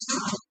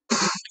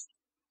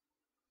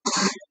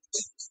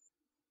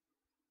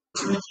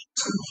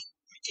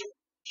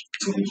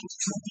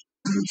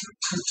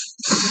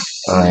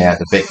 Oh yeah,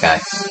 the big guy.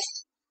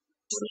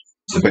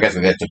 The big guys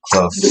will get too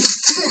close.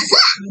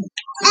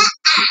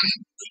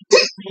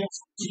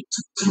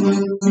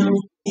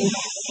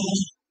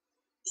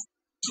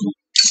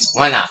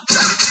 Why not?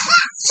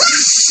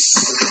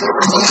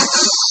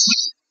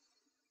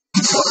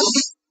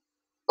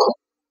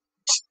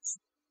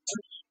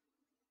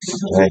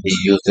 Maybe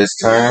use this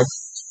turn.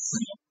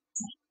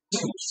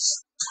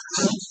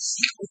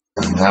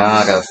 Now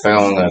I gotta figure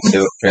out what I'm gonna do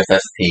with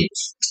Princess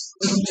Peach.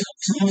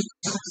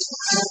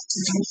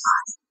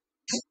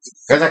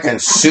 Because I can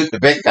shoot the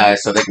big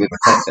guys so they can be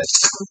protected.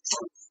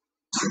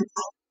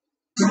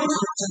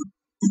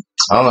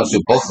 I don't want to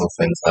shoot both of those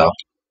things though.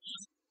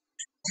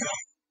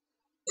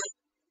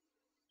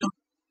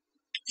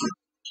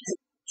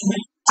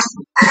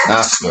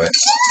 Ah, screw it.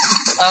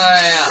 Oh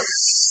yeah.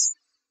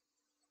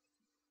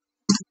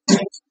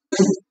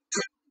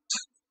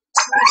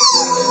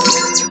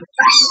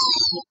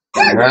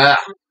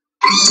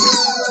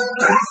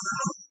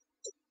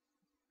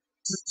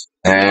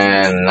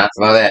 And that's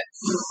about it.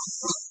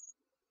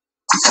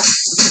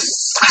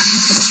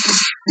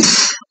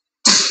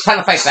 Time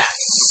to fight back.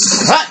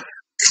 What?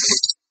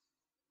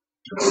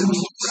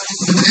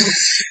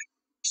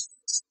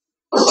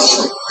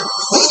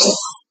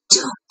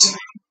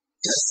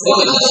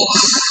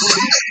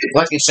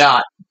 Lucky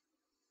shot.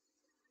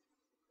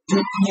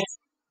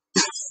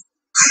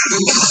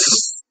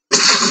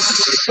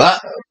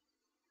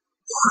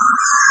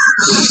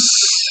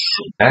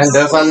 And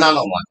there's another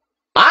one.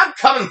 I'm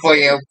coming for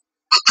you.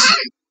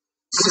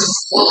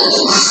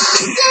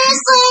 Seriously?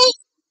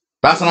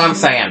 That's what I'm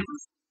saying.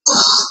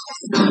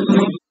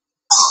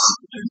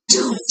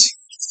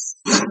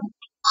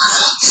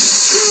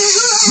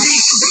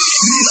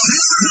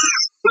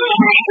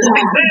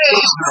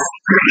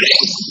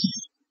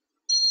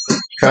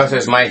 Because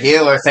it's my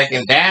healer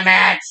taking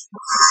damage.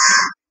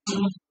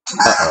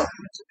 Uh-oh.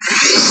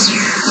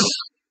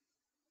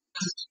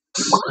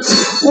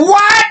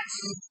 What?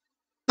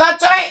 That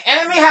giant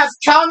enemy has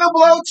counter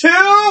blow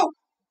too?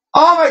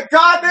 Oh my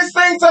god, this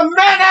thing's a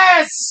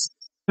menace!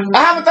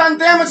 I haven't done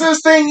damage to this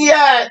thing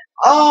yet!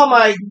 Oh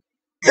my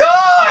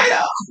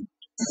god!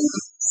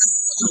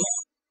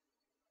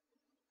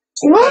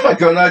 What am I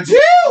gonna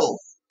do?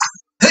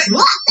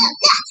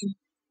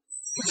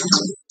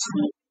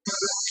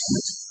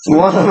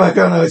 What am I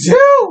gonna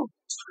do?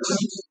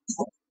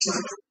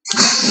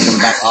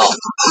 Back off.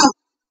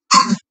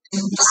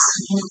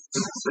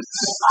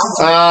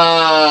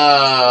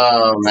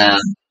 Oh man.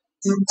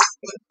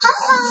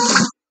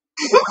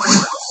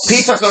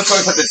 Peach has no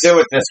choice what to do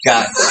with this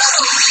guy.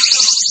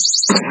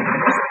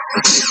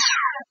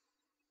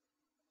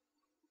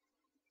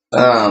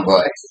 Oh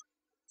boy.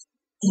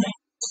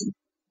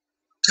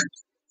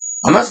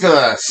 I'm just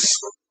gonna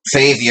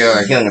save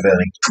your healing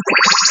ability.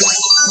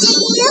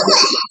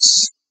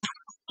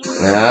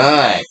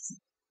 Alright.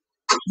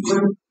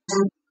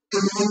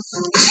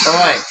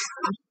 Alright.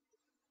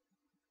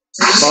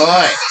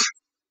 Alright.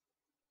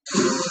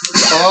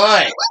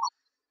 Alright.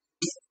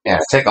 Yeah,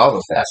 take all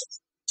those passes.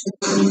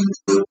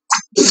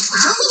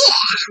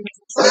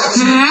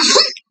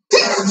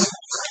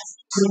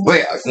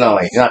 Wait, no,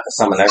 wait, you're not the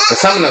summoner. The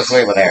summoner's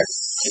way over there.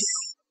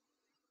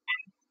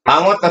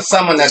 I want the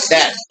summoner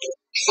dead.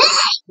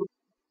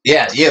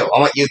 Yeah, you. I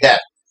want you dead.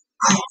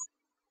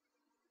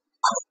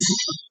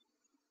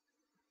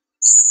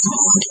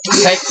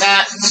 Take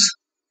that.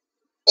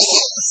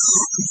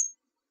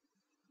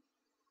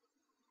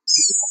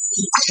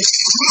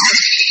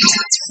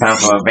 Time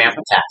for a vamp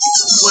attack.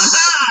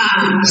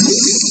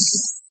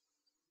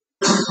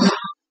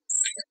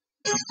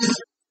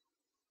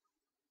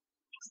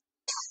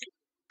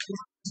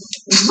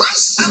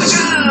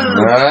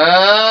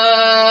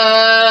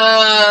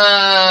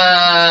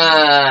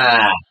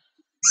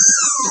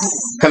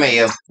 Come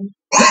here, you.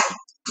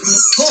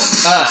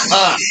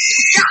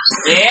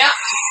 Yeah.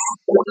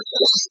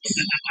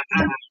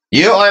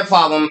 You are a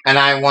problem, and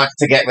I want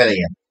to get rid of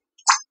you.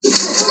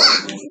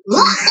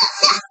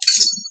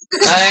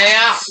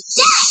 Yeah.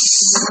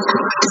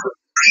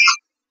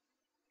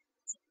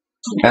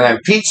 And then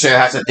Peacher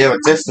has to deal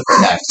with this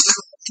guy.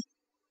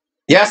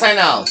 Yes, I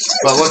know,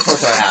 but what choice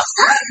do I have?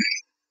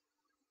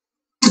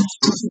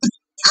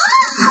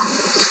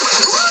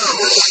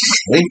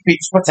 Leave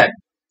Peach protect.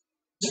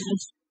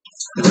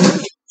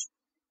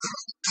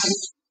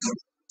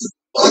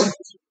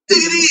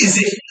 Take it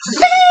easy.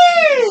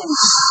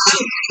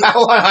 Not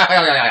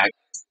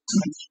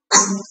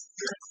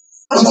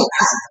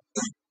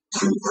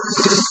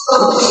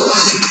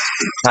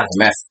a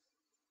mess.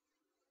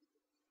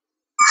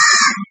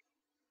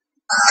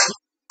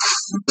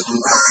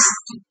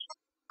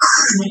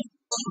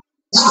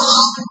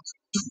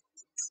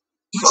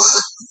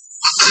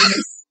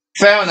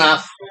 Fair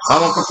enough. I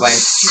won't complain.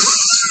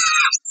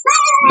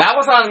 That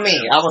was on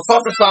me. I was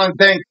focused on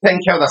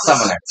taking care of the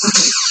summoner.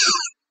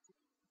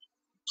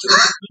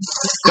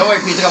 Don't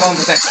worry, Peter. I won't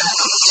protect you.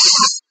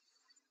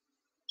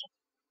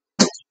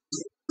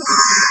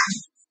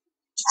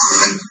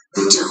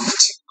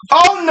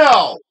 Oh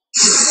no!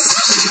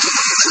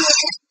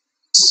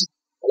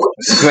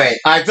 Great.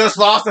 I just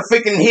lost a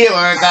freaking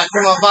healer that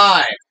can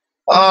revive.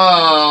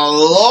 Oh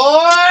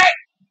Lord!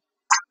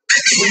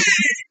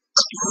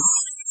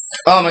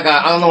 Oh my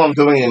god, I don't know what I'm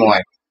doing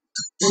anymore.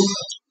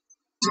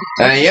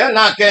 And you're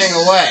not getting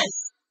away.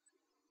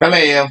 Come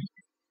here, you.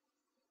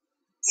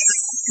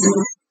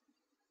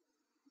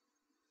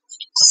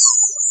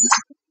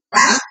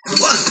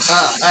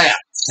 Oh, yeah.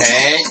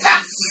 Take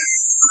that.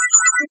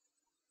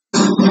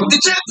 The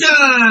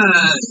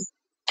champion!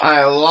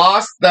 I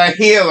lost the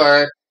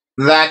healer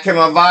that can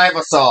revive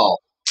us all.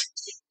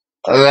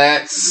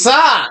 That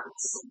sucks.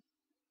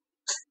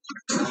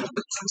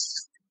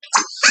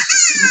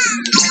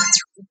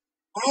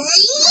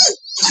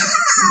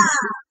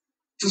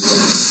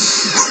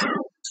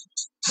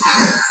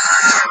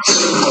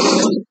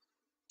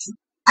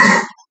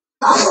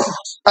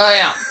 Oh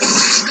yeah.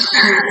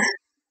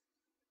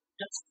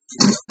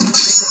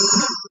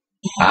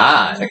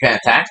 Ah, they can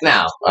attack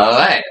now.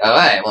 Alright,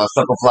 alright. Well,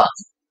 circle flux.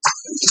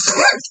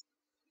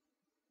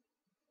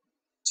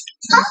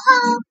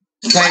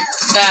 Take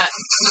that.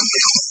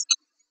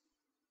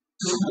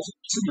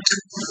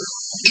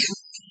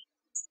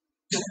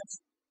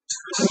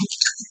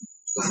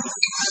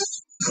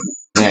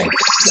 Yeah.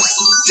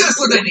 Just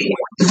what I need.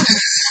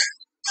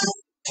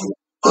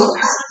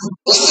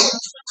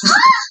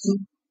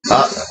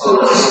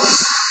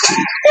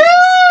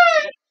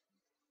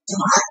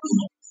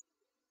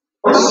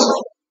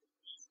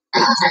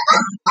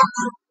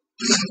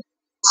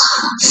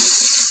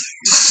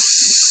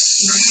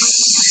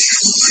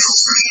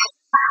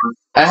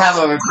 I have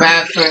a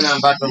bad feeling I'm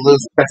about to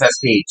lose Princess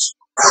Peach.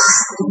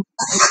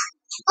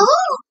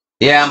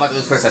 Yeah, I'm about to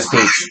lose Princess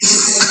Peach.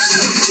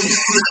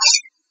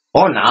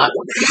 Or not.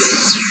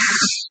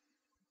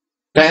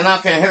 Okay,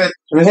 now can I hit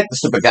the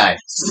stupid guy.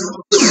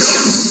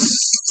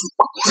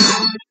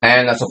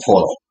 And that's a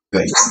portal.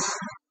 Good.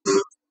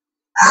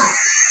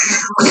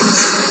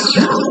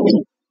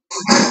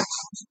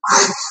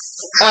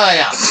 Oh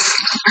yeah.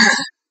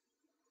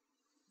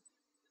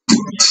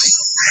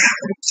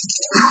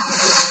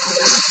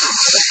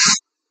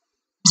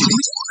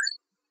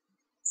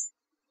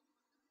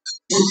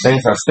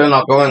 Things are still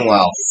not going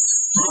well.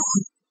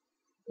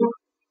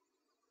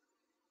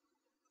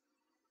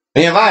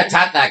 And if I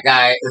attack that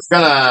guy, it's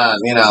gonna,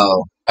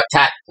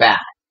 attack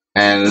back.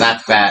 And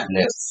that's bad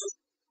news.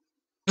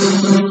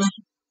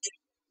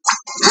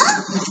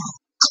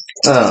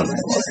 Oh, man.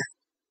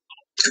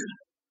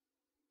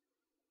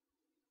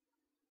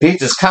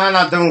 Peach is kind of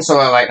not doing so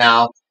well right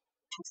now.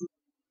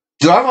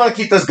 Do I want to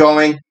keep this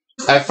going?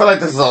 I feel like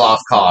this is a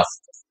lost cause.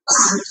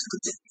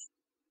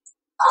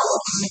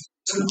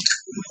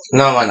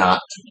 No, why not?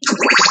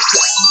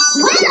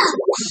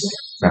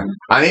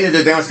 I need to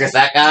do damage against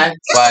that guy,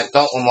 but I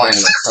don't want more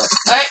enemies. So,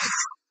 hey!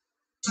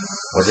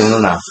 Wasn't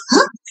enough.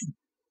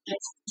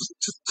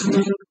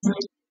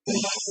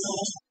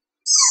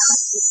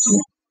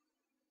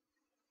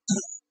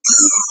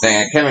 Dang,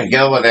 I can't even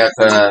get over there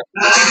to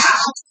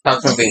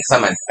stop from being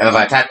summoned. And if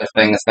I attack this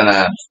thing, it's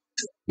gonna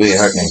really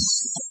hurt me.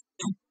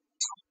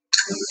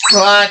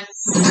 What?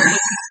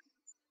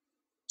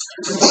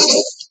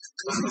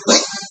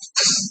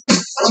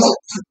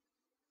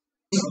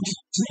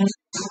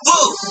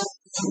 Oh!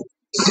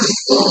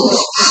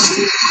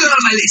 You're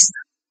on my list.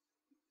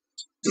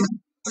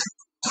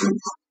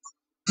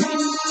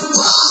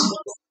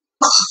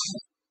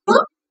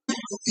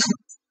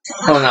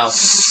 Oh no.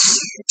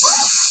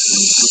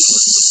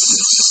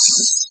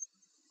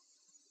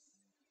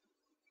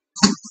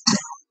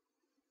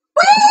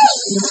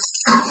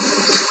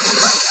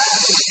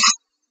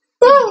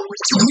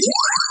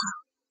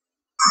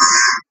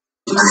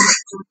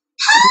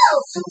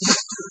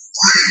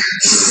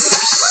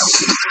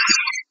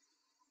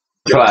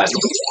 Good.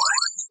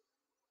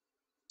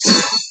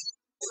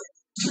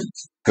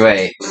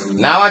 Great.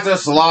 Now I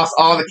just lost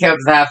all the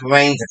characters that have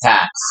range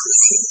attacks.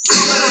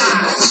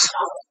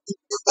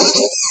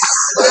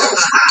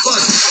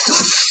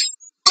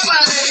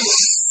 Bye-bye.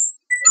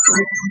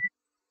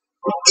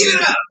 Give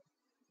it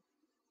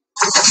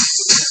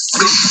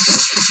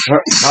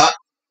up.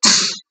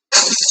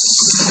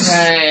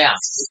 Yeah.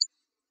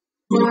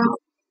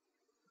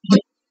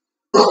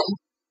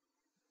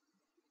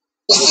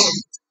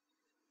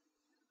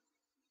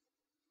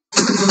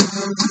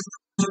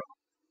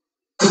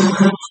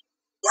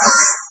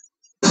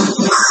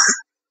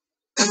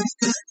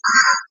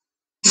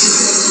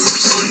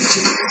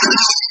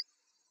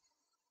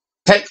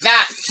 Take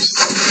that!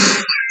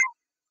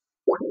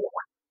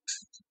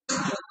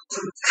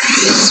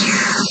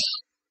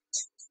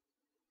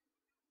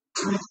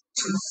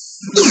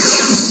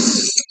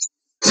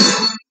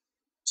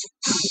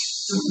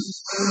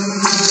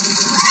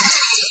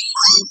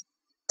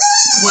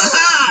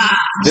 Waha!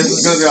 This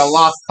is gonna be a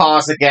lost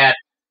cause again.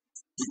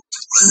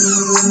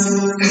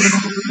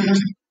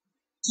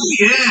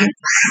 Yeah.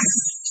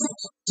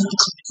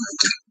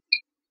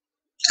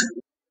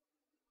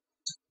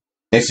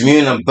 It's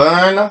immune to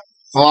burn,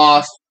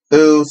 frost,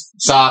 ooze,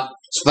 shock,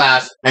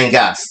 splash, and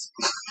gust.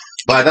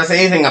 But it doesn't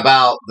say anything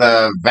about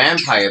the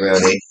vampire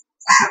ability.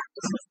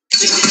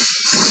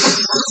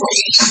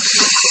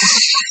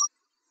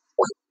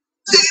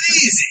 Take it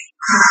easy.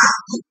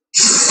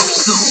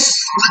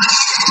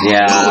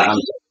 Yeah.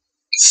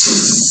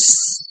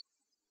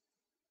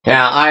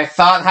 Yeah, I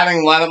thought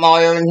having Rabbid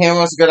Mario in here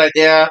was a good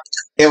idea.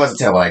 It was a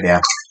terrible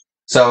idea.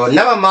 So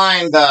never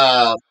mind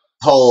the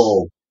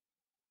whole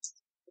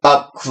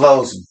up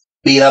close,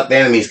 beat up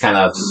enemies kind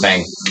of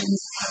thing.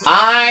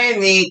 I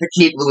need to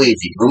keep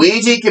Luigi.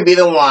 Luigi can be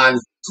the one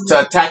to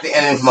attack the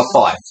enemy from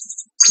afar.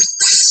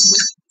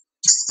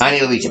 I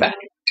need Luigi back.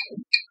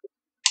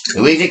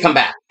 Luigi, come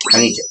back. I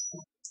need you.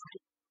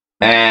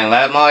 And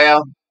Rabbid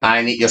Mario,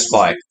 I need your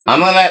spark. I'm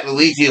gonna let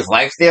Luigi use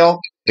lifesteal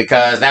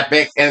because that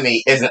big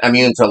enemy isn't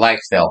immune to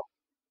lifesteal.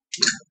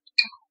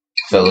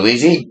 So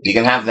Luigi, you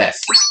can have this.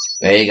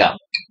 There you go.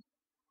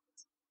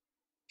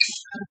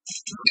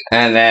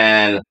 And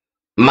then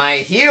my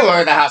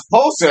healer that has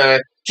Pulsar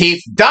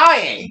keeps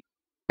dying.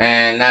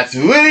 And that's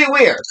really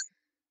weird.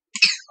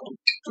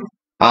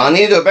 I'll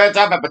need to do a better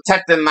job at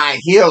protecting my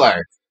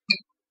healer.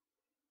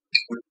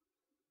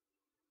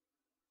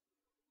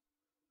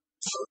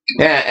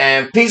 Yeah,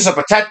 and Peach is a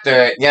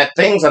protector, yet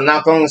things are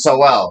not going so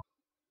well.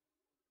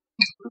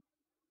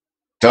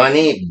 Do I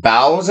need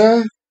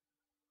Bowser?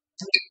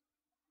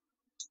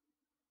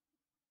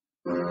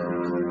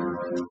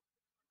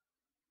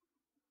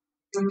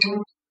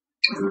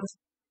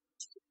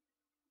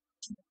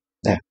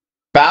 Yeah.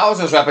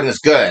 Bowser's weapon is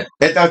good.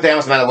 It does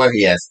damage no matter where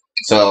he is.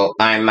 So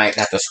I might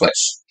have to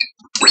switch.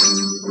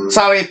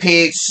 Sorry,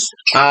 Peach.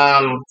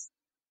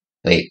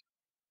 Wait.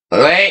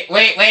 Wait.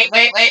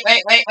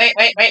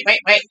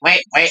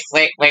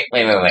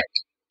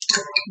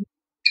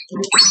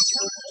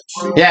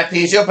 Yeah,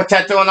 Peach, you're a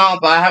protector and all,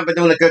 but I haven't been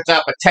doing a good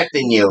job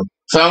protecting you.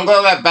 So I'm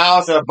gonna let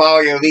Bowser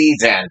borrow your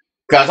regen.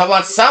 Because I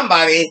want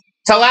somebody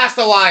to last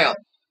a while.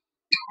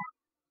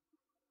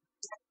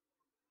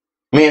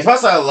 I mean,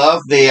 plus I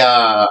love the,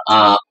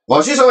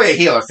 well, she's already a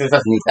healer, so she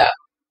doesn't need that.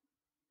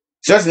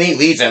 She doesn't need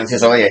regen,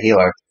 she's already a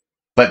healer.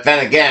 But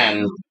then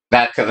again,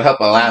 that could help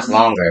her last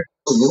longer.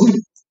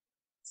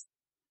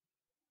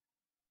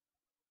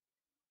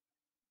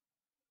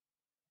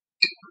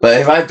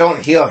 But if I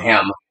don't heal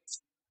him,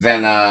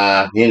 then,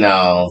 you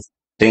know,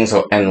 things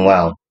will end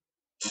well.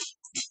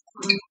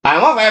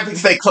 I want Rabbids to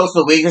stay close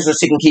to Regen so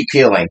she can keep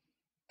healing.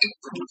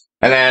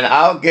 And then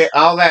I'll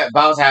let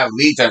Bowser have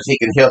regen so he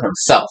can heal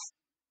himself.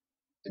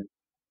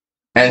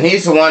 And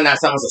he's the one that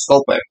summons the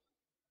Sculptor.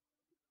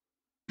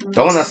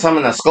 The one that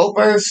summon the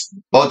Sculptors,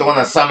 or the one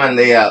that summon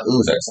the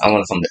Oozers? I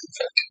want to summon the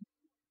Oozer.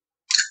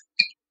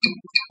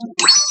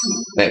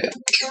 There you go.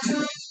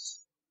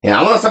 Yeah,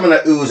 I want to summon the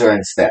Oozer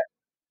instead.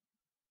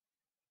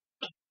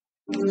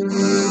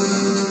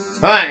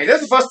 Alright,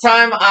 this is the first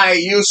time I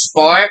use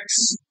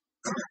Sparks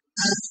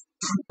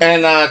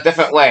in a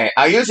different way.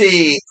 I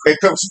usually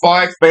equip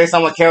Sparks based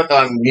on the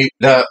character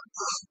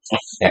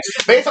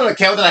based on the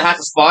character that has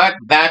a spark.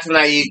 That's when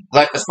I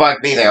let the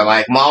spark be there.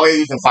 Like Mario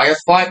using Fire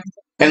Spark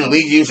and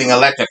Luigi using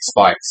Electric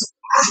Sparks.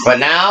 But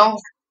now,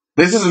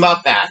 this is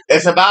about that.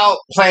 It's about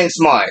playing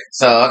smart.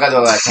 So I gotta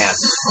do what I can.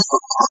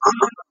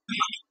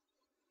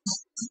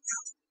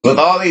 With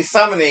all these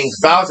summonings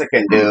Bowser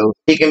can do,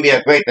 he can be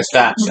a great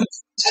distraction.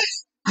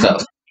 So,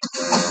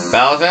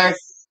 Bowser.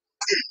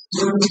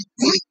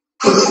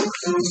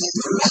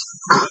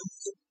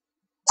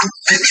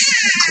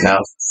 No.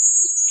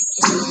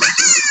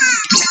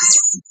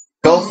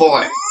 Go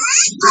for it.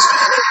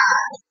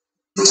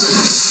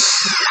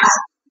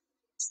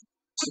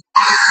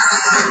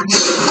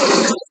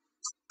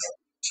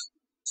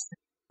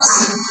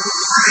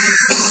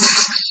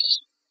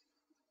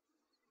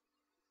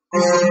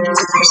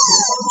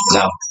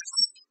 No.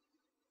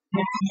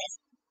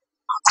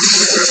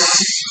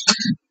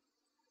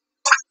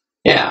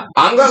 Yeah,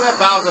 I'm gonna let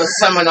Bowser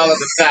summon all of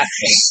the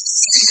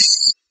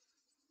factions.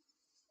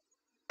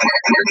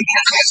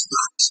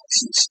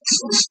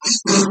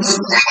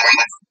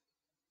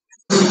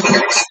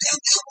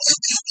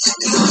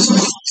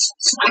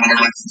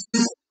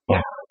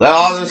 Yeah. Let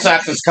all the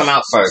factions come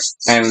out first,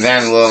 and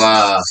then we'll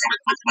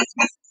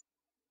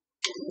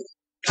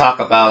talk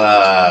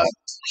about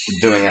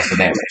doing extra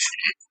damage.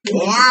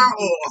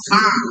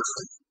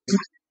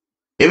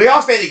 If we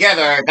all stay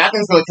together, that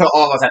thing's gonna kill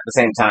all of us at the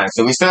same time,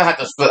 so we still have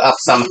to split up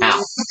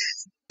somehow.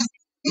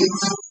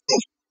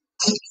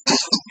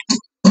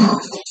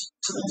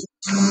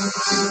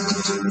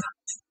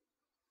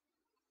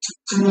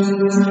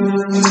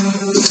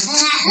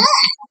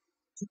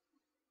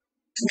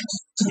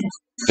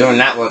 Doing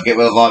that will get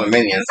rid of all the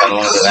minions. I don't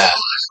want to do that.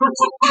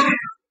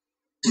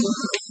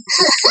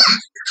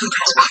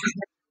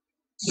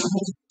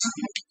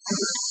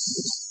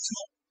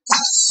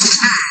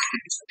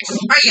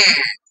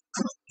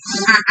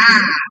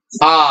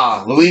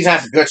 Ah, Louise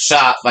has a good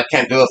shot, but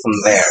can't do it from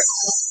there.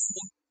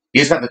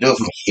 You just have to do it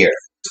from here.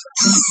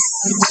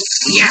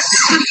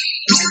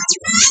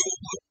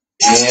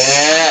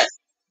 Yeah.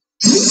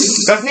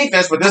 Doesn't need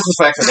this, but this is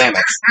for extra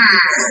damage.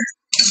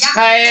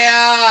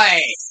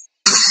 Hey!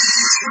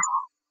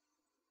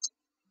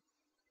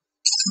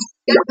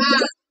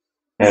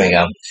 There we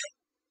go.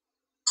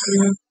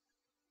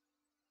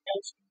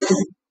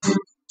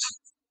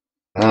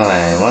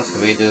 Alright, what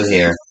can we do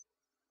here?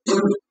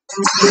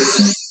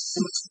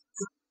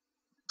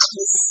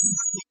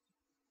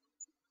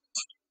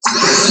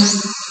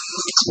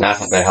 Not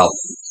gonna help.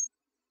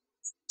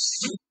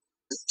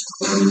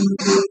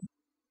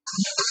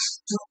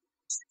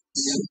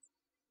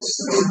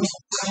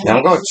 Yeah,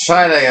 I'm gonna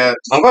try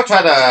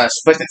to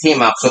split the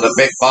team up so the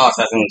big boss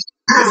doesn't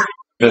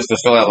just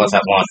destroy all of us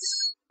at once.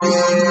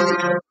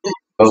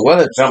 But where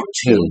to jump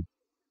to?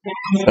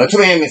 There are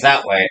two enemies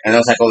that way, and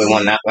there's like only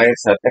one that way,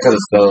 so I think I'll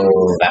just go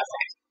that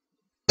way.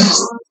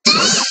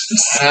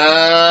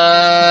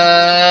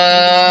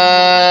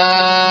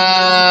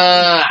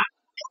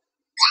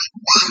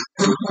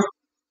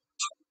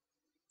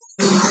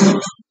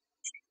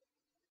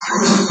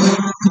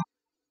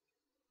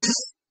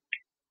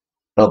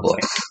 Oh boy.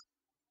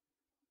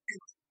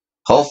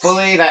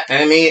 Hopefully that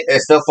enemy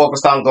is still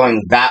focused on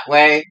going that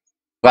way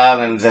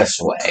rather than this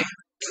way.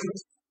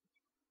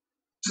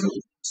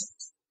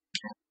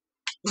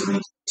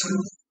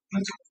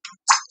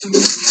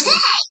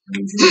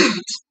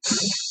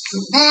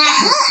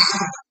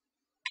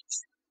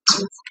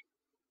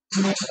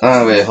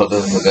 I really hope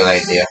this is a good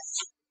idea.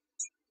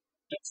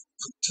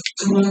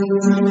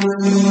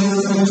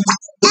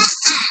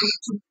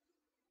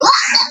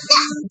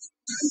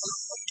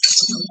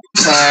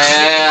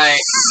 Alright.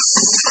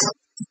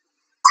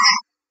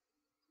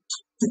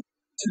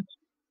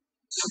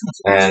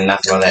 And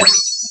that's about it.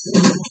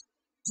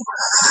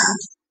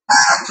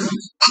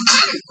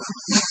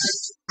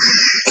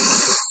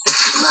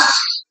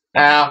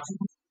 Ow.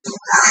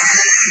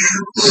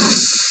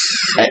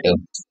 Uh-oh.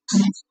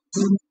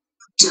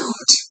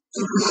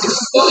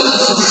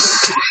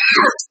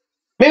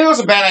 Maybe it was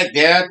a bad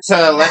idea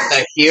to let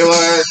the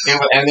healer deal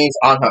with enemies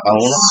on her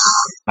own.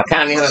 I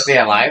kind of need her to stay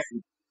alive.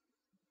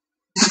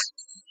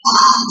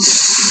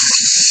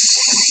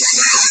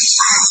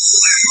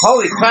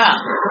 Holy crap!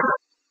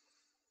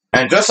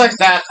 And just like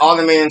that, all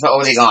the minions are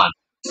already gone.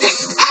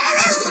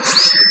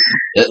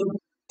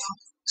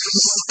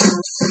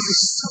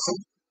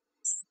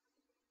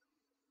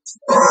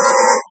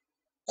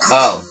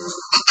 Oh.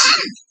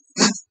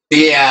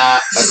 Yeah,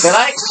 did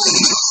I?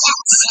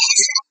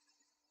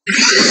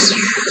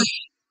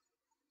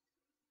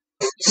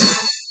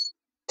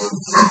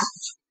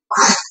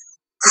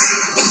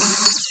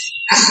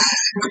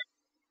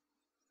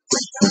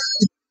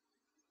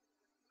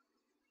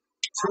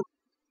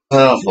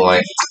 Oh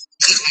boy.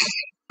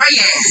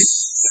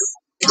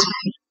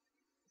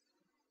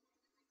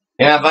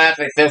 Yeah, if I have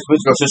to take this, we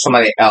should go to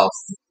somebody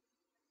else.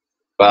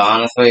 But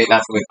honestly,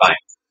 that's gonna be fine.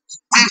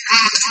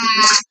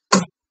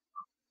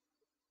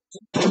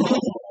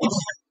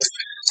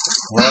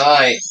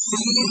 Right.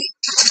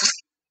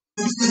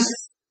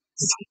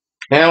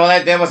 You know what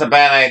I did was a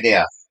bad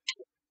idea.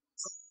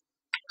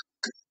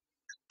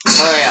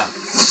 Oh yeah.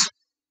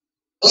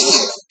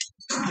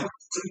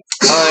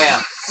 Oh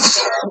yeah.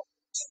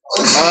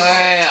 Oh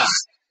yeah.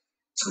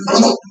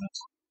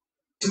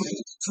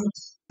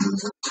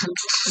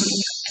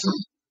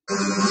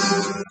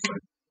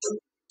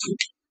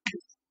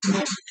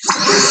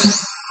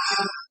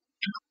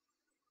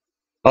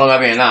 Well,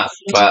 that'd be enough,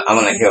 but I'm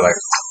gonna kill her.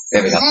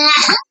 There we go.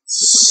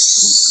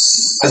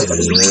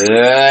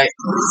 Right.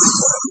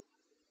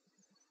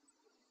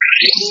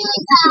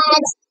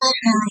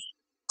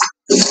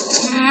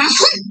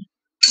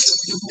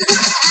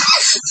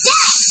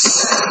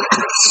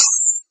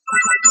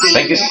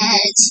 Thank you.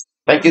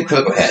 Thank you,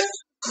 Cookhead.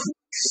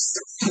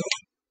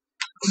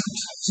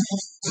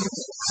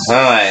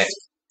 Alright.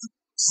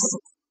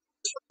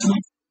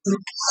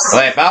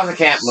 Wait, Bowser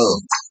can't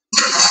move.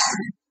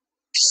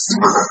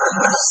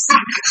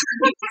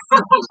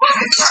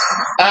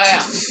 Oh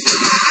yeah.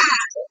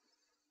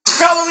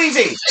 Go,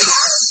 Luigi!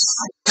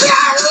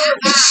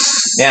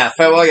 Yeah,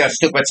 farewell, you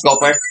stupid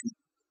sculptor.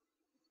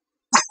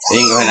 You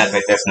can go ahead and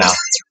activate this now.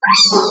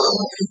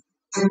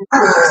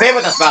 Stay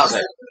with us,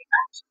 Bowser.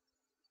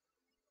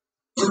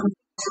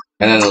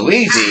 And then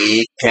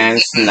Luigi can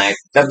snipe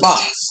the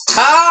boss.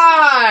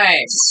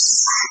 Hi!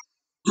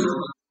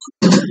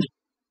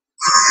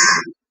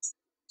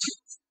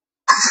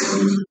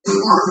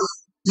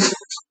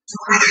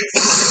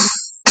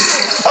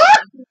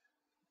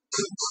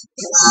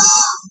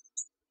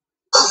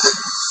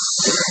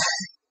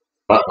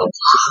 Uh-oh.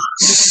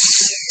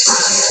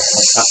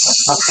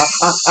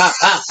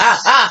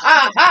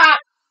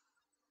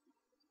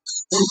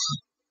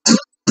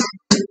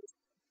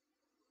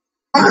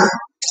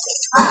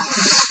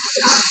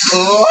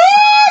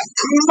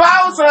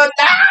 Bowser,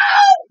 now!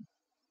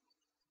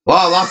 Well,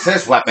 I lost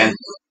this weapon.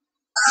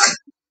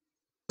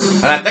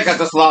 And I think I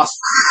just lost.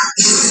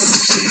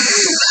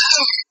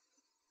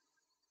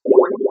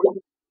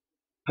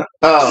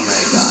 Oh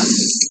my god.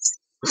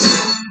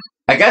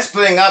 I guess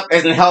splitting up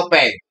isn't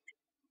helping.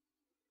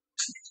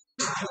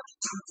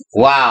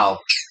 Wow.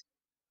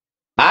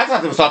 I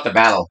thought it would start the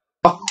battle.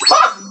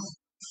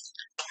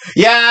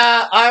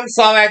 Yeah, I'm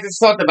sorry I just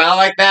start the battle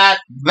like that.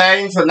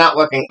 Things are not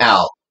working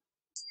out.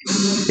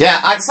 Yeah,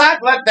 I decided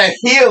to let the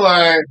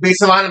healer be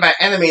surrounded by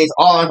enemies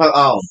all on her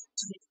own.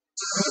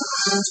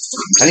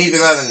 I need to be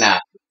better than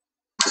that.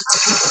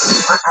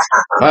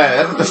 Alright,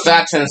 let the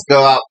distractions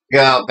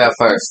get out there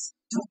first.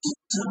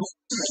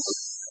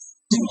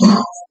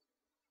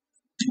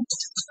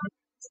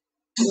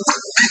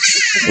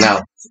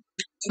 No.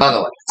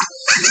 Other way.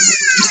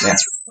 Yeah.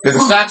 The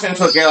distractions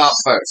will get out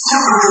first.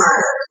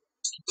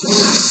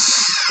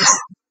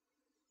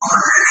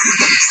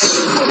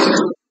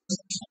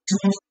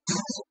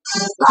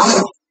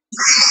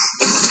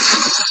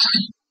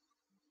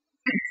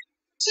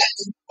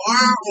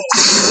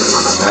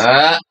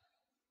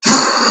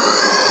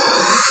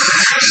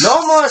 No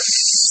more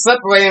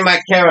separating my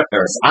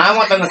characters. I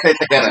want them to stay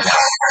together now.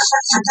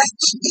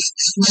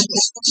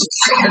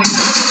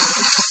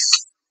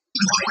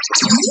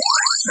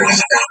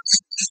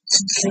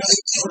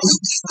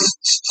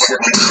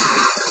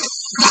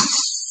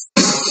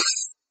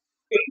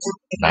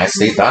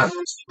 Nicely done.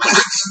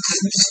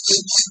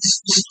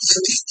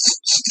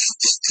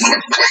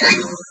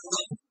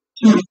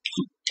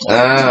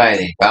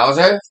 Alrighty,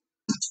 Bowser,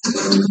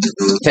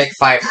 take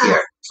 5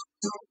 here.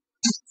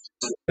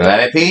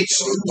 Ready, Peach?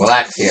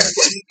 Relax here.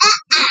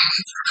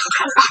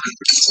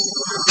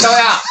 So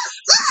yeah.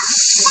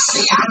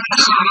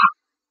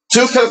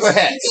 2 critical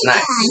hits.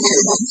 Nice.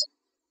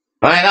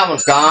 Alright, that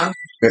one's gone.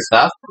 Good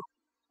stuff.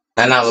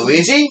 And now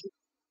Luigi.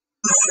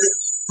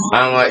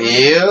 I want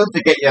you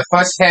to get your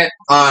first hit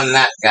on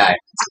that guy.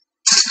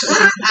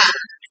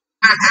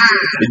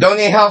 You don't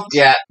need help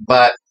yet,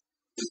 but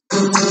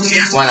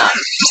why not?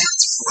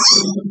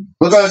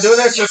 We're going to do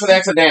this just for the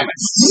extra damage.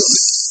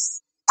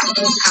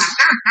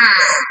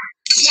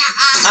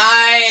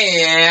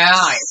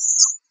 Aye.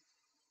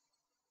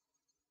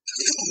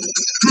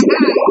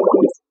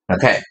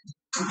 Okay.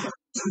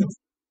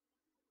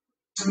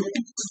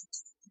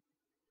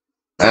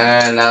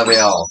 And that'll be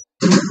all.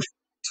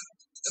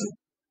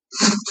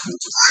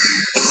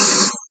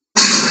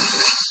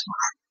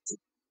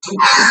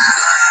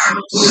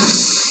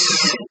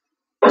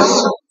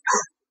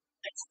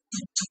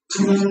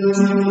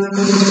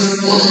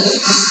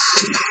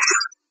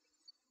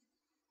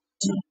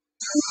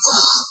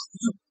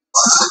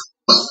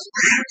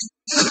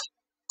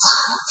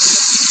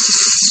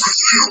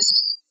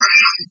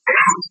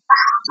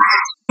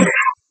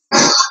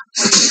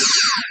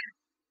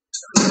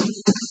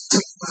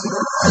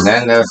 And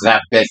then there's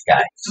that big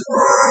guy.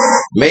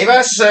 Maybe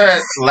I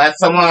should let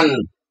someone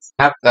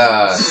have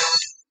the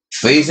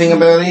freezing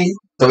ability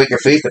so we can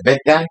freeze the big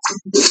guy.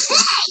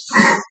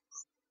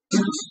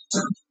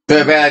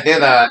 Good bad idea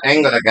to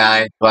angle the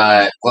guy,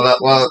 but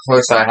what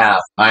choice do I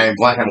have? I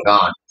want him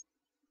gone.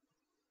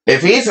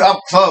 If he's up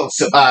close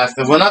to us,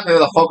 then we're not going to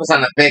be able to focus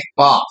on the big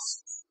boss.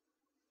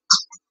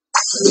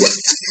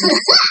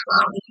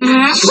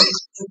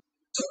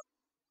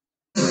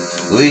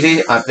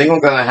 Luigi, I think I'm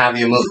going to have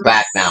you move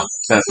back now,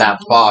 since that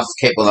boss is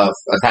capable of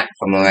attacking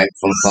from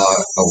far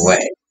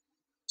away.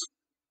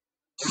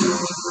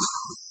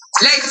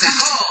 Let's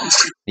go!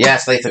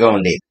 Yes, let's go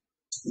indeed.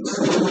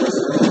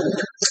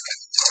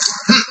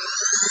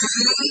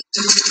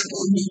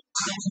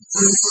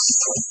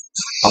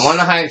 I want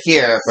to hide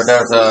here, but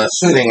there's a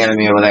shooting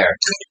enemy over there.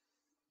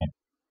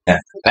 Yeah.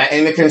 That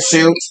enemy can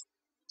shoot,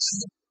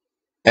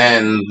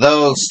 and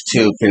those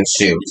two can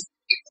shoot.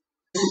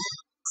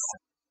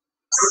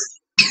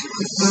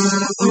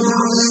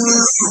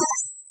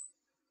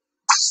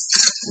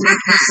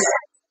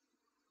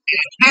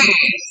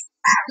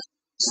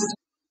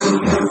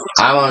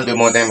 I want to do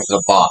more damage to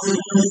the boss.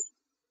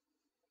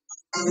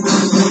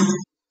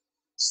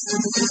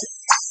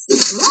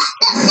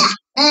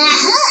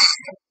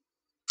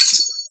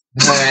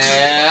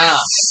 Yeah.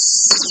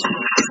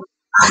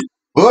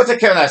 We'll take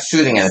care of that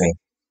shooting enemy.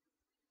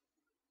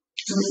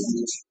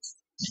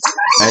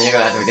 And you're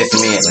gonna have to do this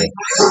immediately.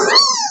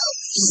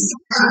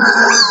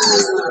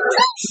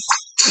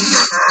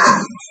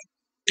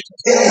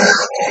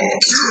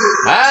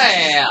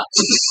 Hey!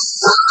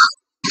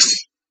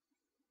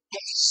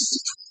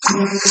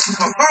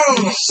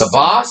 The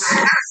boss?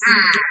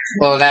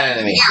 Or that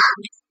enemy?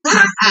 You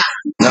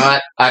know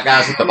what? I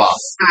gotta shoot the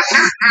boss.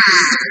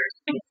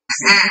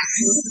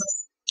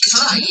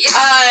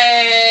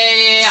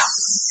 Hey!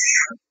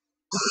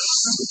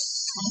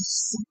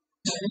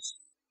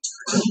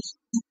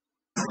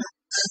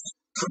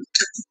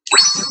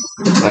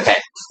 Okay.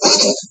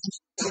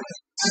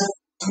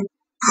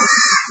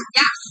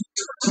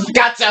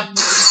 Gotcha!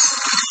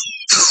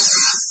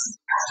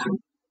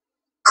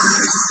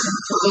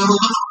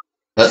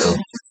 Uh-oh.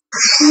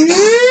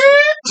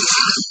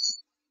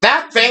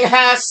 That thing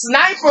has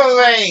sniper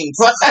range!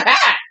 What the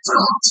heck?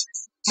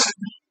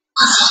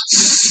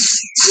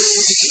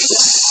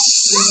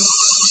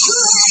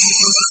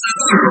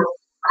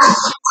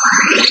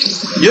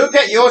 You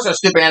get yours, you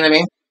stupid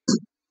enemy.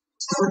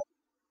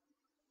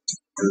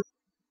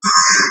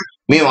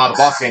 Meanwhile, the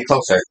boss is getting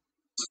closer.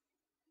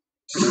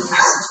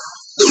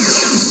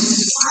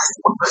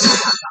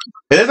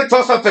 It isn't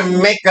close enough to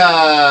make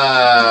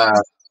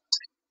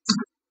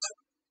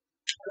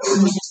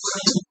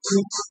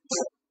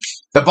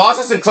the boss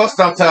isn't close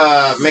enough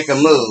to make a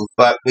move,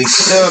 but we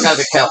still gotta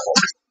be careful.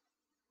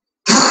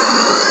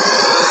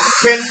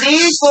 Can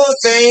these little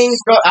things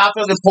go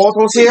after the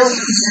portals here?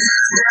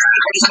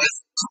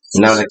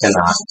 No, they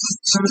cannot.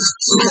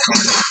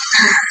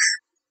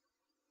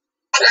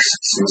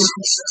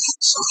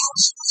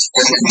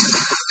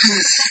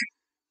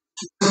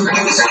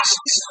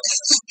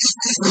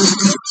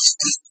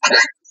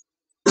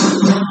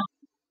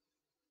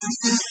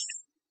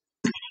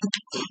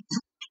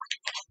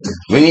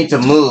 We need to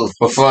move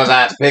before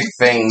that big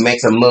thing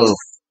makes a move.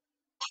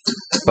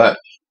 But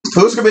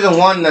who's gonna be the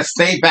one to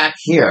stay back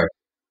here?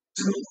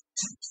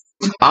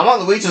 I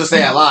want Luigi to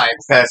stay alive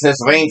because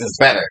his range is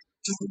better.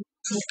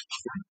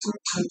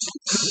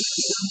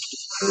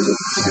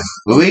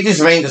 Luigi's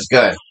range is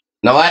good.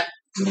 You know what?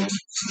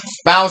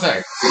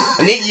 Bowser,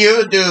 I need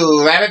you to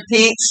do Rabbid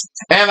Peach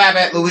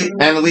and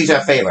Luigi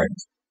a favor.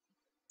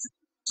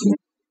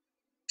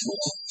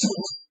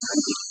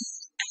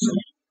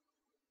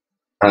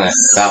 Alright,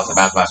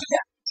 Bowser.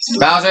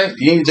 Bowser,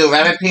 you need to do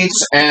Rabbid Peach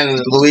and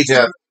Luigi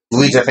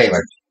a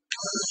favor.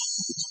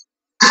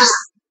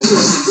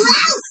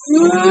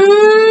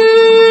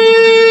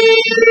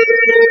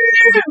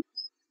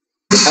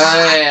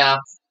 Oh yeah.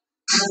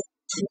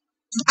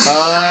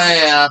 Oh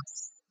yeah.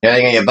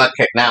 Getting your butt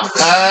kicked now.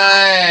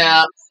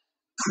 Yeah.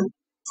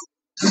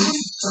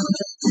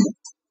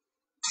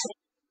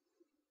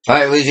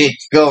 Alright, Luigi,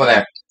 go over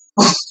there.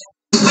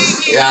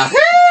 Yeah.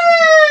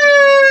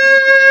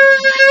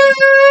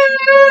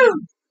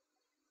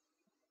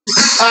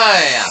 Oh,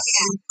 yeah.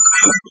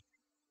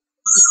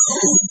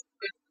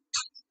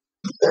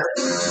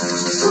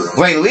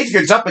 Wait, Luigi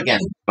can jump again,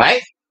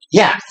 right?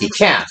 Yeah, he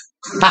can.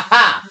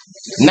 Haha!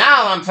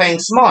 Now I'm playing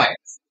smart.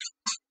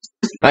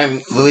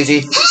 I'm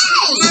Luigi.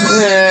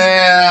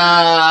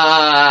 Yeah.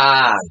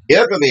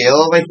 You're gonna be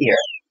over here.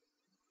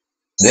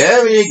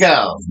 There you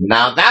go.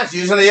 Now that's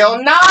usually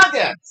your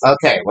noggin.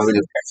 Okay, what do we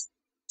do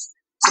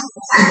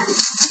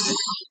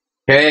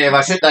here? Okay, if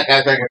I shoot that guy,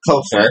 I get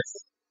closer.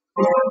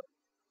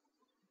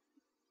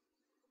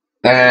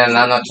 And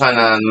I'm not trying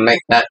to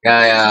make that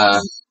guy,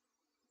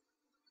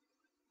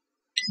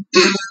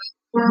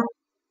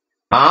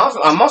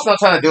 I'm also not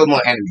trying to deal with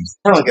more enemies.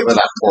 I don't want to get rid of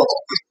that portal.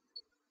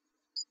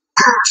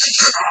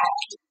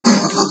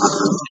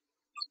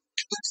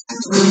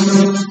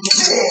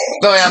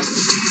 So yeah.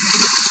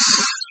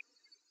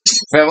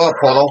 Farewell,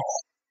 portal.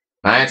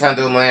 I ain't trying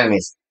to deal with more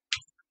enemies.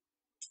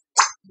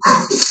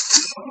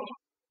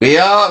 We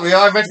all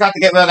eventually have to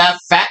get rid of that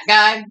fat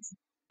guy,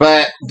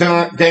 but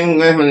doing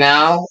with him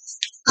now,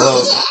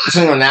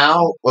 shooting him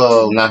now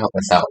will not help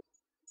us out.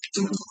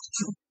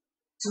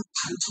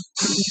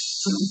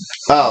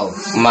 Oh,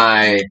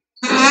 my.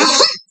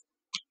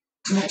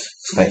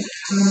 Wait.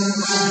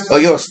 Oh,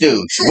 you're a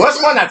stooge. What's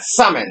the one that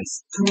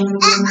summons?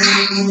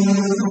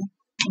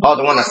 Oh,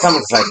 the one that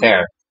summons is right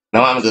there.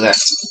 No, I'm gonna do that.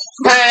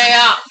 Hey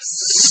up!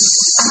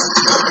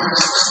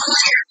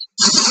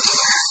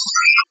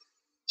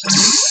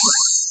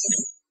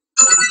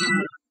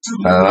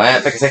 I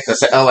think I take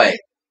this. Oh, wait.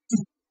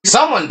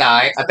 Someone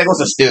died. I think it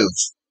was a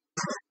stooge.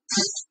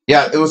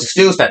 Yeah, it was a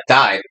stooge that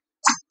died.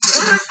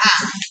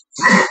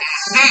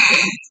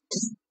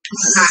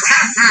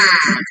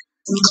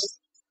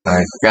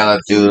 I gotta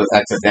do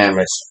extra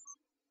damage,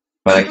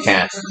 but I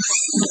can't.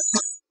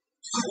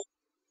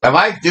 If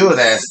I do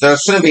this, there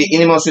shouldn't be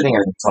any more shooting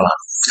enemies. Hold on.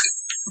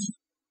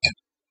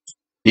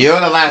 You're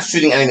the last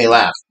shooting enemy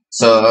left.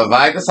 So if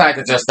I decide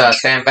to just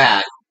stand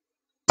back,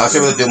 I should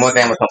be able to do more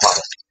damage, no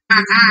problem.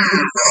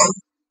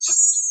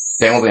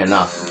 There won't be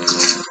enough.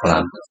 Hold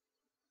on.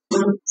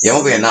 It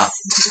won't be enough.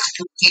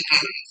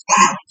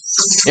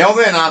 It won't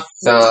be enough.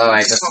 So,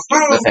 like, just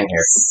this thing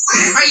here.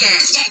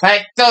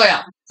 Hey,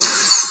 Julia!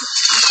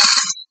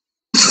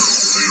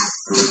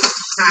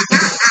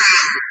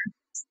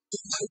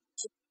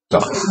 So, I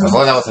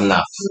thought that was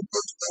enough.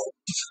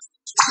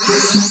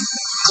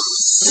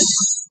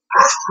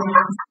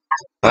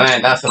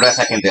 Alright, that's the best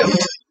I can do.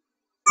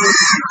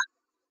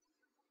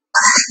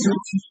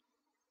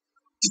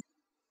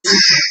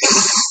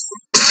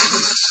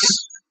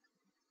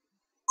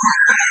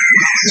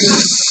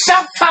 So,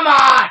 come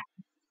on!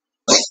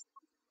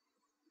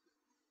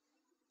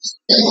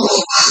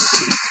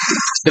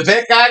 The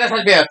big guy doesn't have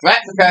to be a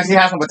threat because he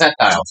has some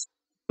projectiles.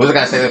 Who's the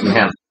guy stay away from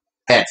him?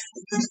 It.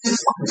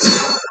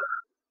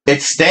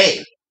 It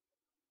stayed.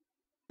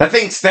 That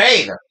thing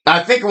stayed.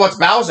 I think it was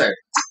Bowser.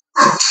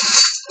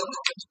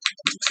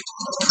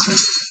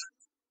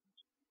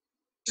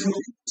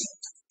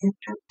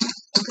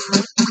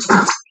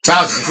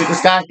 Bowser, can you shoot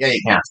this guy? Yeah,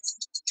 you can.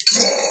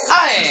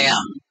 I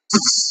am.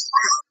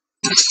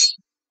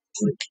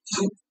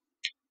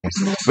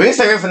 We can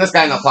stay away from this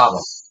guy, no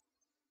problem.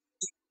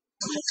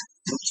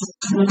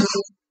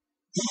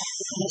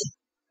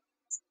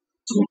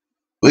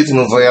 We need to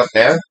move way up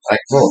there. Like,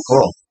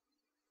 cool.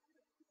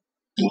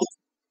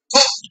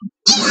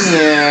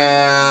 Yeah.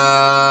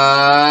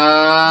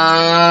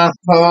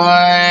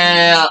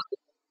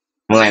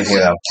 Land here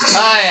though.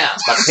 Oh yeah.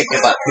 About to kick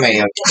your butt. Come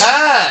here.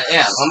 Ah,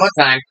 yeah. One more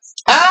time.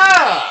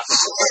 Ah!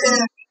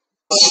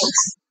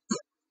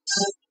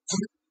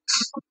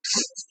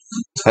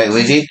 Wait,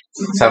 Luigi.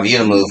 It's time for you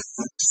to move.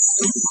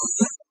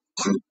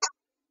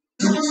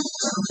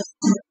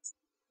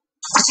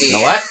 You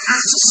know what?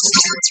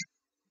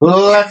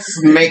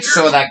 Let's make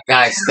sure that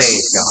guy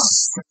stays gone.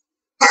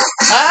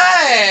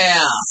 Ah,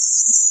 yeah.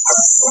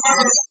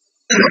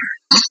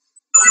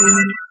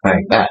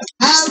 Like that.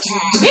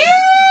 Okay.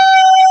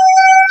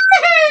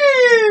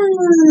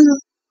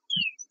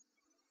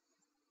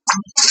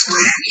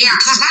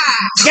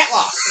 Get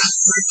lost.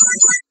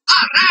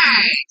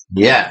 Alright.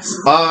 Yes.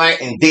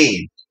 Alright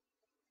indeed.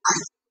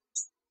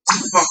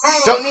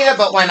 Don't need it,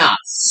 but why not?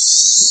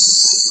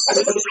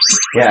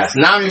 Yes,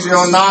 now I'm using your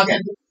own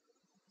noggin.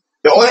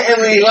 The only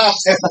enemy left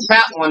is the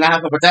fat one that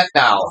has a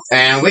projectile,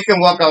 and we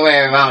can work our way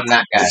around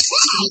that guy.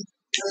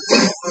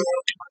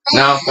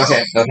 No, go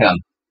hit him.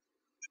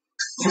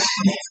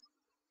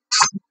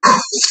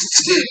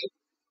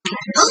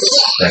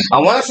 I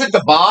want to shoot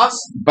the boss,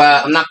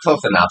 but I'm not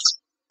close enough.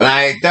 And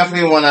I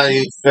definitely want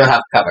to still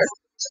have cover.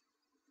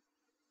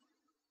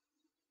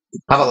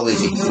 How about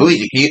Luigi?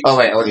 Luigi, can you... Oh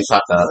wait, I already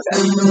shot the other guy.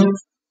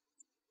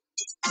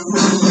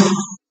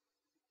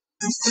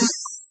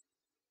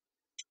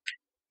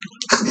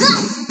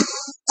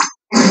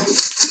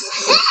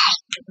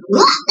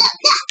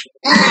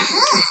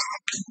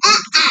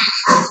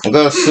 I'm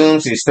gonna assume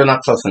she's still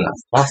not close enough.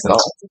 Blast it all.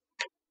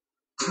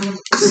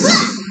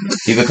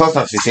 She's been close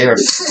enough, she's here.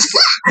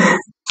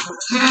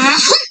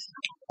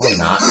 Or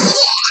not.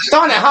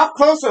 Darn it, how much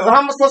closer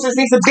does it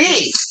need to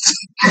be?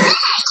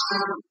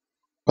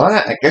 Darn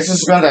it, I guess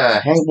it's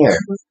gonna hang here.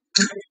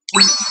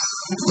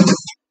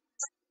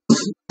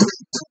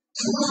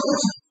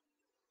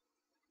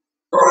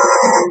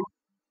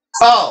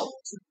 Oh!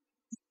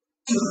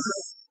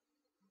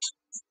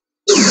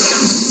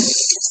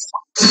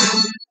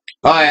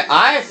 Alright,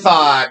 I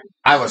thought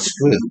I was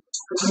screwed.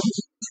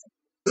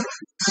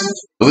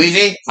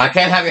 Luigi, I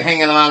can't have you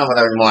hanging around over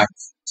there anymore.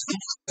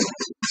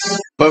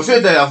 But we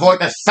should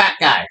avoid this fat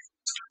guy.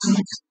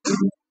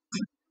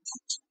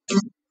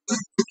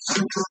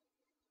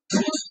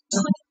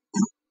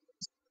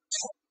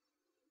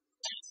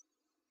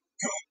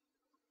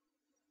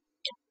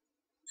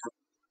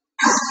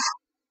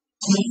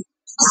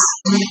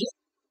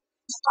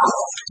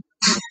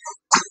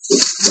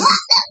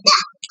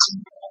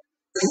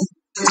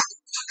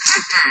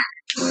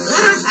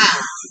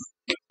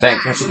 Dang,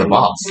 can't shoot the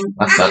boss.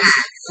 That sucks.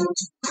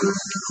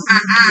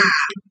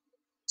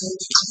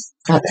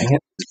 God dang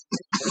it.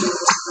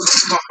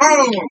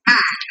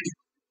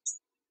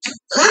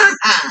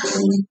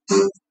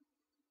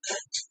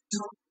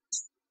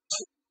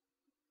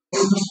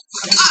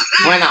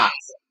 Why not?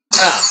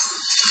 Ugh.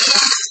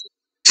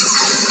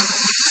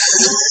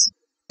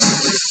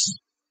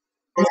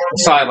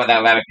 Sorry about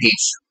that, Rabbit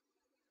Peach.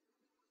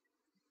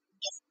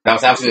 That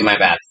was absolutely my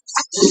bad.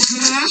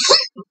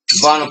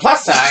 But on the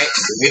plus side,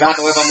 we don't have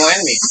to worry about more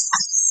enemies.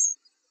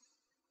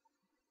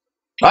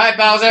 Alright,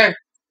 Bowser!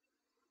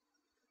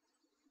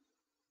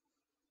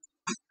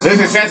 There's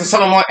a chance to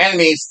summon more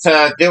enemies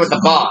to deal with the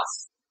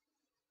boss.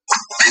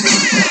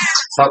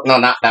 So, no,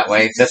 not that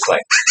way. This way.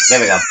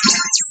 There we go.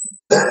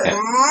 Okay.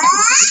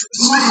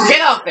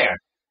 Get out there!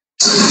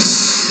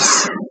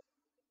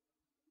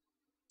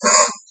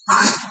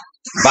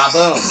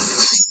 Ba-boom!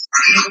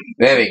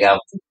 There we go.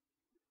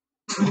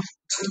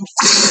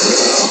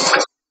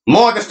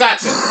 More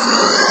distraction!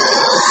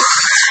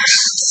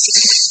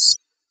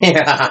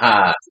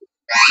 Yeah!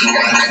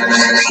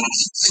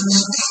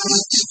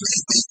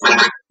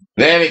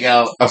 There we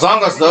go. As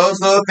long as those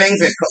little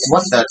things are...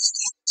 What the...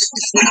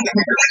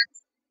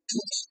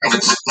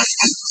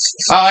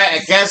 Alright, I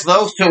guess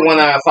those two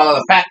wanna follow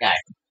the fat guy.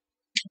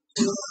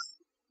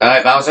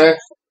 Alright, Bowser.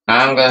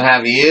 I'm gonna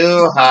have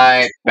you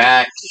hide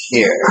back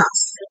here.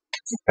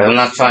 Because I'm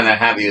not trying to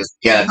have you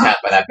get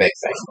attacked by that big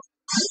thing.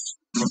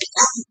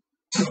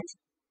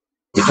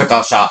 You took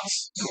all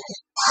shots.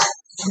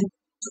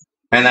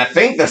 And I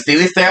think the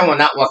Steely Stare will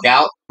not work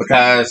out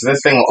because this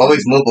thing will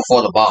always move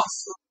before the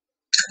boss.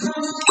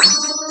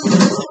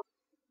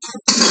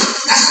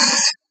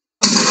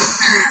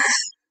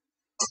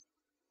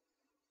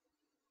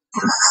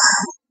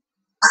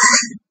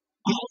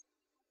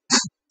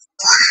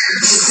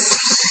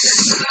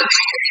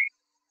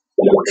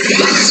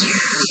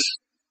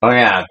 Oh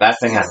yeah, that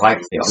thing has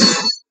life steal.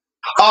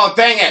 Oh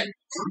dang it!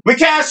 We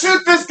can't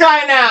shoot this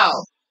guy now!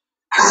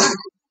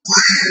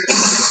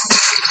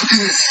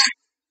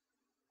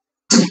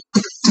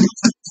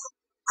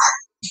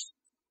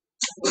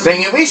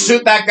 Dang it, we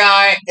shoot that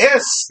guy,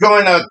 it's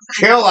going to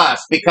kill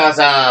us because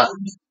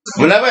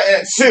whenever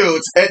it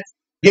shoots, it,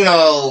 you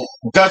know,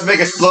 does a big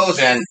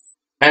explosion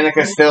and it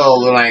can still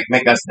like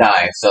make us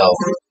die, so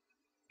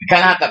we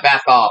kinda have to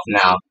back off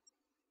now.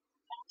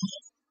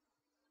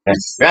 We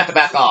have to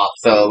back off,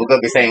 so we're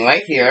gonna be staying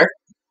right here.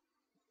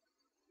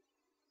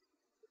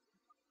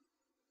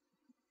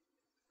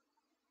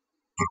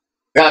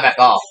 Gotta back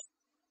off.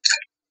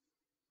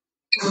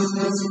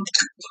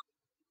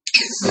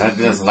 That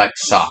does like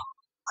shock.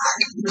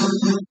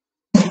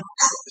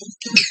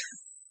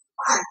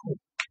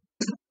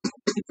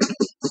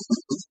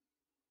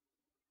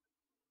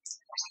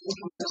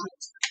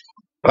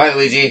 Alright,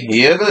 Luigi,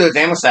 you're gonna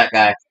damage that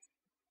guy.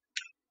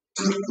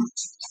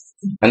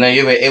 And then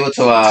you'll be able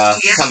to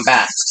come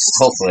back,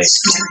 hopefully.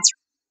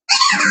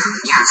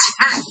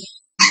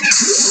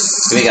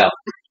 Here we go.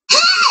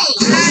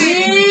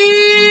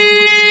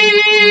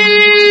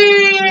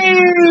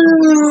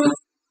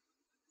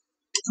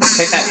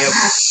 Take that, you.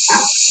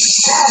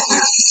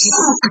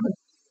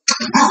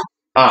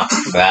 Oh,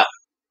 crap.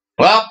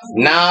 Well,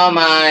 now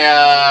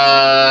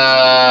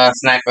my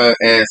sniper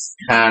is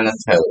kind of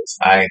toast.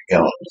 I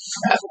don't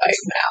have right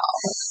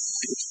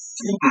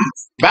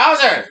now.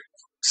 Bowser!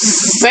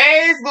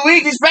 Save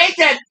Luigi's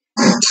bacon!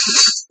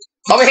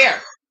 Over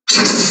here!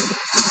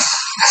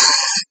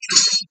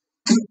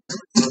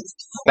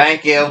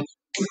 Thank you.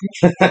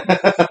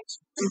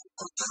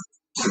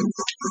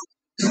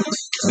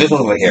 This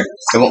one over here.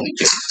 It won't need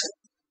you.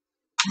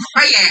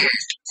 Oh yeah.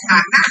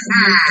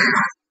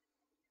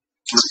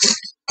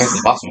 Here's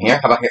the boss from here.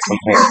 How about here from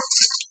here?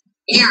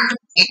 Yeah.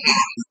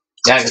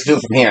 Yeah, I can do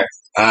it from here.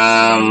 Yeah,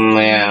 I'm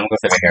gonna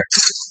stay right here.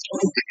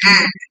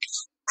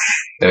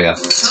 There we go. Oh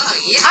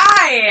yeah.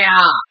 Oh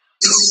yeah.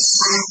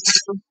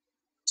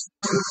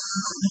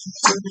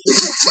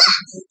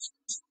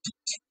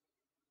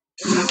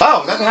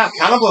 Oh, it doesn't have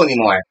countable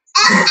anymore.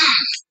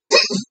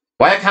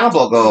 Why did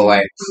Cannibal go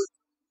away?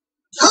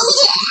 Oh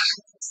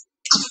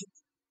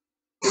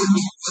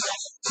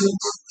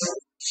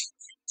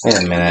Wait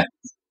a minute.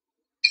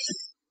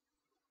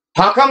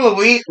 How come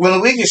when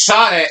Luigi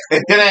shot it,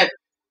 it didn't...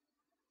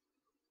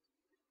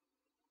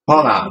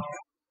 Hold on.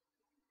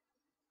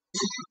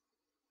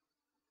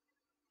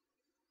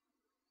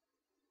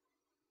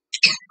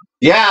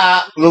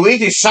 Yeah,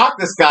 Luigi shot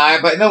this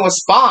guy, but it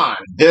was Spawn.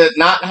 Did it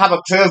not have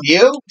a clear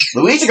view?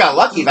 Luigi got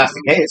lucky if that's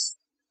the case.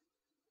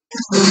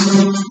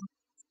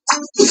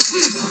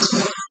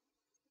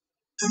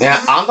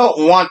 Yeah, I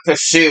don't want to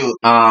shoot,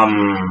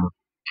 yeah,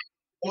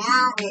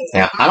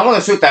 I don't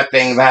want to shoot that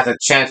thing that has a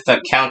chance to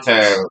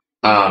counter,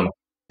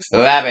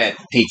 Rabbit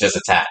Peach's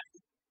attack.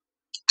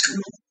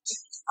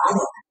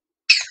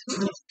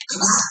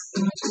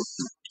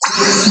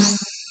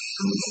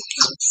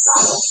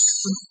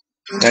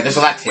 Yeah, just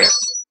relax here.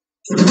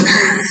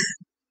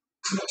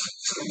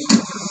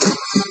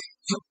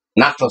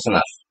 Not close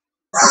enough.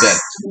 Good.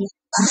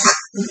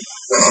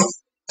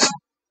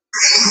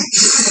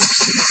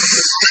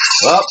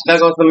 Well, there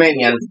goes the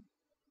minion.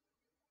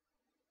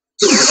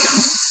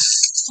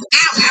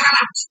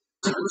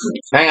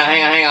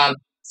 Hang on.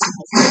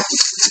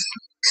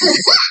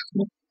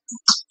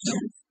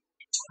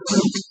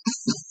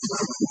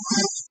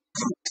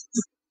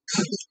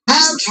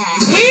 Okay.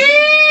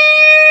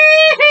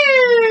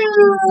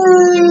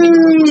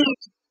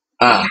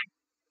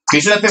 Can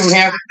you shoot that thing from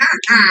here?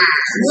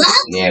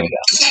 There we go.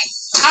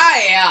 Oh,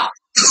 yeah.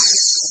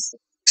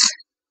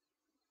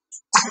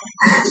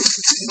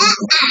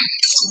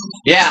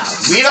 Yeah,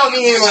 we don't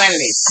need any more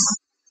enemies.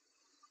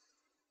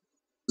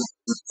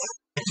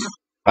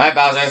 Alright,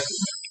 Bowser.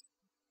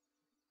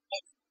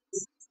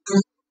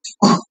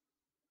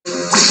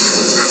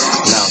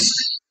 No,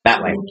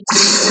 that way.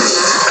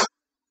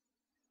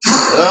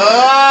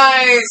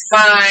 Rise,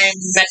 fine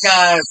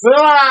mechas!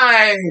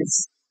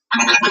 Rise!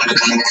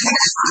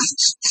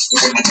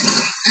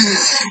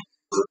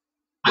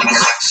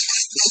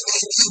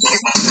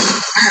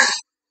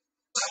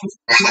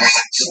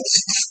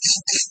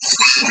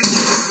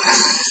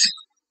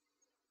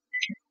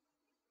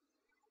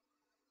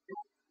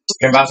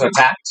 Can Bowser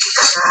attack?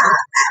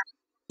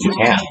 You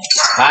can.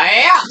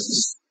 Hiya!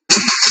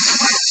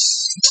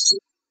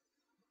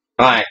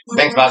 Alright,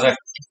 thanks, Bowser.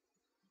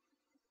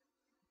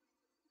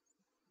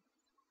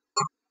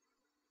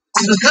 I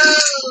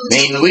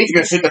mean, Luigi's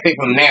gonna shoot the thing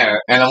from there,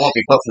 and it won't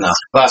be close enough.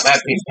 But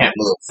that piece can't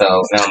move,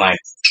 so never mind.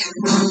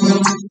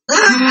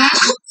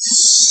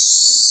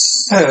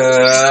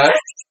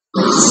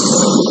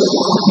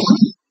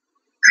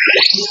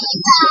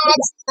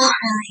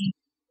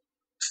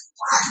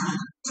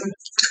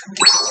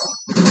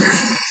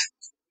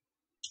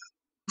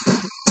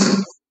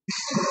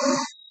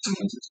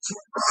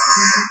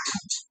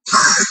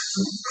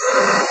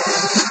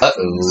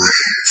 Uh-oh.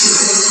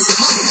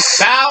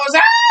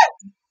 Bowser!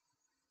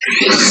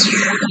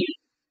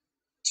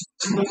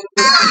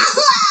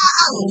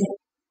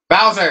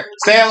 Bowser,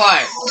 stay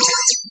alive!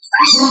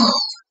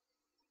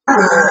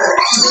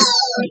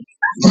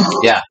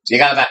 Yeah, you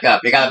gotta back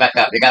up, you gotta back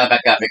up, you gotta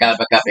back up, you gotta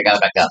back up, you gotta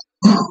back up.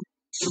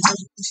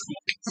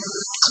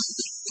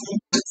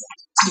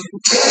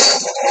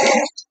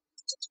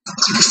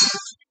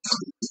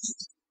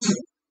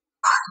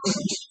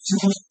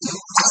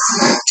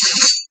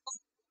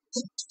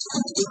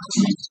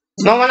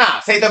 No, we're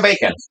not. Save the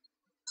bacon.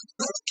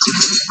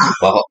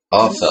 Well,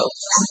 also.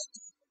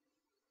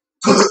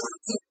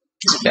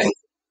 Okay.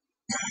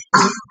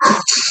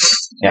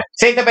 Yeah,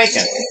 save the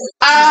bacon.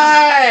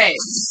 Aye!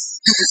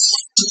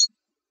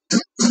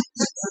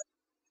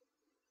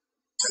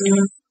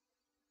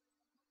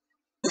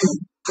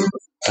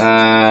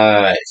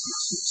 Alright.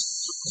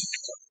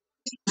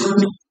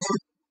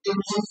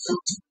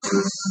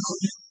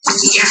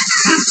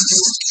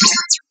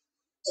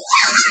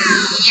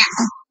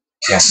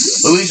 Yeah,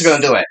 Luigi's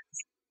gonna do it.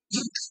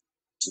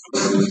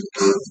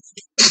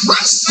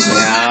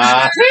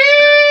 Yeah.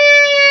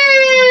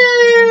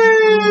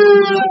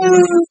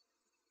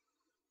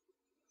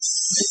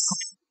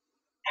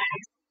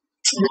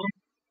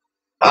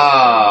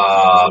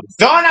 Oh,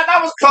 darn it,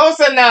 that was close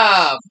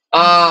enough.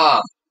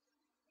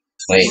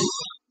 Wait.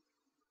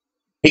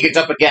 He can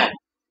jump again.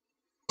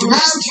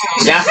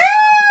 Yeah.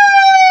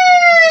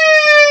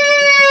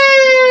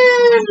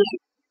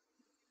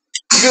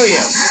 Screw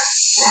you.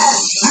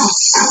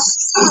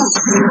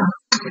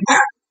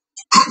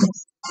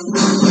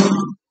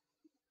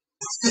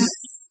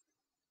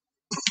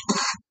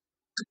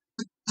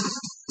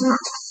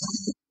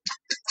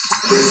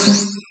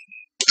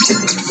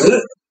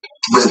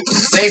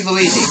 Save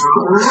Luigi.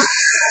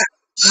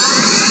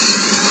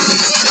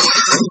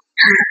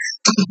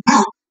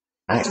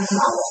 Nice.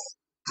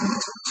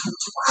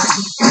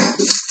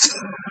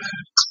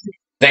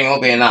 Thing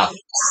won't be enough.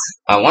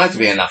 I want it to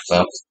be enough,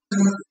 though.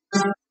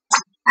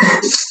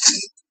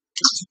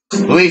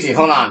 Luigi,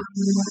 hold on.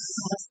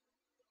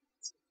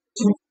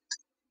 You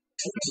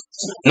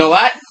know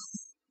what?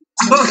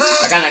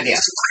 I got an idea.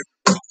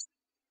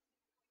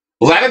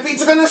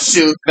 Rabbids are gonna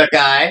shoot the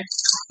guy,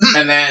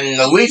 and then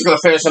Luigi's gonna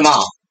finish him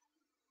off.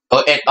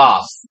 Oh, it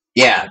off.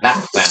 Yeah,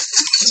 that's the plan.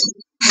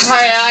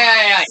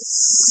 Hi.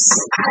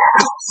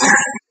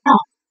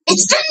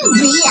 It's been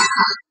real.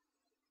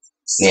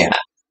 Yeah,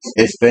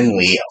 it's been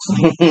real.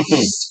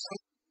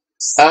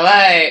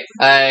 Alright,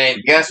 I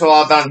guess we're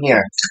all done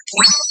here.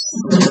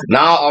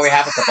 Now all we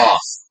have is the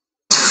boss.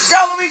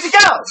 Go, Luigi,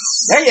 go!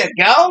 There you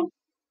go!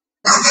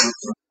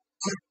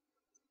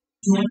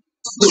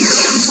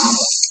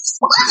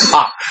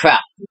 Oh,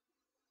 crap.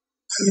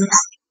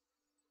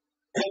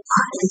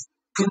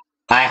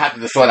 I have to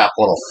destroy that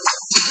portal.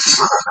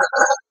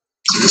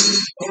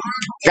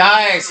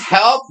 Guys,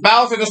 help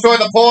Bowser destroy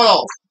the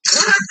portal!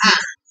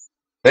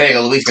 There you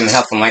go, Luigi's gonna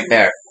help him right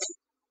there.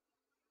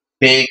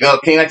 There you go.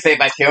 Can you like say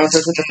by Karen or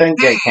such a thing?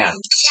 Yeah, you can.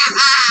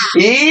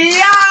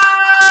 Yeah!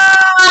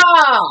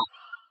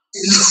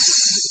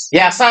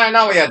 Yeah, sorry,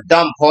 now we're a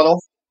dumb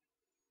portal.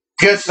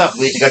 Good stuff,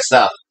 Luigi, good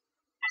stuff.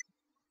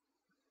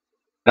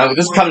 Now we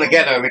just come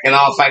together and we can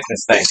all fight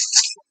this thing.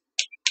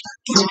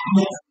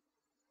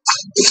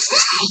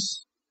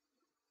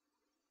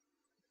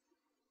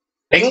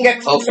 They can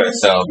get closer,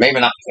 so maybe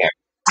not here.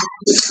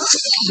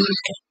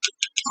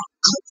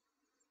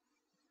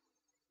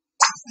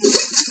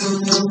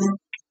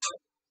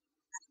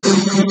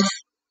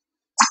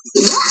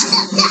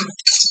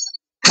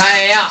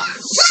 Hiya!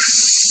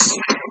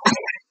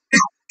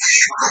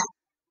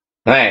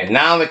 Alright,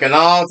 now we can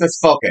all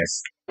just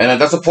focus. And then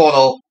there's a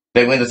portal,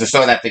 they win to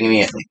destroy that thing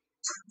immediately.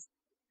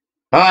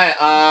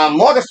 Alright,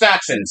 more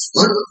distractions.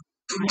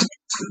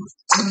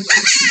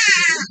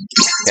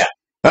 Yeah.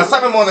 Let's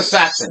talk about more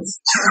distractions.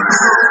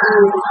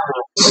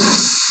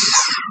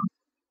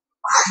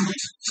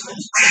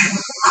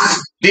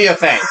 Do your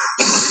thing.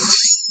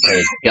 There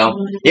you go.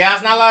 Yeah,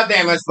 it's not a lot of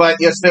damage, but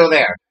you're still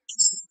there.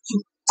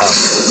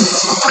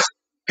 Oh.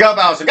 Go,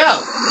 Bowser,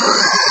 go!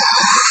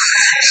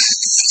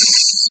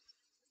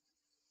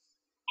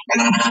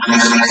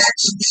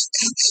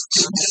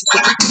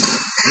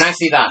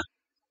 Nicely done.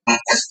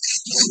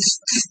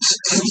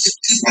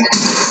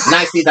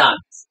 Nicely done.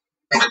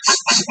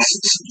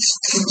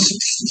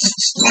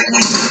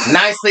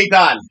 Nicely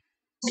done.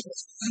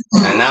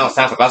 And now it's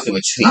time for Bowser to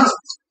retreat.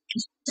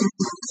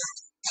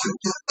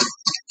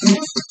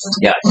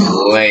 Yeah,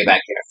 way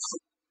back here.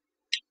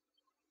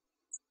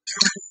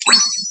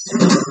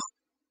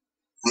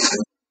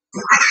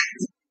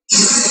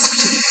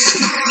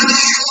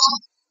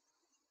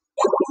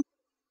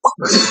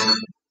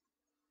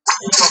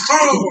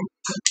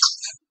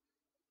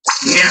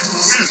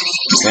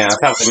 Yeah,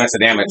 that was a mess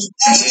of damage.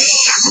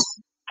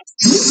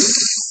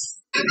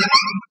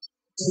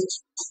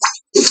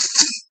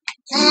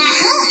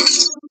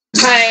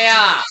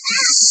 Hiya!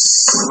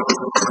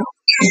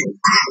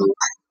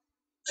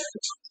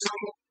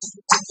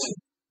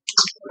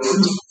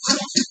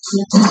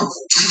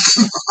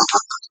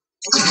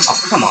 Oh,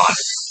 come on.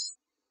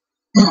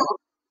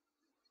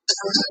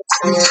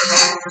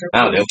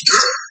 That'll do.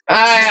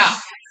 Hiya!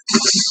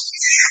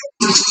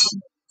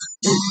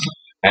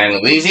 And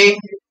Luigi,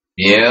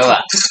 you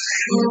up.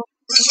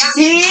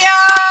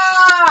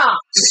 Yeah!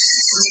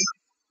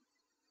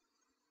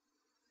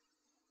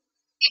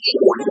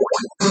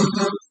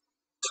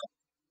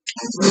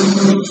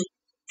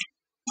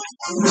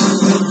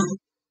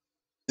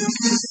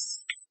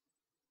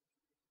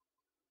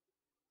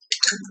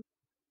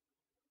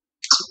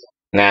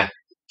 Nah.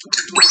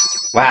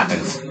 What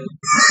happened?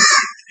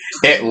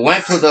 It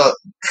went to the...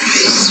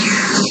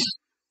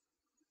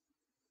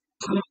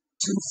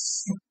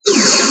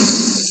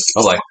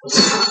 Oh boy.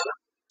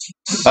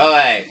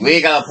 Alright,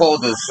 we got a pole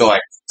to destroy.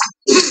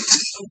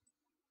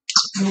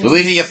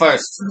 Luigi, you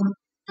first.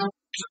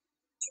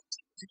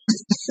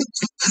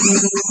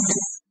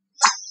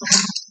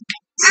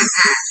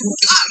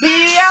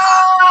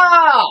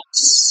 Yeah!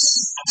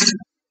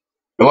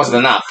 It wasn't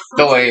enough.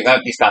 Don't worry, let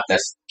me stop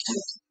this.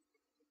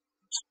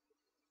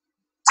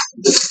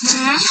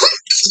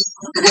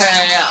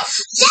 Yeah.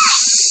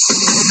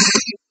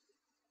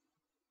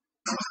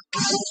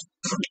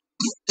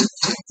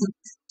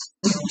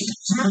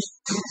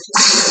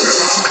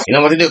 You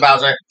know what to do,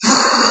 Bowser.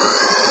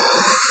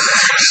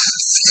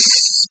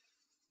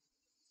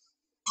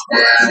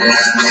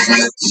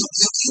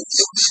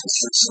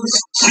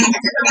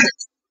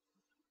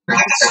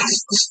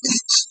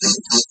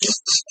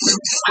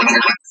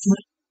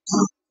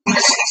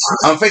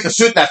 I'm afraid to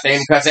shoot that thing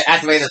because it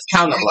activated its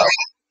counter blow.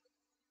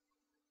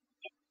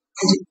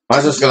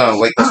 I'm just gonna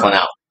wait this one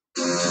out.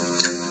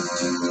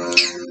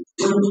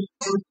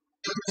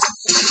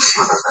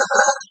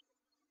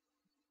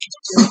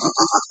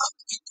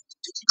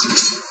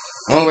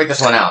 I'm gonna wait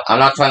this one out. I'm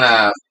not trying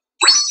to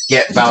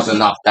get Bowser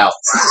knocked out.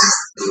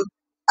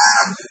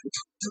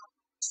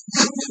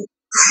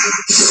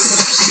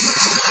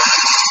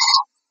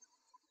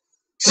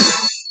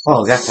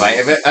 Oh, that's right.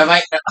 If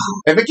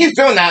it keeps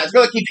doing that, it's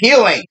gonna keep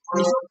healing.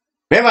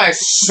 Maybe I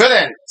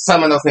shouldn't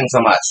summon those things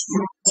so much.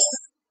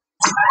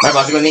 Alright,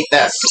 Bowser, you're gonna need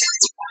this.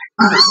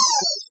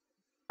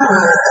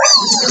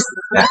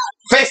 Yeah.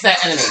 Face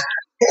that enemy.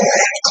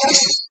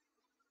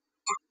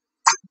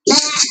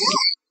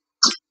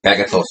 Gotta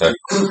get closer.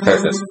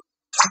 Curses.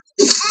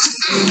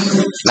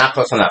 Not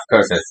close enough.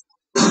 Curses.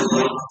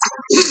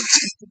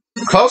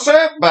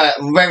 Closer, but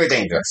very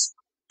dangerous.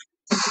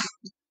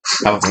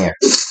 How about here?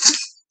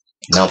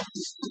 Nope.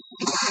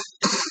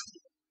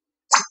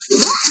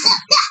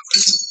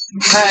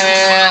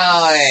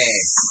 Hey!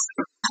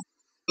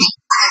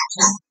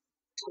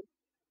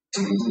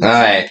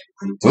 Alright.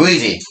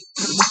 Luigi.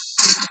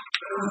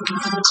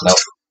 Nope.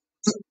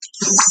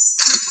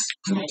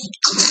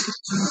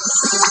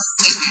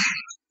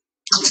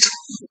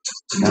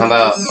 How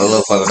about a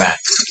little further back?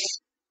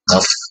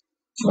 Nope.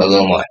 A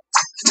little more.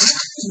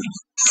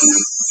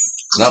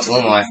 Nope, a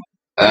little more.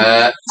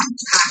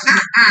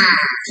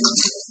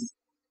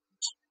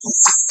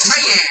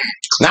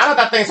 Now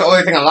that thing's the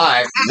only thing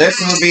alive, this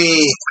will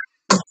be,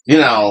 you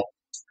know,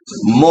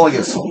 more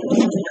useful.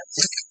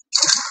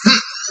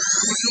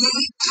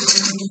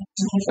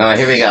 Alright,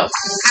 here we go.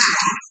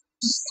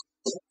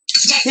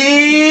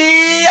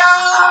 Yeah!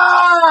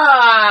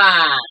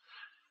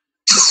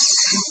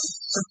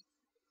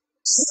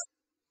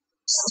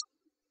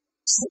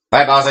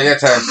 Alright, Bowser, your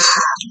turn.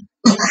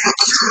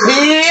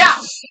 Yeah!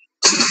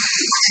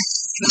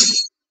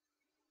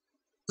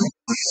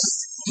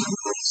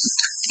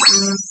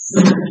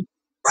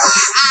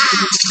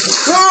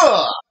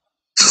 Cool!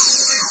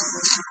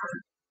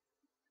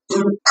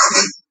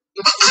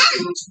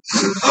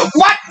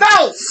 What?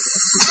 No!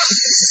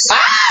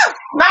 Ah!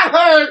 Not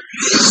hurt!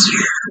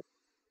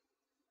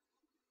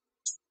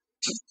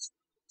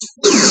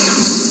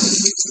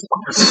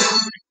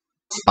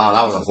 Oh,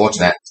 that was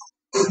unfortunate.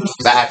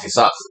 That actually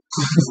sucks.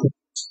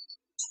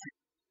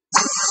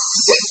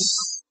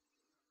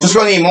 Just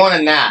gonna need more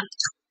than that.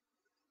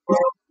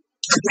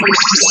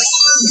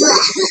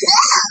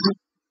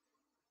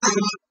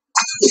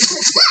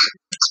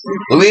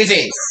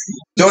 Luigi,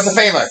 do us a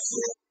favor.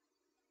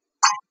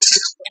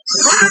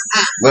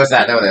 Where's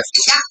that? There it is.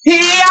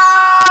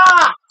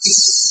 Yeah!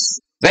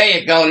 There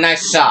you go,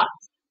 nice shot.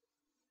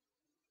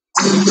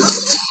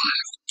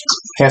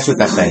 Can't shoot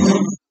that thing.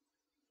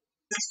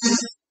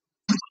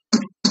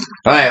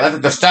 Alright, let the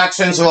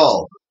distractions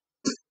roll.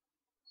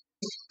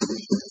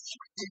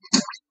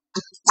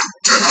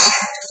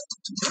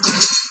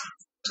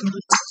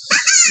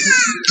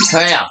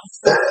 Hurry up.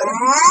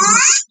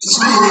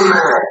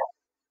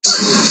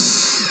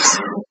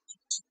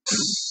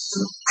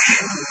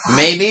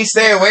 Maybe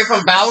stay away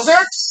from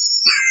Bowser?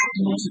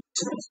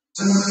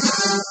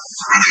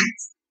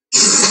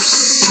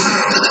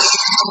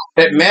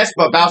 It missed,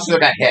 but Bowser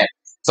got hit.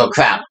 So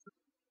crap.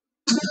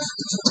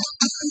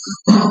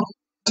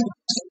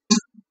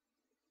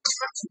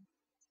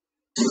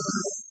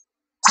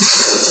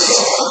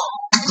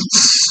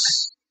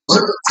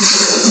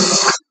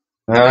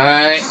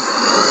 Alright.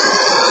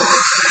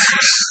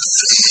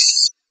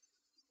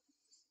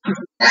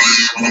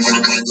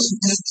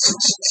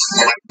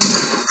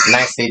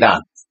 Nicely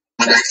done.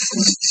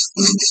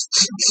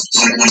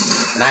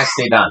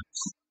 Nicely done.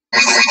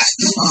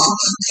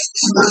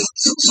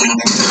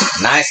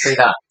 Nicely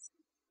done.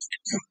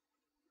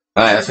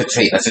 Alright, let's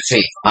retreat. Let's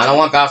retreat. I don't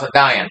want Bowser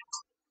dying.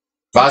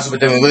 Bowser's been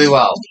doing really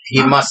well.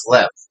 He must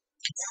live.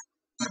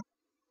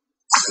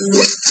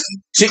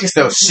 She can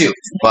still shoot,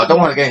 but I don't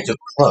want to get in too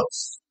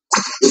close.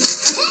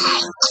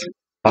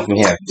 Come from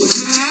here.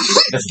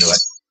 Let's do it.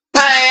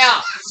 Hey!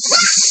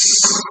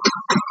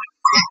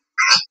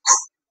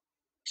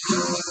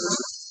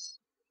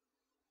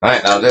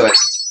 Alright, that'll do it.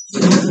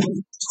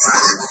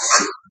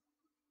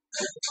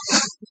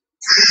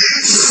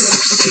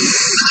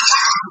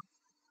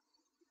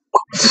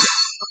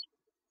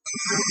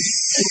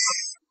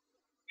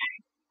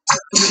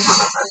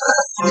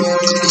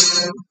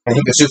 And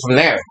he can shoot from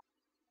there.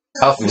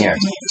 Oh, from here.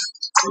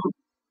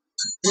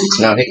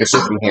 No, he can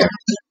shoot from here.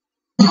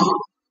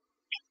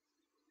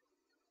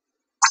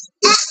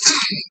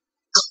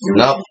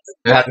 Nope,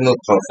 you have to move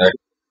closer.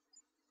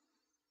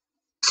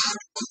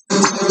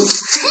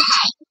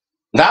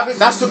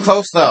 That's too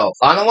close though.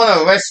 I don't want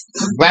to risk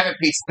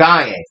Rabbids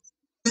dying.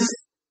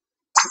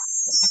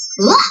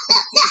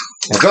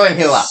 Now go and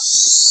heal up.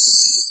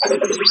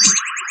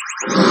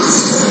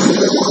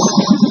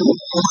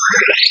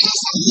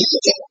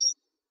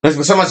 This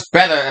was so much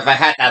better if I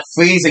had that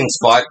freezing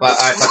spark, but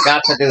I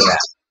forgot to do that.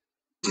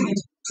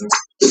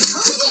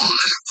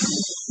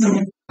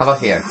 How about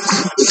here?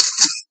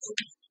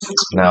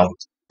 No.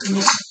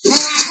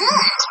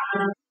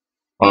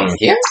 From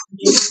here?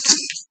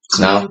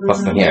 No, but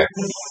from here.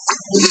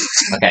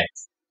 Okay.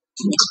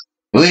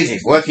 Luigi,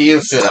 where can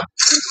you shoot him?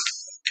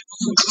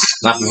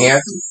 Not from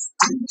here?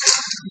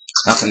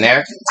 Not from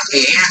there?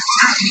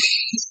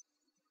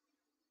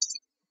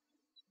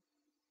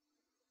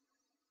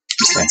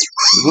 Okay.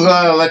 We're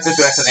gonna let this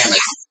do extra damage.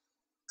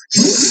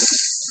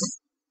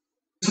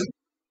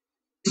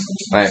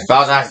 Alright,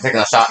 Bowser hasn't taken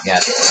a shot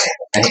yet.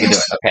 And he can do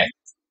it, okay.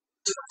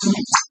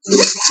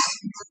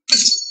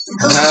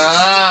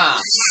 Ah!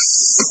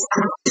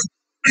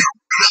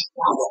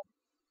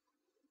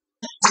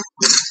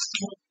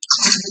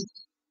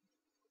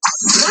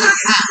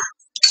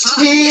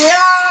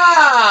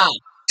 Yeah!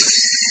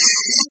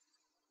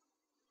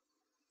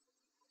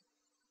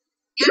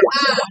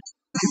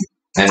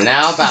 And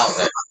now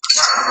Bowser.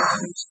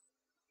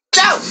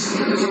 Go!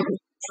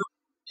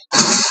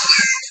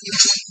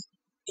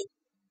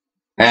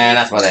 And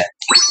that's about it.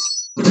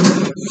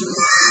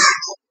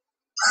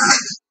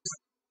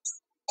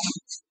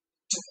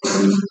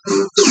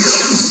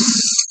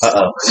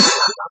 Uh-oh.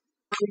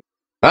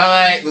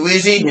 Alright,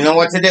 Luigi, you know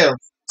what to do.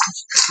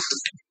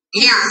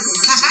 Yeah.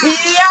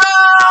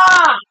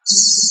 Yeah!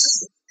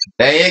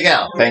 There you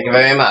go. Thank you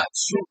very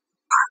much.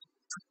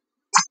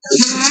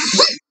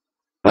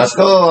 Let's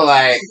go,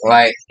 like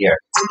here.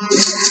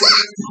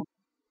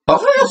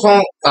 Hopefully this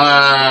won't,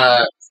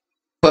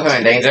 put her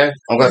in danger.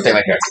 I'm gonna stay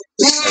right here.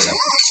 There you go.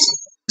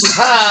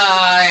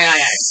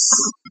 Hi!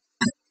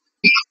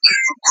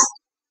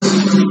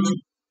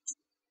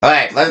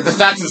 Alright, let the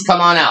distractions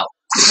come on out.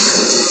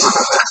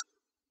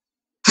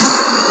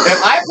 If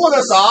I pull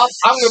this off,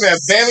 I'm gonna be a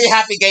very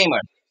happy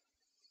gamer.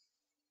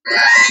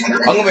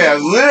 I'm gonna be a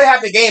really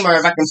happy gamer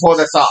if I can pull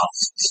this off.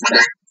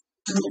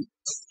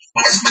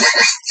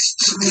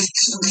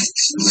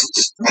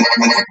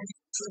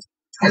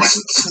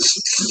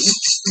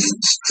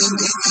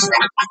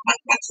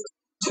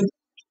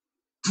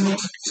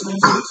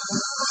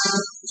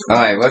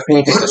 Alright, where can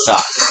you take the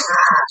shot?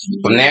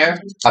 From there?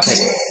 I'll take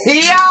it.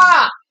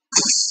 Yeah!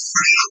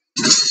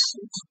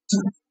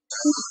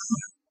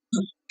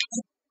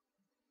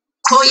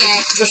 Oh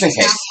yeah. Just in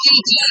case.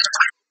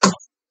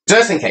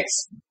 Just in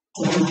case.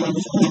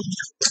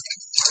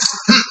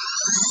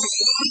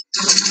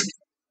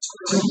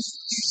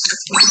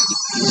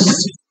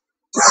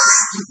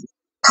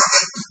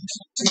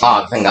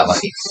 Oh, the thing got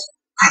lucky.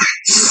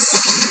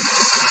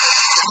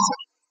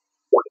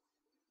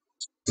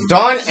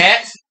 Darn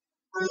it!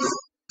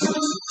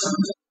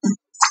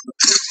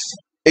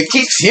 It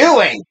keeps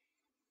healing!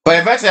 But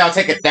eventually I'll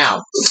take it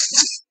down.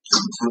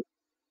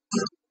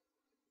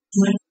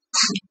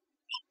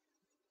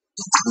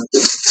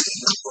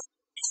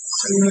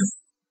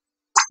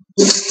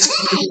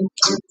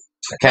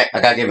 Okay, I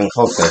gotta get even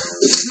closer.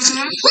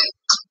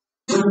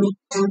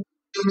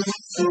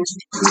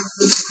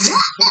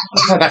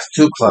 Oh, that's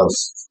too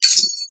close.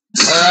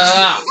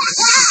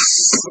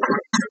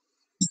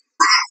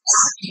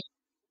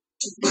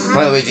 Come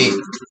on, Luigi.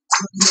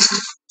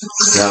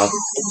 No.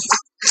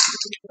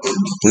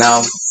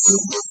 No.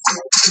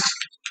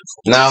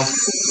 No.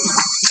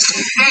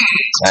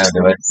 I don't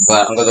do it.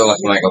 But I'm gonna do a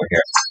left mic over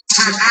here.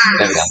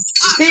 There we go.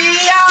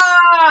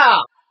 Yeah!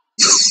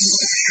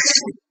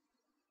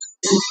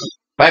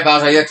 Right,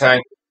 Bowser, your turn.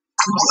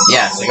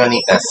 Yes, you're gonna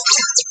need this.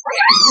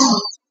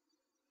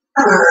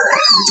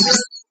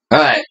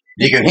 Alright,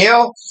 you can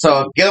heal,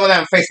 so get over there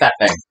and face that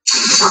thing.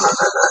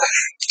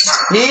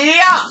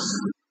 Yeah!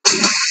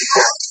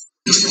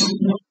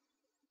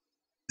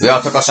 We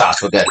all took our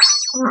shots, we're good.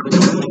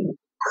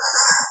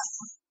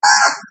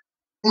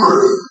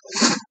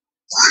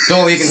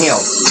 So you can heal.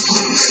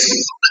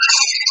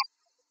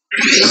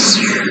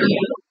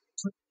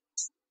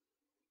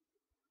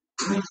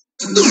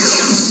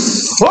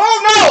 Oh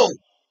no!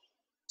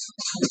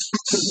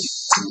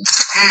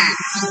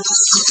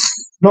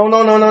 No,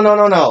 no, no, no, no,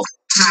 no, no.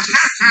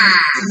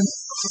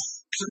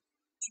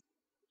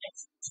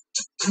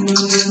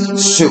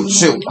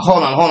 Shoot.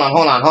 Hold on.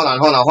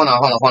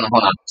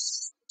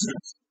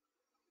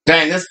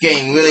 Dang, this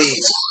game really...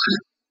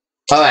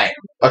 Alright,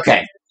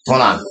 okay.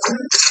 Hold on.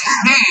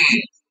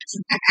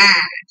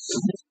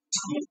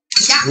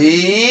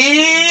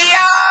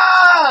 Yeah!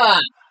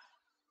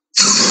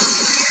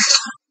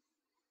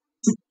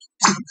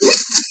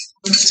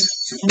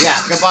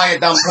 Yeah, goodbye, you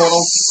dumb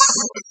portal.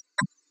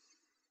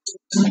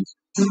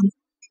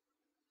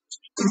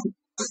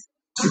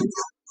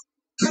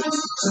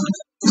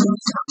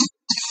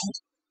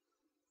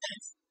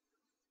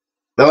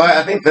 Though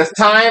I think this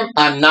time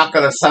I'm not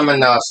gonna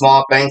summon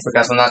small things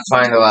because I'm not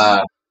trying to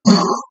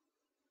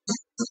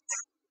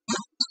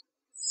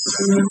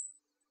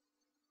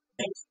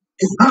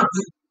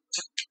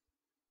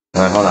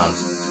Alright, hold on.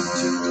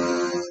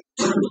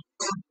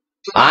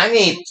 I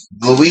need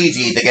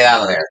Luigi to get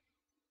out of there.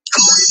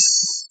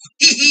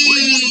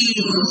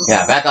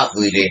 Yeah, back up,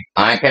 Luigi.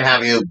 I can't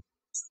have you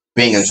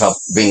being in trouble,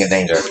 being in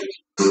danger.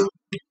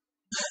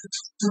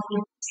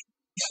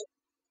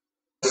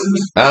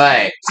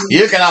 Alright,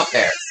 you get out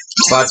there.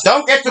 But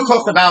don't get too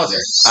close to Bowser.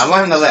 I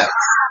want him to live.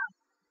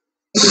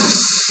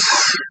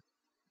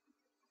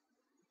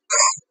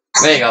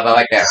 There you go, but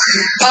right there.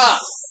 Ah!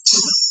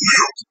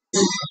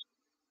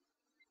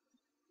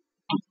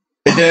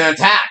 It didn't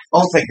attack.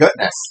 Oh, thank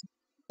goodness.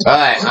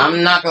 Alright,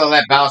 I'm not gonna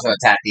let Bowser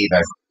attack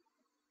either.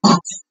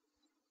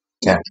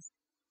 Yeah.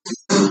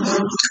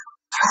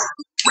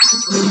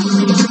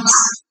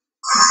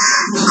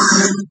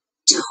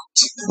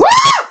 Woo!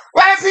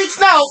 Rampage,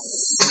 no!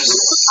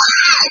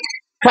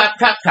 Clap.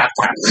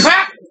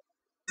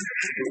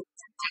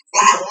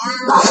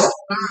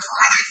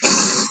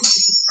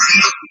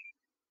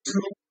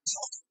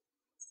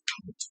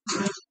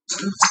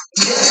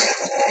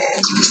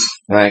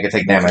 Alright, I can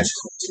take damage.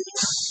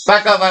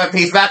 Back up,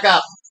 Rampage, back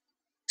up!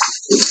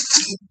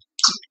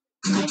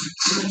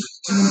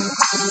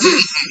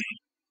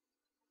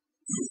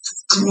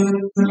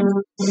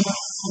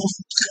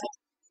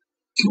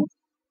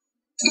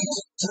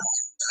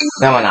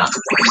 No, we're not.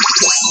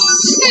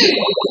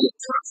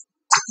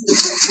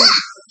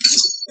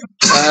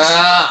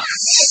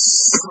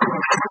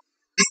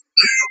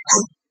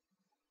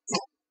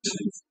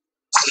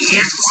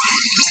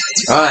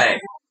 Alright.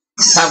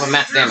 Time for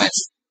max damage.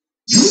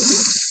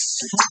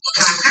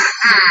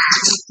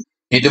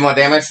 You do more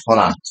damage? Hold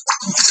on.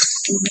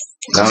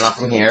 No, not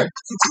from here.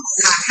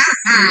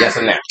 Yes,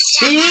 from there.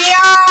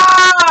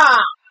 Yeah!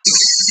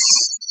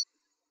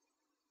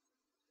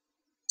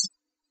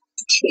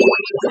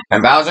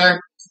 And Bowser,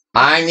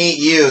 I need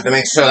you to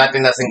make sure that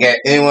thing doesn't get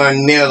anywhere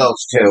near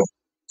those two.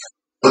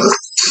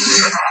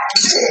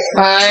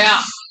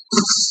 Yeah.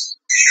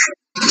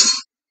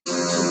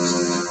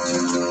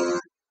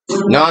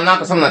 No, I'm not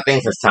for some of the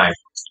things this time.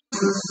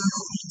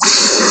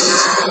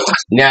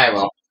 Yeah, I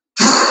will.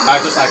 I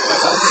just like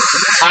this.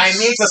 I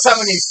need to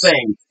summon these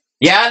things.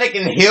 Yeah, they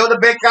can heal the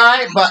big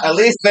guy, but at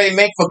least they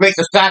make for great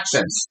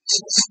distractions.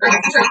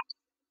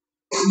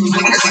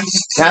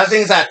 That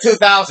thing's at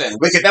 2,000.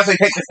 We could definitely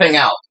take this thing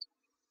out.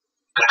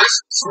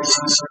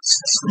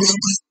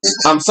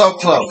 I'm so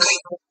close.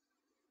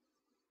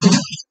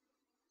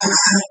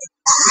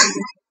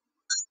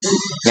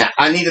 Yeah,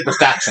 I need a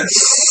distraction.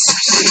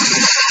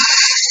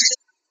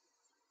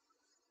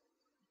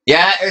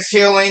 Yeah, it's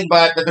healing,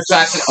 but the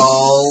distraction.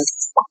 Oh.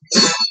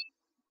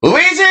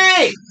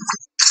 Luigi!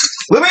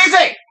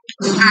 Luigi!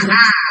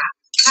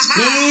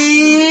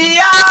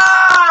 Yeah!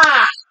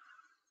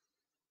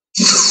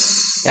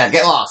 Yeah,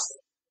 get lost.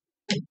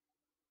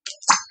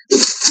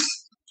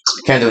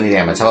 Can't do any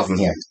damage. How about from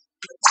here?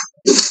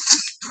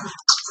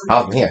 How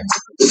about from here?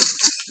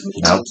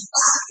 No.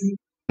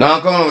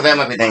 No, going over there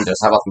might be dangerous.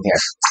 How about from here?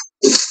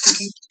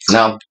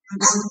 No.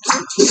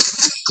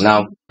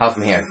 No. How about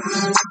from here?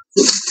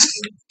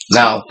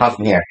 No. How about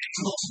from here?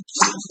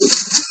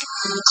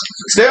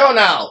 Still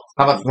no.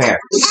 How about from here?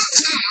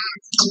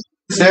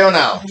 Still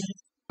no.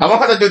 I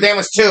want her to do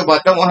damage too,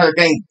 but don't want her to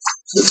gain.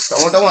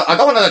 I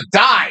don't want her to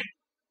die.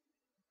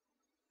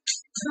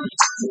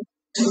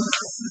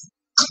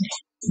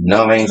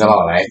 No range at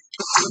all, right?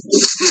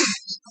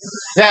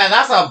 Yeah,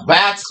 that's a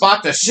bad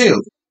spot to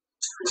shoot.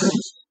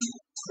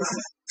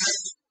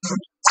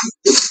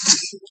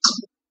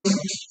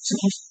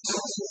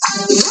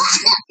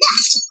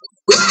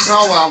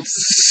 Oh well.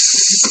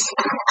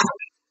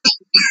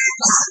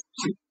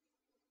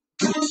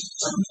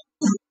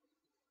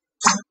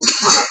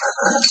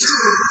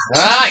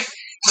 Alright.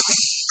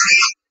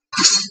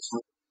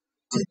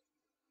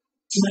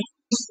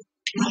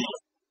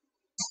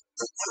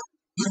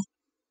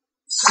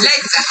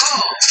 Let's go.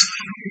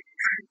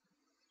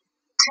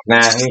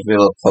 Nah, he's a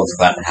little close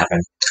for that to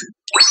happen.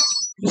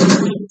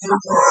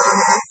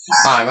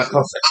 Alright, we're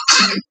closer.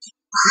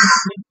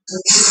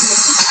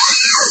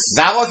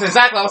 That was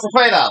exactly what I was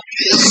afraid of.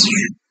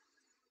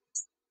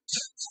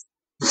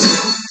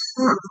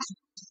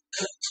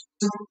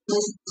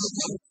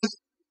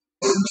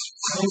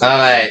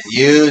 Alright,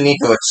 you need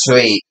to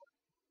retreat.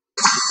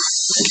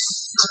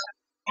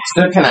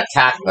 Still can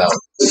attack though.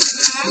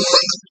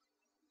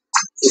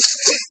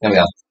 There we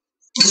go.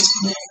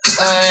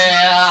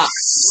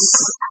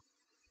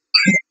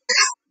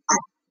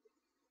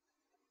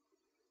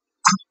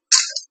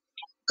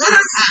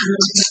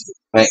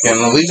 Wait, can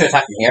Luigi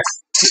attack from here?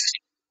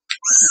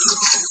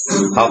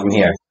 How from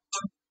here?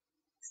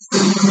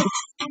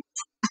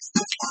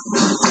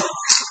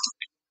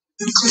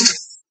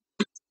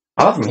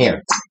 How about from here?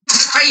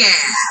 Oh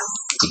yeah.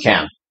 You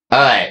can.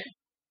 Alright.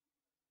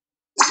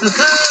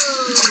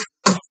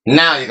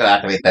 Now you gotta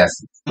activate this.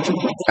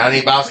 I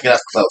need Bowser to get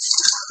us close.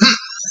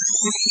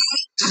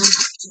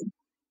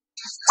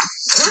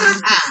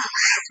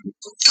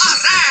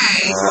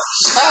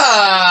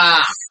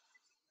 Alright.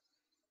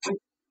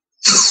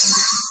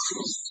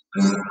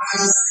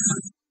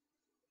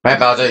 Right,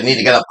 Bowser, you need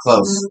to get up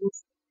close.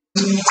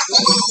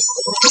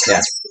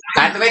 Yes.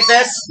 Activate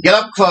this, get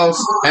up close,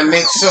 and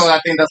make sure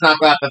that thing does not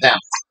go after them.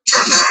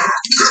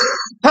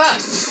 Huh!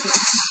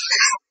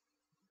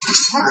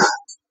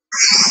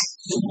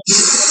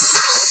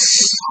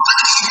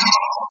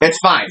 It's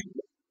fine.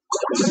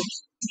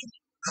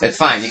 It's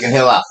fine, you can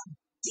heal up.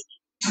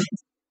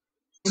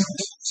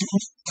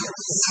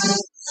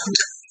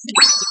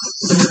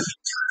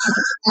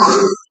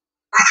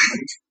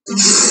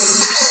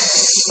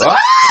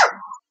 Ah!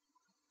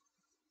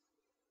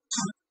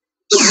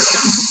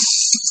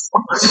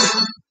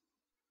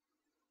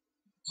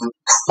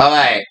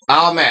 Alright,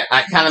 I'll admit,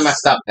 I kinda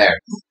messed up there.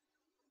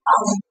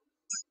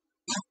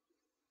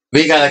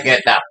 We gotta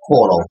get that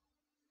portal.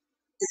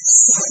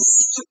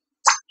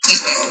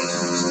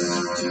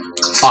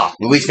 Oh,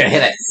 Luigi can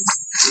hit it.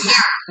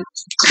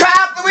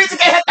 Crap! Luigi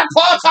can hit the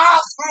portal!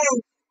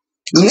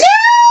 No! This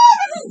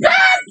is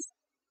bad!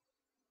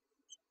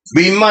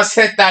 We must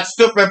hit that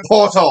stupid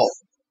portal!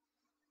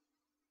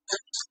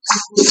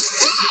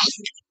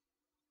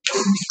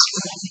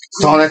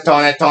 Darn it,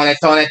 darn it, darn it,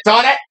 darn it,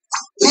 darn it!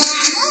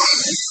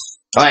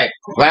 Alright,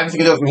 what happens if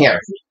you can do it from here?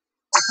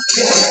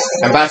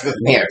 And Bowser goes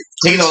from here.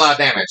 He can do a lot of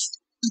damage.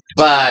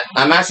 But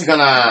I'm actually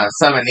gonna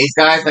summon these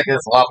guys. I can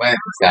just walk in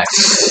these guys.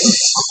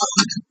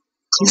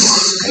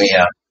 Let me,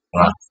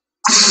 come on.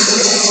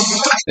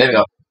 There we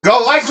go.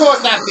 Go right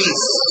towards that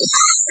beast!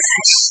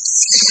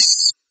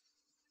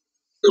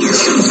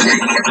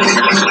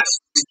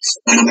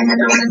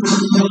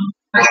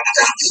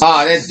 Oh,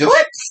 I didn't do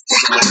it?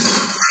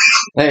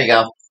 There you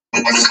go.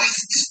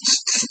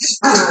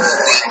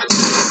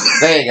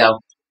 There you go.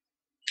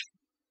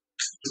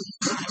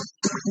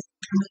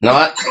 You know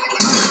what?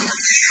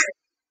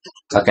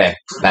 Okay,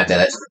 that did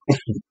it.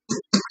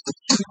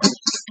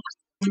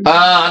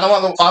 I don't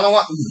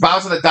want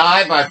Bowser to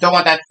die, but I don't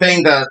want that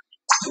thing to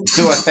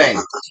do a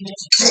thing.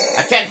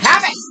 I can't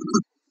have it!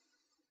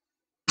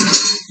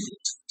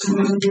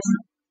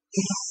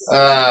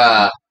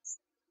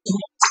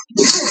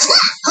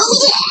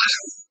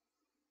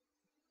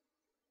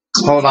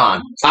 Hold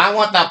on. I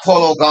want that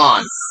portal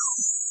gone.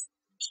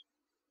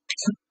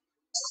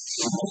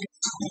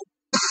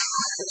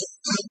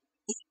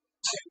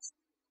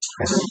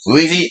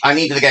 Luigi, I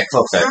need you to get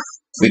closer.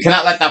 We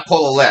cannot let that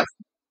portal live.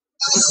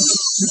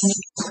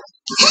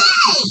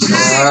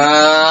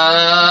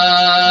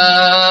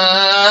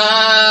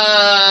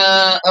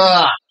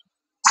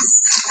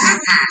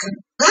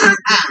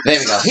 There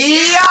we go.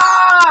 Hiya!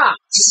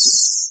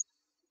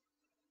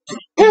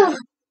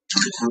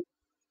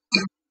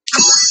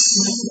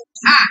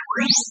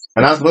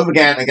 And let's move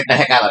again and get the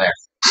heck out of there.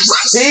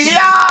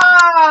 Hiya!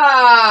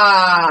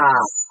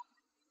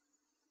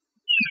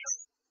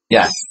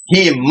 Yeah,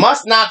 he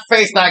must not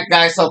face that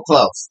guy so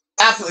close.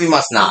 Absolutely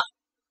must not.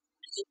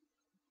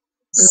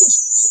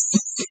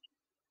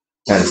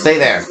 And stay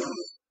there.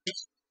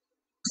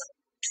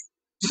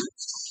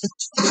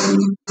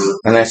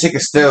 And then she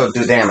can still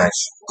do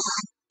damage.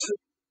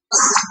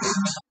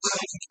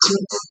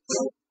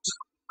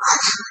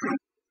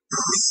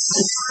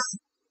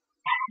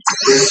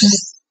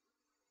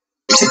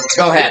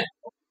 Go ahead.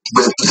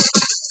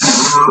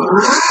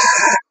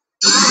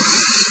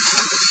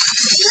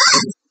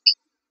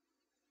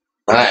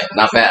 Alright,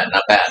 not bad,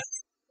 not bad.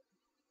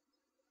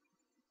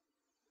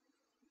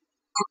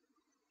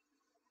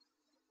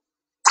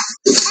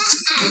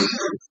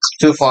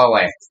 Too far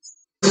away.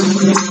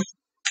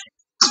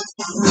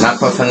 Not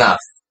close enough.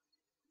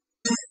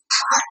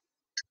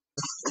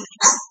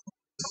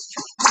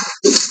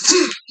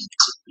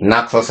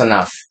 Not close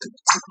enough.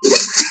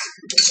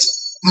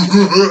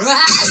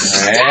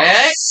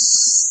 Alright.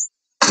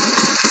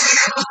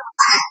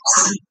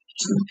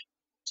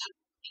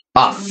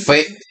 Oh,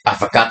 wait, I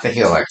forgot the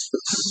healer.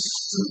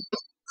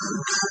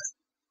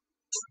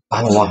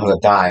 I don't want her to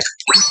die.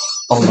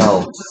 Oh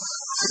no.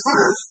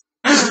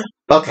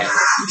 Okay.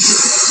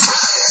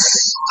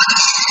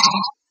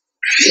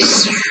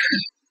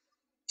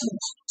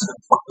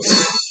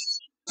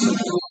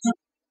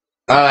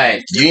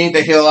 Alright, you need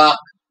to heal up.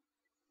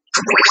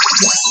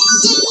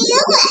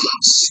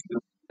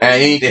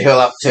 And you need to heal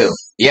up too.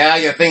 Yeah,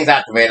 your thing's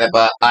activated,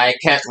 but I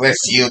can't risk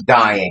you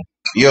dying.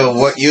 You have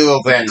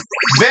been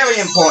very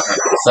important,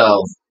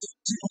 so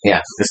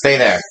yeah, just stay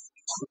there.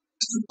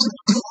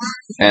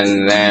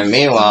 And then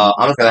meanwhile,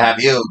 I'm just gonna have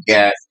you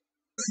get.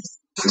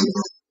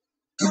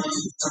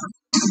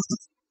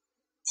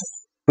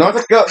 No,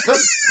 just go.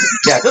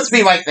 Just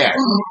be right there.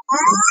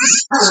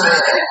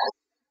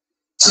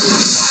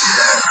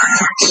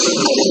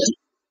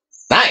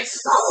 Nice.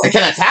 I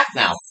can attack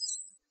now.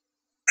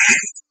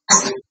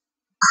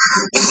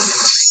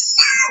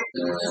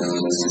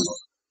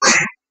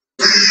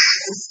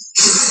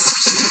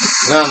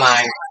 Never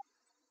mind.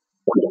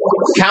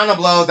 Counter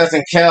blow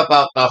doesn't care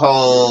about the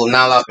whole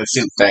not allowed to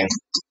shoot thing.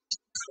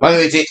 Well,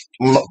 Luigi,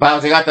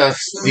 Bowser, you got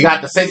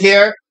to sit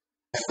here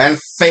and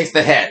face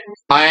the head.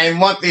 I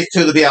want these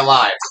two to be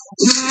alive.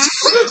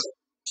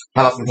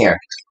 How about from here?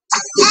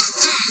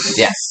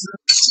 Yes.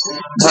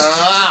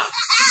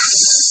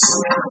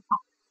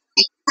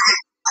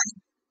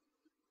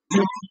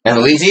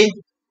 And Luigi,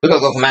 we're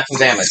gonna go for maximum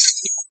damage.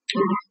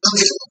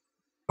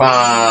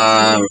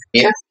 From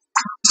here?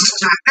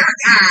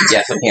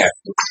 Yes, from here.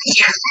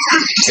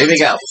 Here we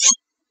go.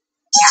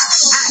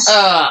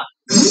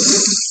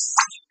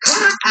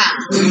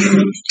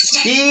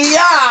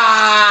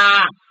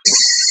 Yeah!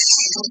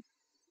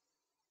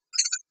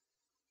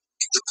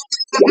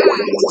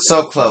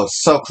 So close,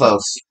 so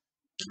close.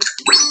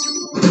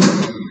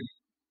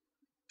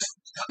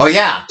 Oh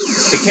yeah,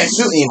 it can't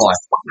shoot anymore.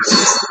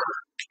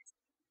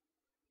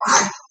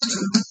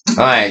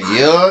 Alright,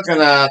 you're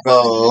gonna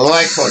go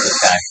right towards this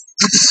guy.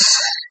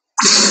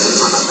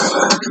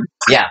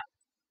 Yeah.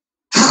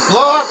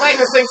 Blow up right in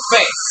this thing's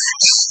face.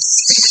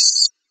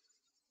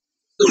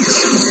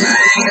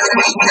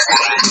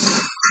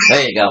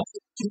 There you go.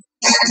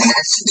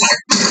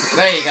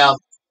 There you go.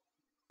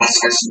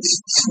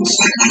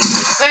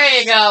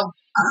 There you go.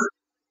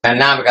 And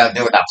now we gotta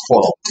do with that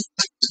portal.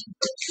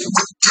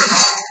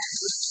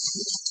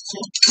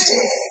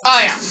 Oh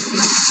yeah.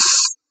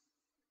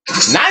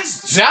 Nice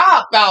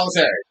job,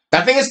 Bowser!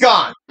 That thing is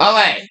gone.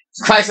 Alright.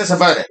 Crisis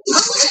averted.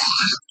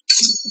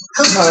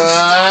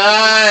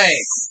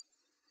 Alright.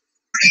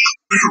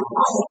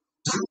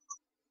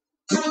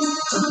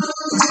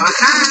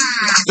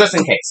 Just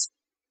in case.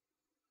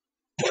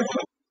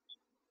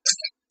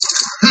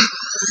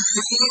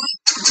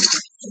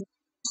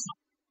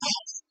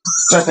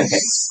 Just in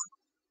case.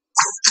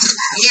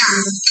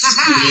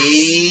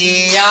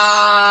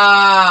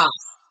 Yeah!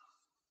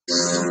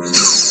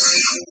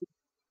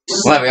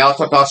 Well, we all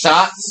took our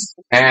shots,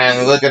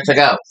 and we're good to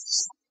go.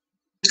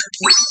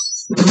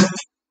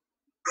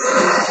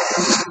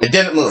 It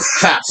didn't move.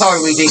 Crap. Sorry,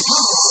 Luigi.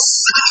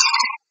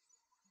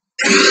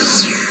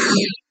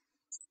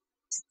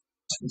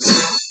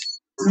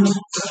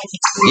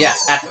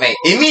 Yes, activate.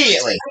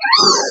 Immediately!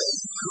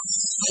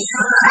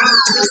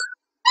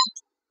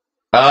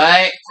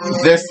 Alright,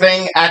 this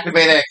thing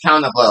activated a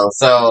counter blow,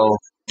 so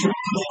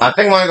I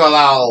think we're gonna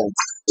allow.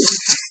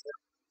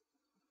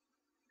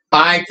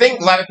 I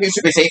think Rabbids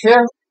should be safe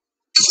here.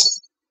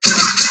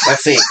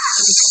 Let's see.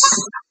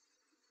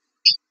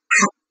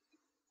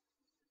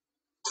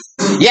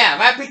 Yeah,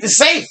 Rabbids is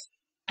safe!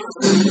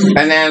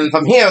 And then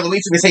from here,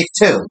 Luigi should be safe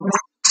too.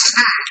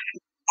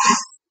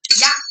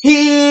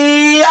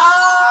 Yeah!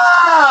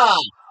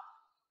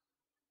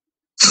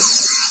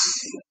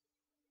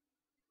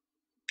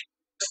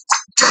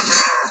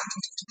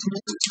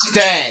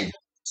 Dang.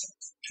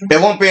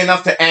 There won't be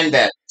enough to end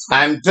it.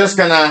 I'm just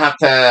gonna have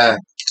to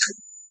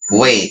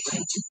wait.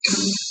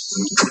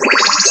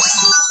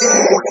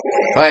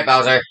 Alright,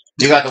 Bowser.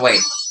 You got to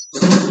wait.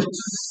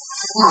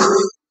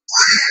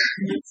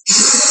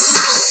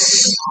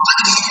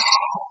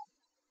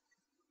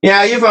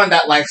 Yeah, you've earned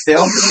that life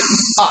steal.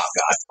 Oh,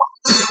 God.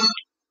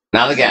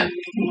 Not again.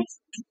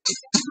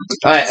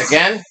 Alright,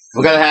 again,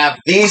 we're gonna have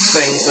these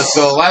things just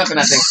go right up in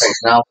that thing's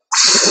face now.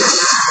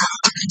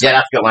 Yeah,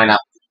 that's a good lineup.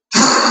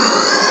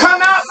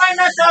 Come out, my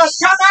missiles!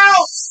 Come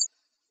out!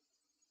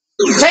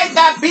 Take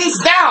that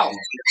beast down!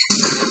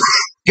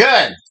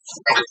 Good.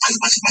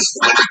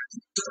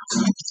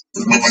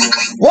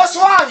 What's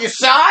wrong, you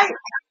shy?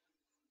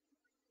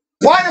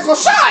 Why does it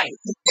shy?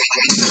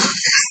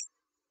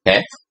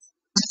 Okay.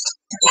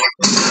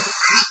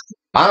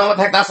 I don't know what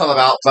the heck that's all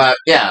about, but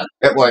yeah,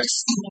 it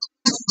works.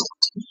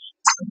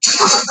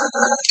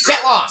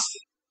 Get lost!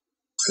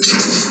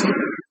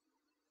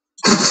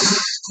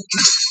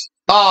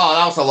 Oh,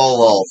 that was a low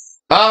roll.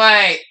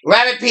 Alright,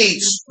 Rabbid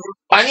Peach,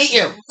 I need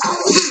you.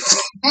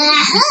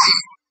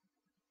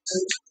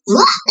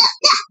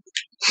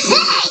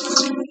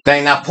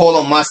 Dang, that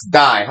portal must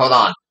die. Hold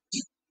on.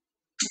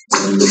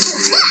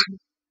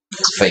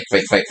 Fake.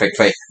 There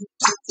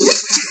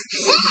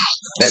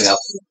we go.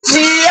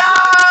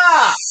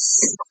 Yeah!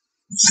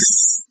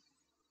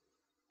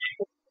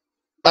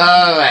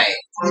 Alright.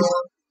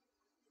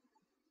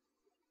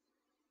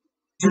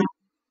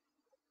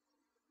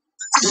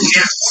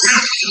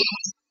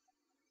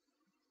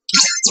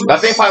 That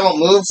thing probably won't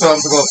move, so I'm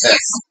gonna go with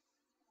this.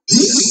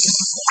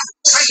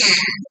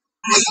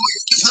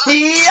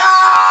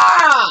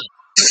 Yeah!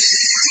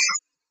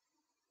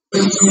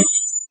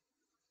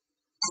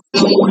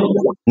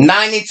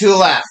 92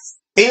 left.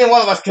 Either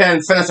one of us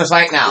can finish this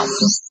right now.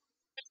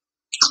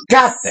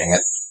 God dang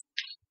it.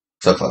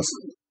 So close.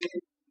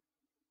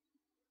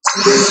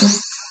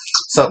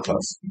 So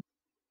close.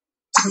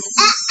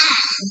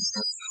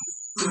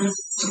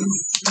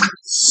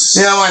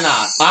 Yeah, why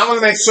not? I'm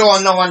gonna make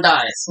sure no one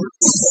dies.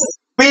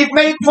 We've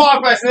made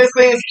progress and this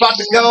thing is about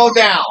to go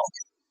down.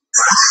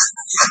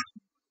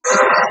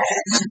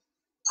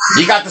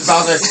 You got this,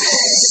 Bowser.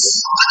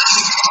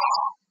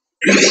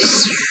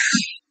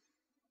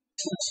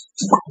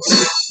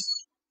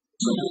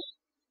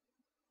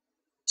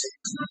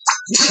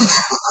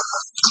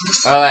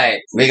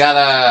 Alright, we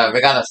gotta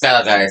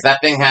strategize. That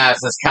thing has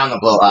this counter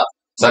blow up.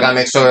 So I gotta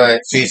make sure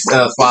she's in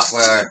a spot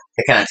where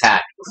it can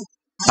attack.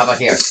 How about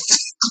here?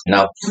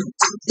 No.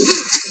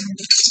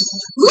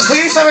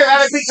 Please tell me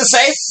Rabbid Peach is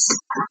safe?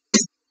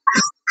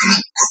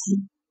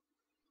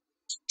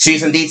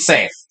 She's indeed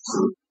safe.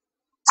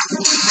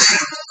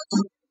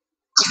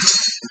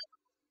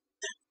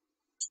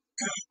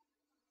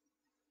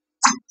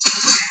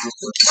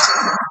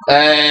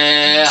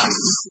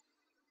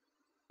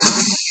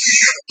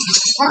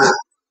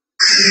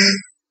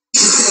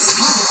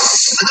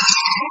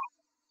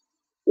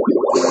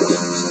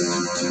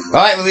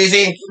 Alright,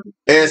 Luigi.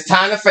 It's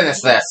time to finish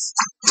this.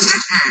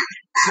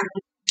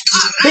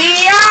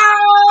 Yeah!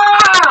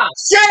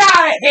 Get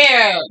out of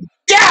here!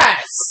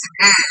 Yes!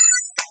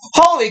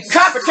 Holy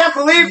crap, I can't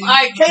believe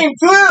I came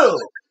through!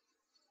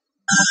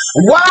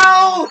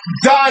 Well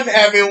done,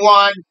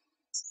 everyone!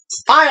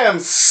 I am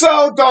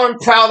so darn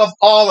proud of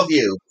all of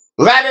you.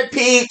 Rabbid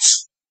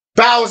Peach,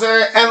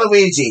 Bowser, and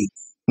Luigi.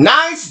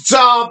 Nice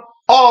job,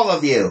 all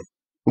of you.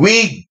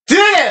 We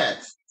did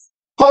it!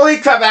 Holy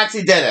crap, I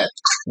actually did it.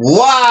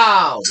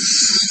 Wow!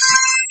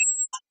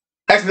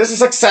 This is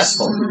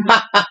successful. And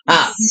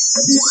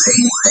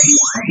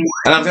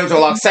I'm going to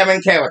unlock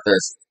 7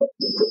 characters.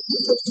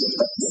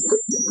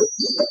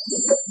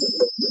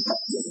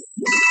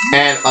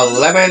 And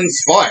 11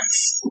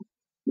 sports.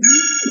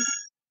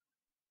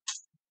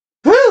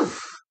 Whew!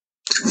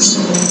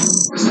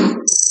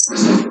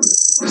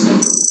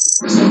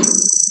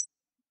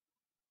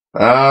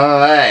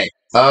 Alright.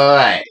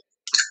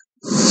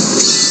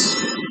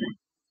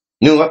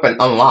 New weapon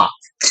unlocked.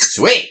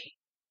 Sweet!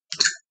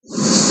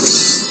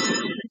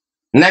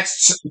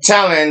 Next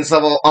challenge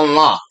level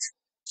unlocked.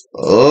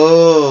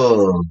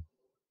 Oh.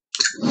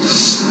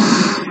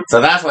 So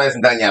that's why it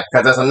isn't done yet,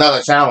 because there's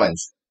another challenge.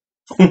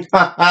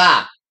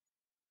 Haha!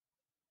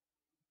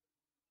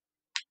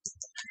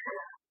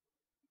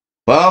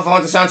 Well, if I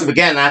want the challenge to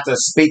begin, I have to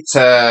speak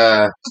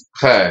to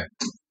her.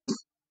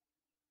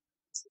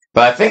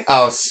 But I think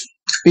I'll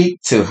speak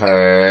to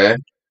her.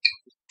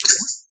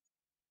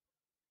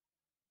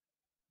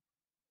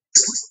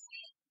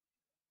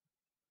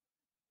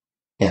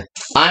 Yeah.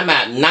 I'm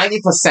at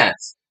 90%.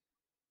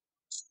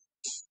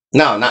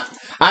 No, not.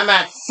 I'm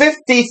at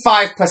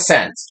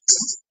 55%.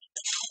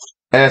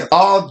 And it's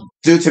all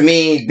due to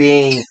me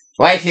being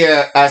right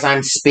here as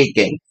I'm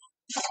speaking.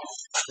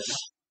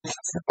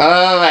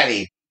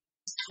 Alrighty.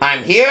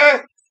 I'm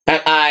here,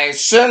 and I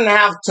shouldn't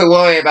have to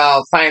worry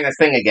about finding this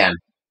thing again.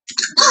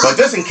 But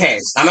just in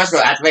case, I'm just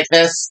going to activate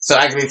this so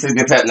I can be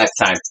prepared next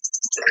time.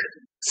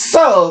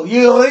 So,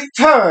 you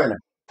return!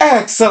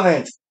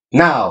 Excellent!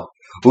 Now,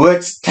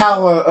 which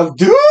Tower of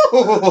Doom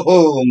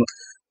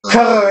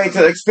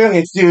curator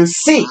experience do you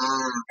seek?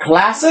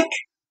 Classic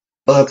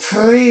or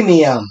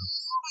Premium?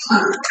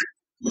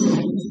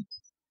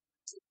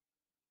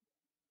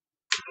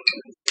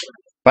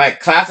 Right,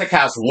 Classic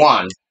has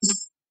 1.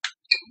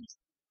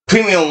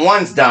 Premium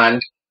 1's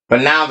done,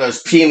 but now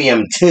there's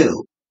Premium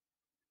 2.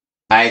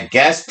 I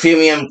guess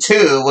Premium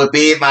 2 would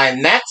be my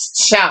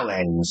next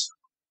challenge.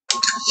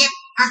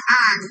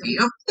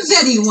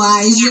 Very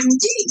wise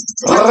indeed.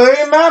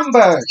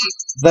 Remember,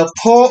 the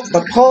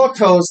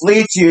portals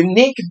lead to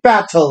unique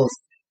battles.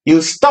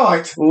 You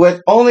start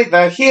with only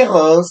the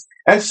heroes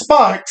and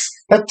sparks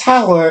the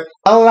tower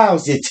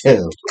allows you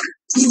to.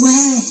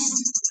 Beware.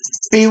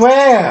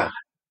 Beware!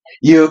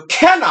 You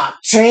cannot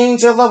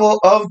change the level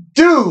of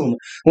doom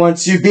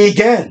once you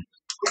begin.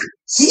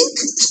 Think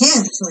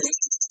carefully.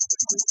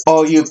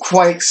 Are you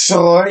quite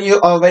sure you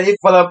are ready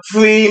for the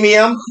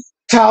Premium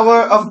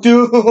Tower of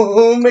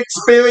Doom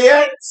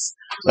experience?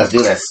 Let's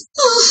do this.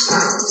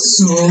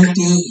 So be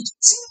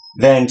it.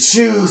 Then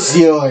choose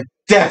your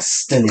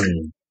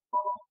destiny.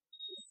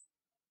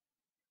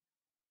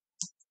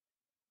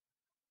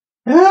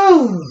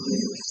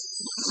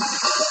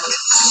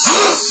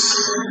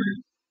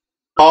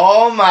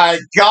 Oh my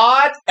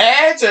God,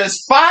 Edge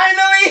is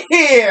finally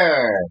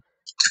here!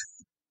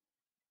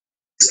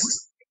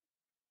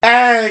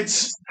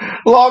 Edge,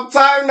 long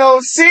time no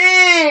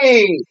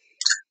see!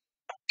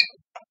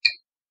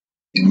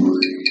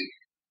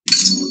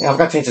 Yeah, I've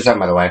got to change the time,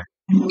 by the way.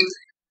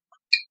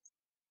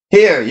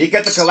 Here, you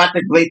get the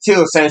Galactic Blade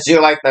too, since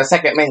you're like the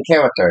second main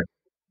character.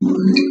 Oh,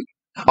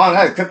 I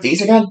gotta equip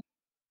these again?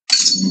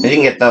 You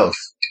can get those.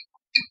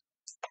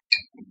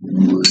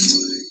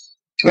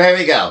 There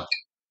we go.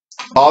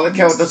 All the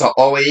characters are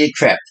already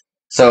equipped.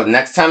 So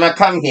next time I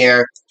come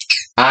here,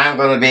 I'm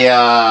gonna be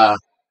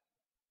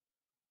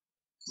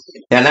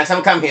next time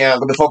I come here, I'm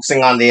gonna be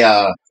focusing on the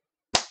I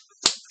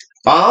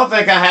don't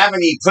think I have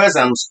any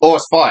prisms or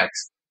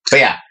sparks. But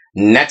yeah,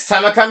 next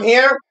time I come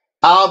here,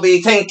 I'll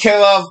be taking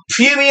care of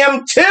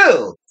Premium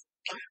 2.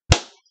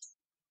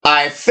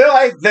 I feel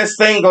like this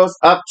thing goes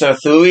up to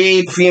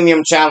 3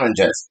 Premium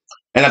challenges.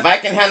 And if I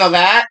can handle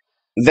that,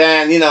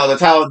 then, you know, the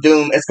Tower of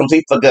Doom is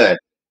complete for good.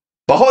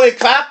 But holy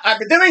crap, I've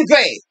been doing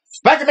great.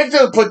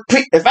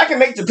 If I can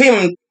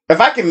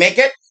make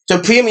it to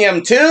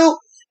Premium 2,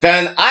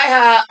 then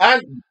I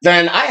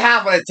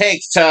have what it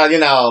takes to, you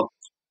know,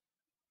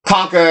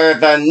 conquer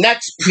the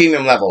next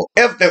Premium level,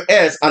 if there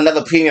is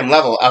another Premium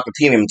level after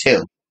Premium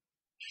 2.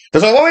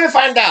 There's a way to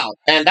find out,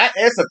 and that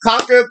is to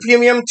conquer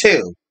Premium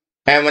 2.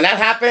 And when that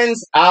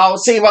happens, I'll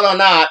see whether or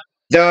not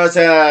there's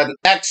an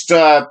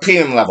extra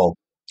Premium level.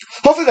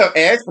 Hopefully there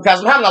is, because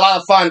I'm having a lot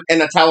of fun in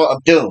the Tower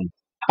of Doom.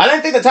 I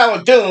didn't think the Tower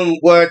of Doom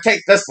would take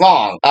this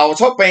long. I was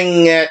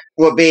hoping it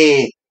would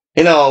be,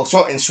 you know,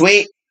 short and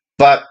sweet,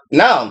 but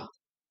no.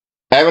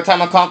 Every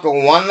time I conquer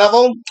one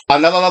level,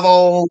 another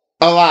level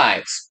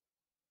arrives.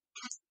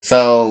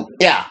 So,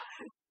 yeah.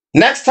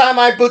 Next time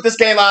I boot this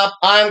game up,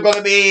 I'm going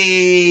to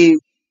be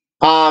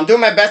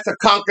doing my best to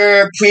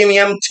conquer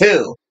Premium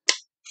 2.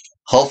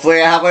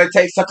 Hopefully I have what it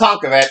takes to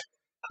conquer it.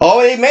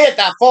 Already made it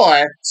that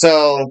far,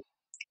 so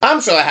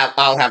I'm sure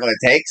I'll have what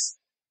it takes.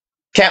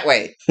 Can't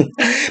wait.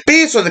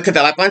 Be sure to click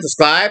that like button,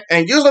 subscribe,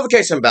 and use the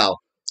notification bell.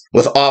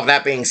 With all of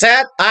that being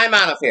said, I'm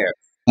out of here.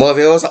 More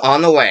videos are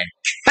on the way.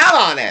 Count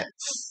on it.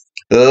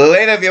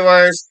 Later,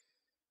 viewers.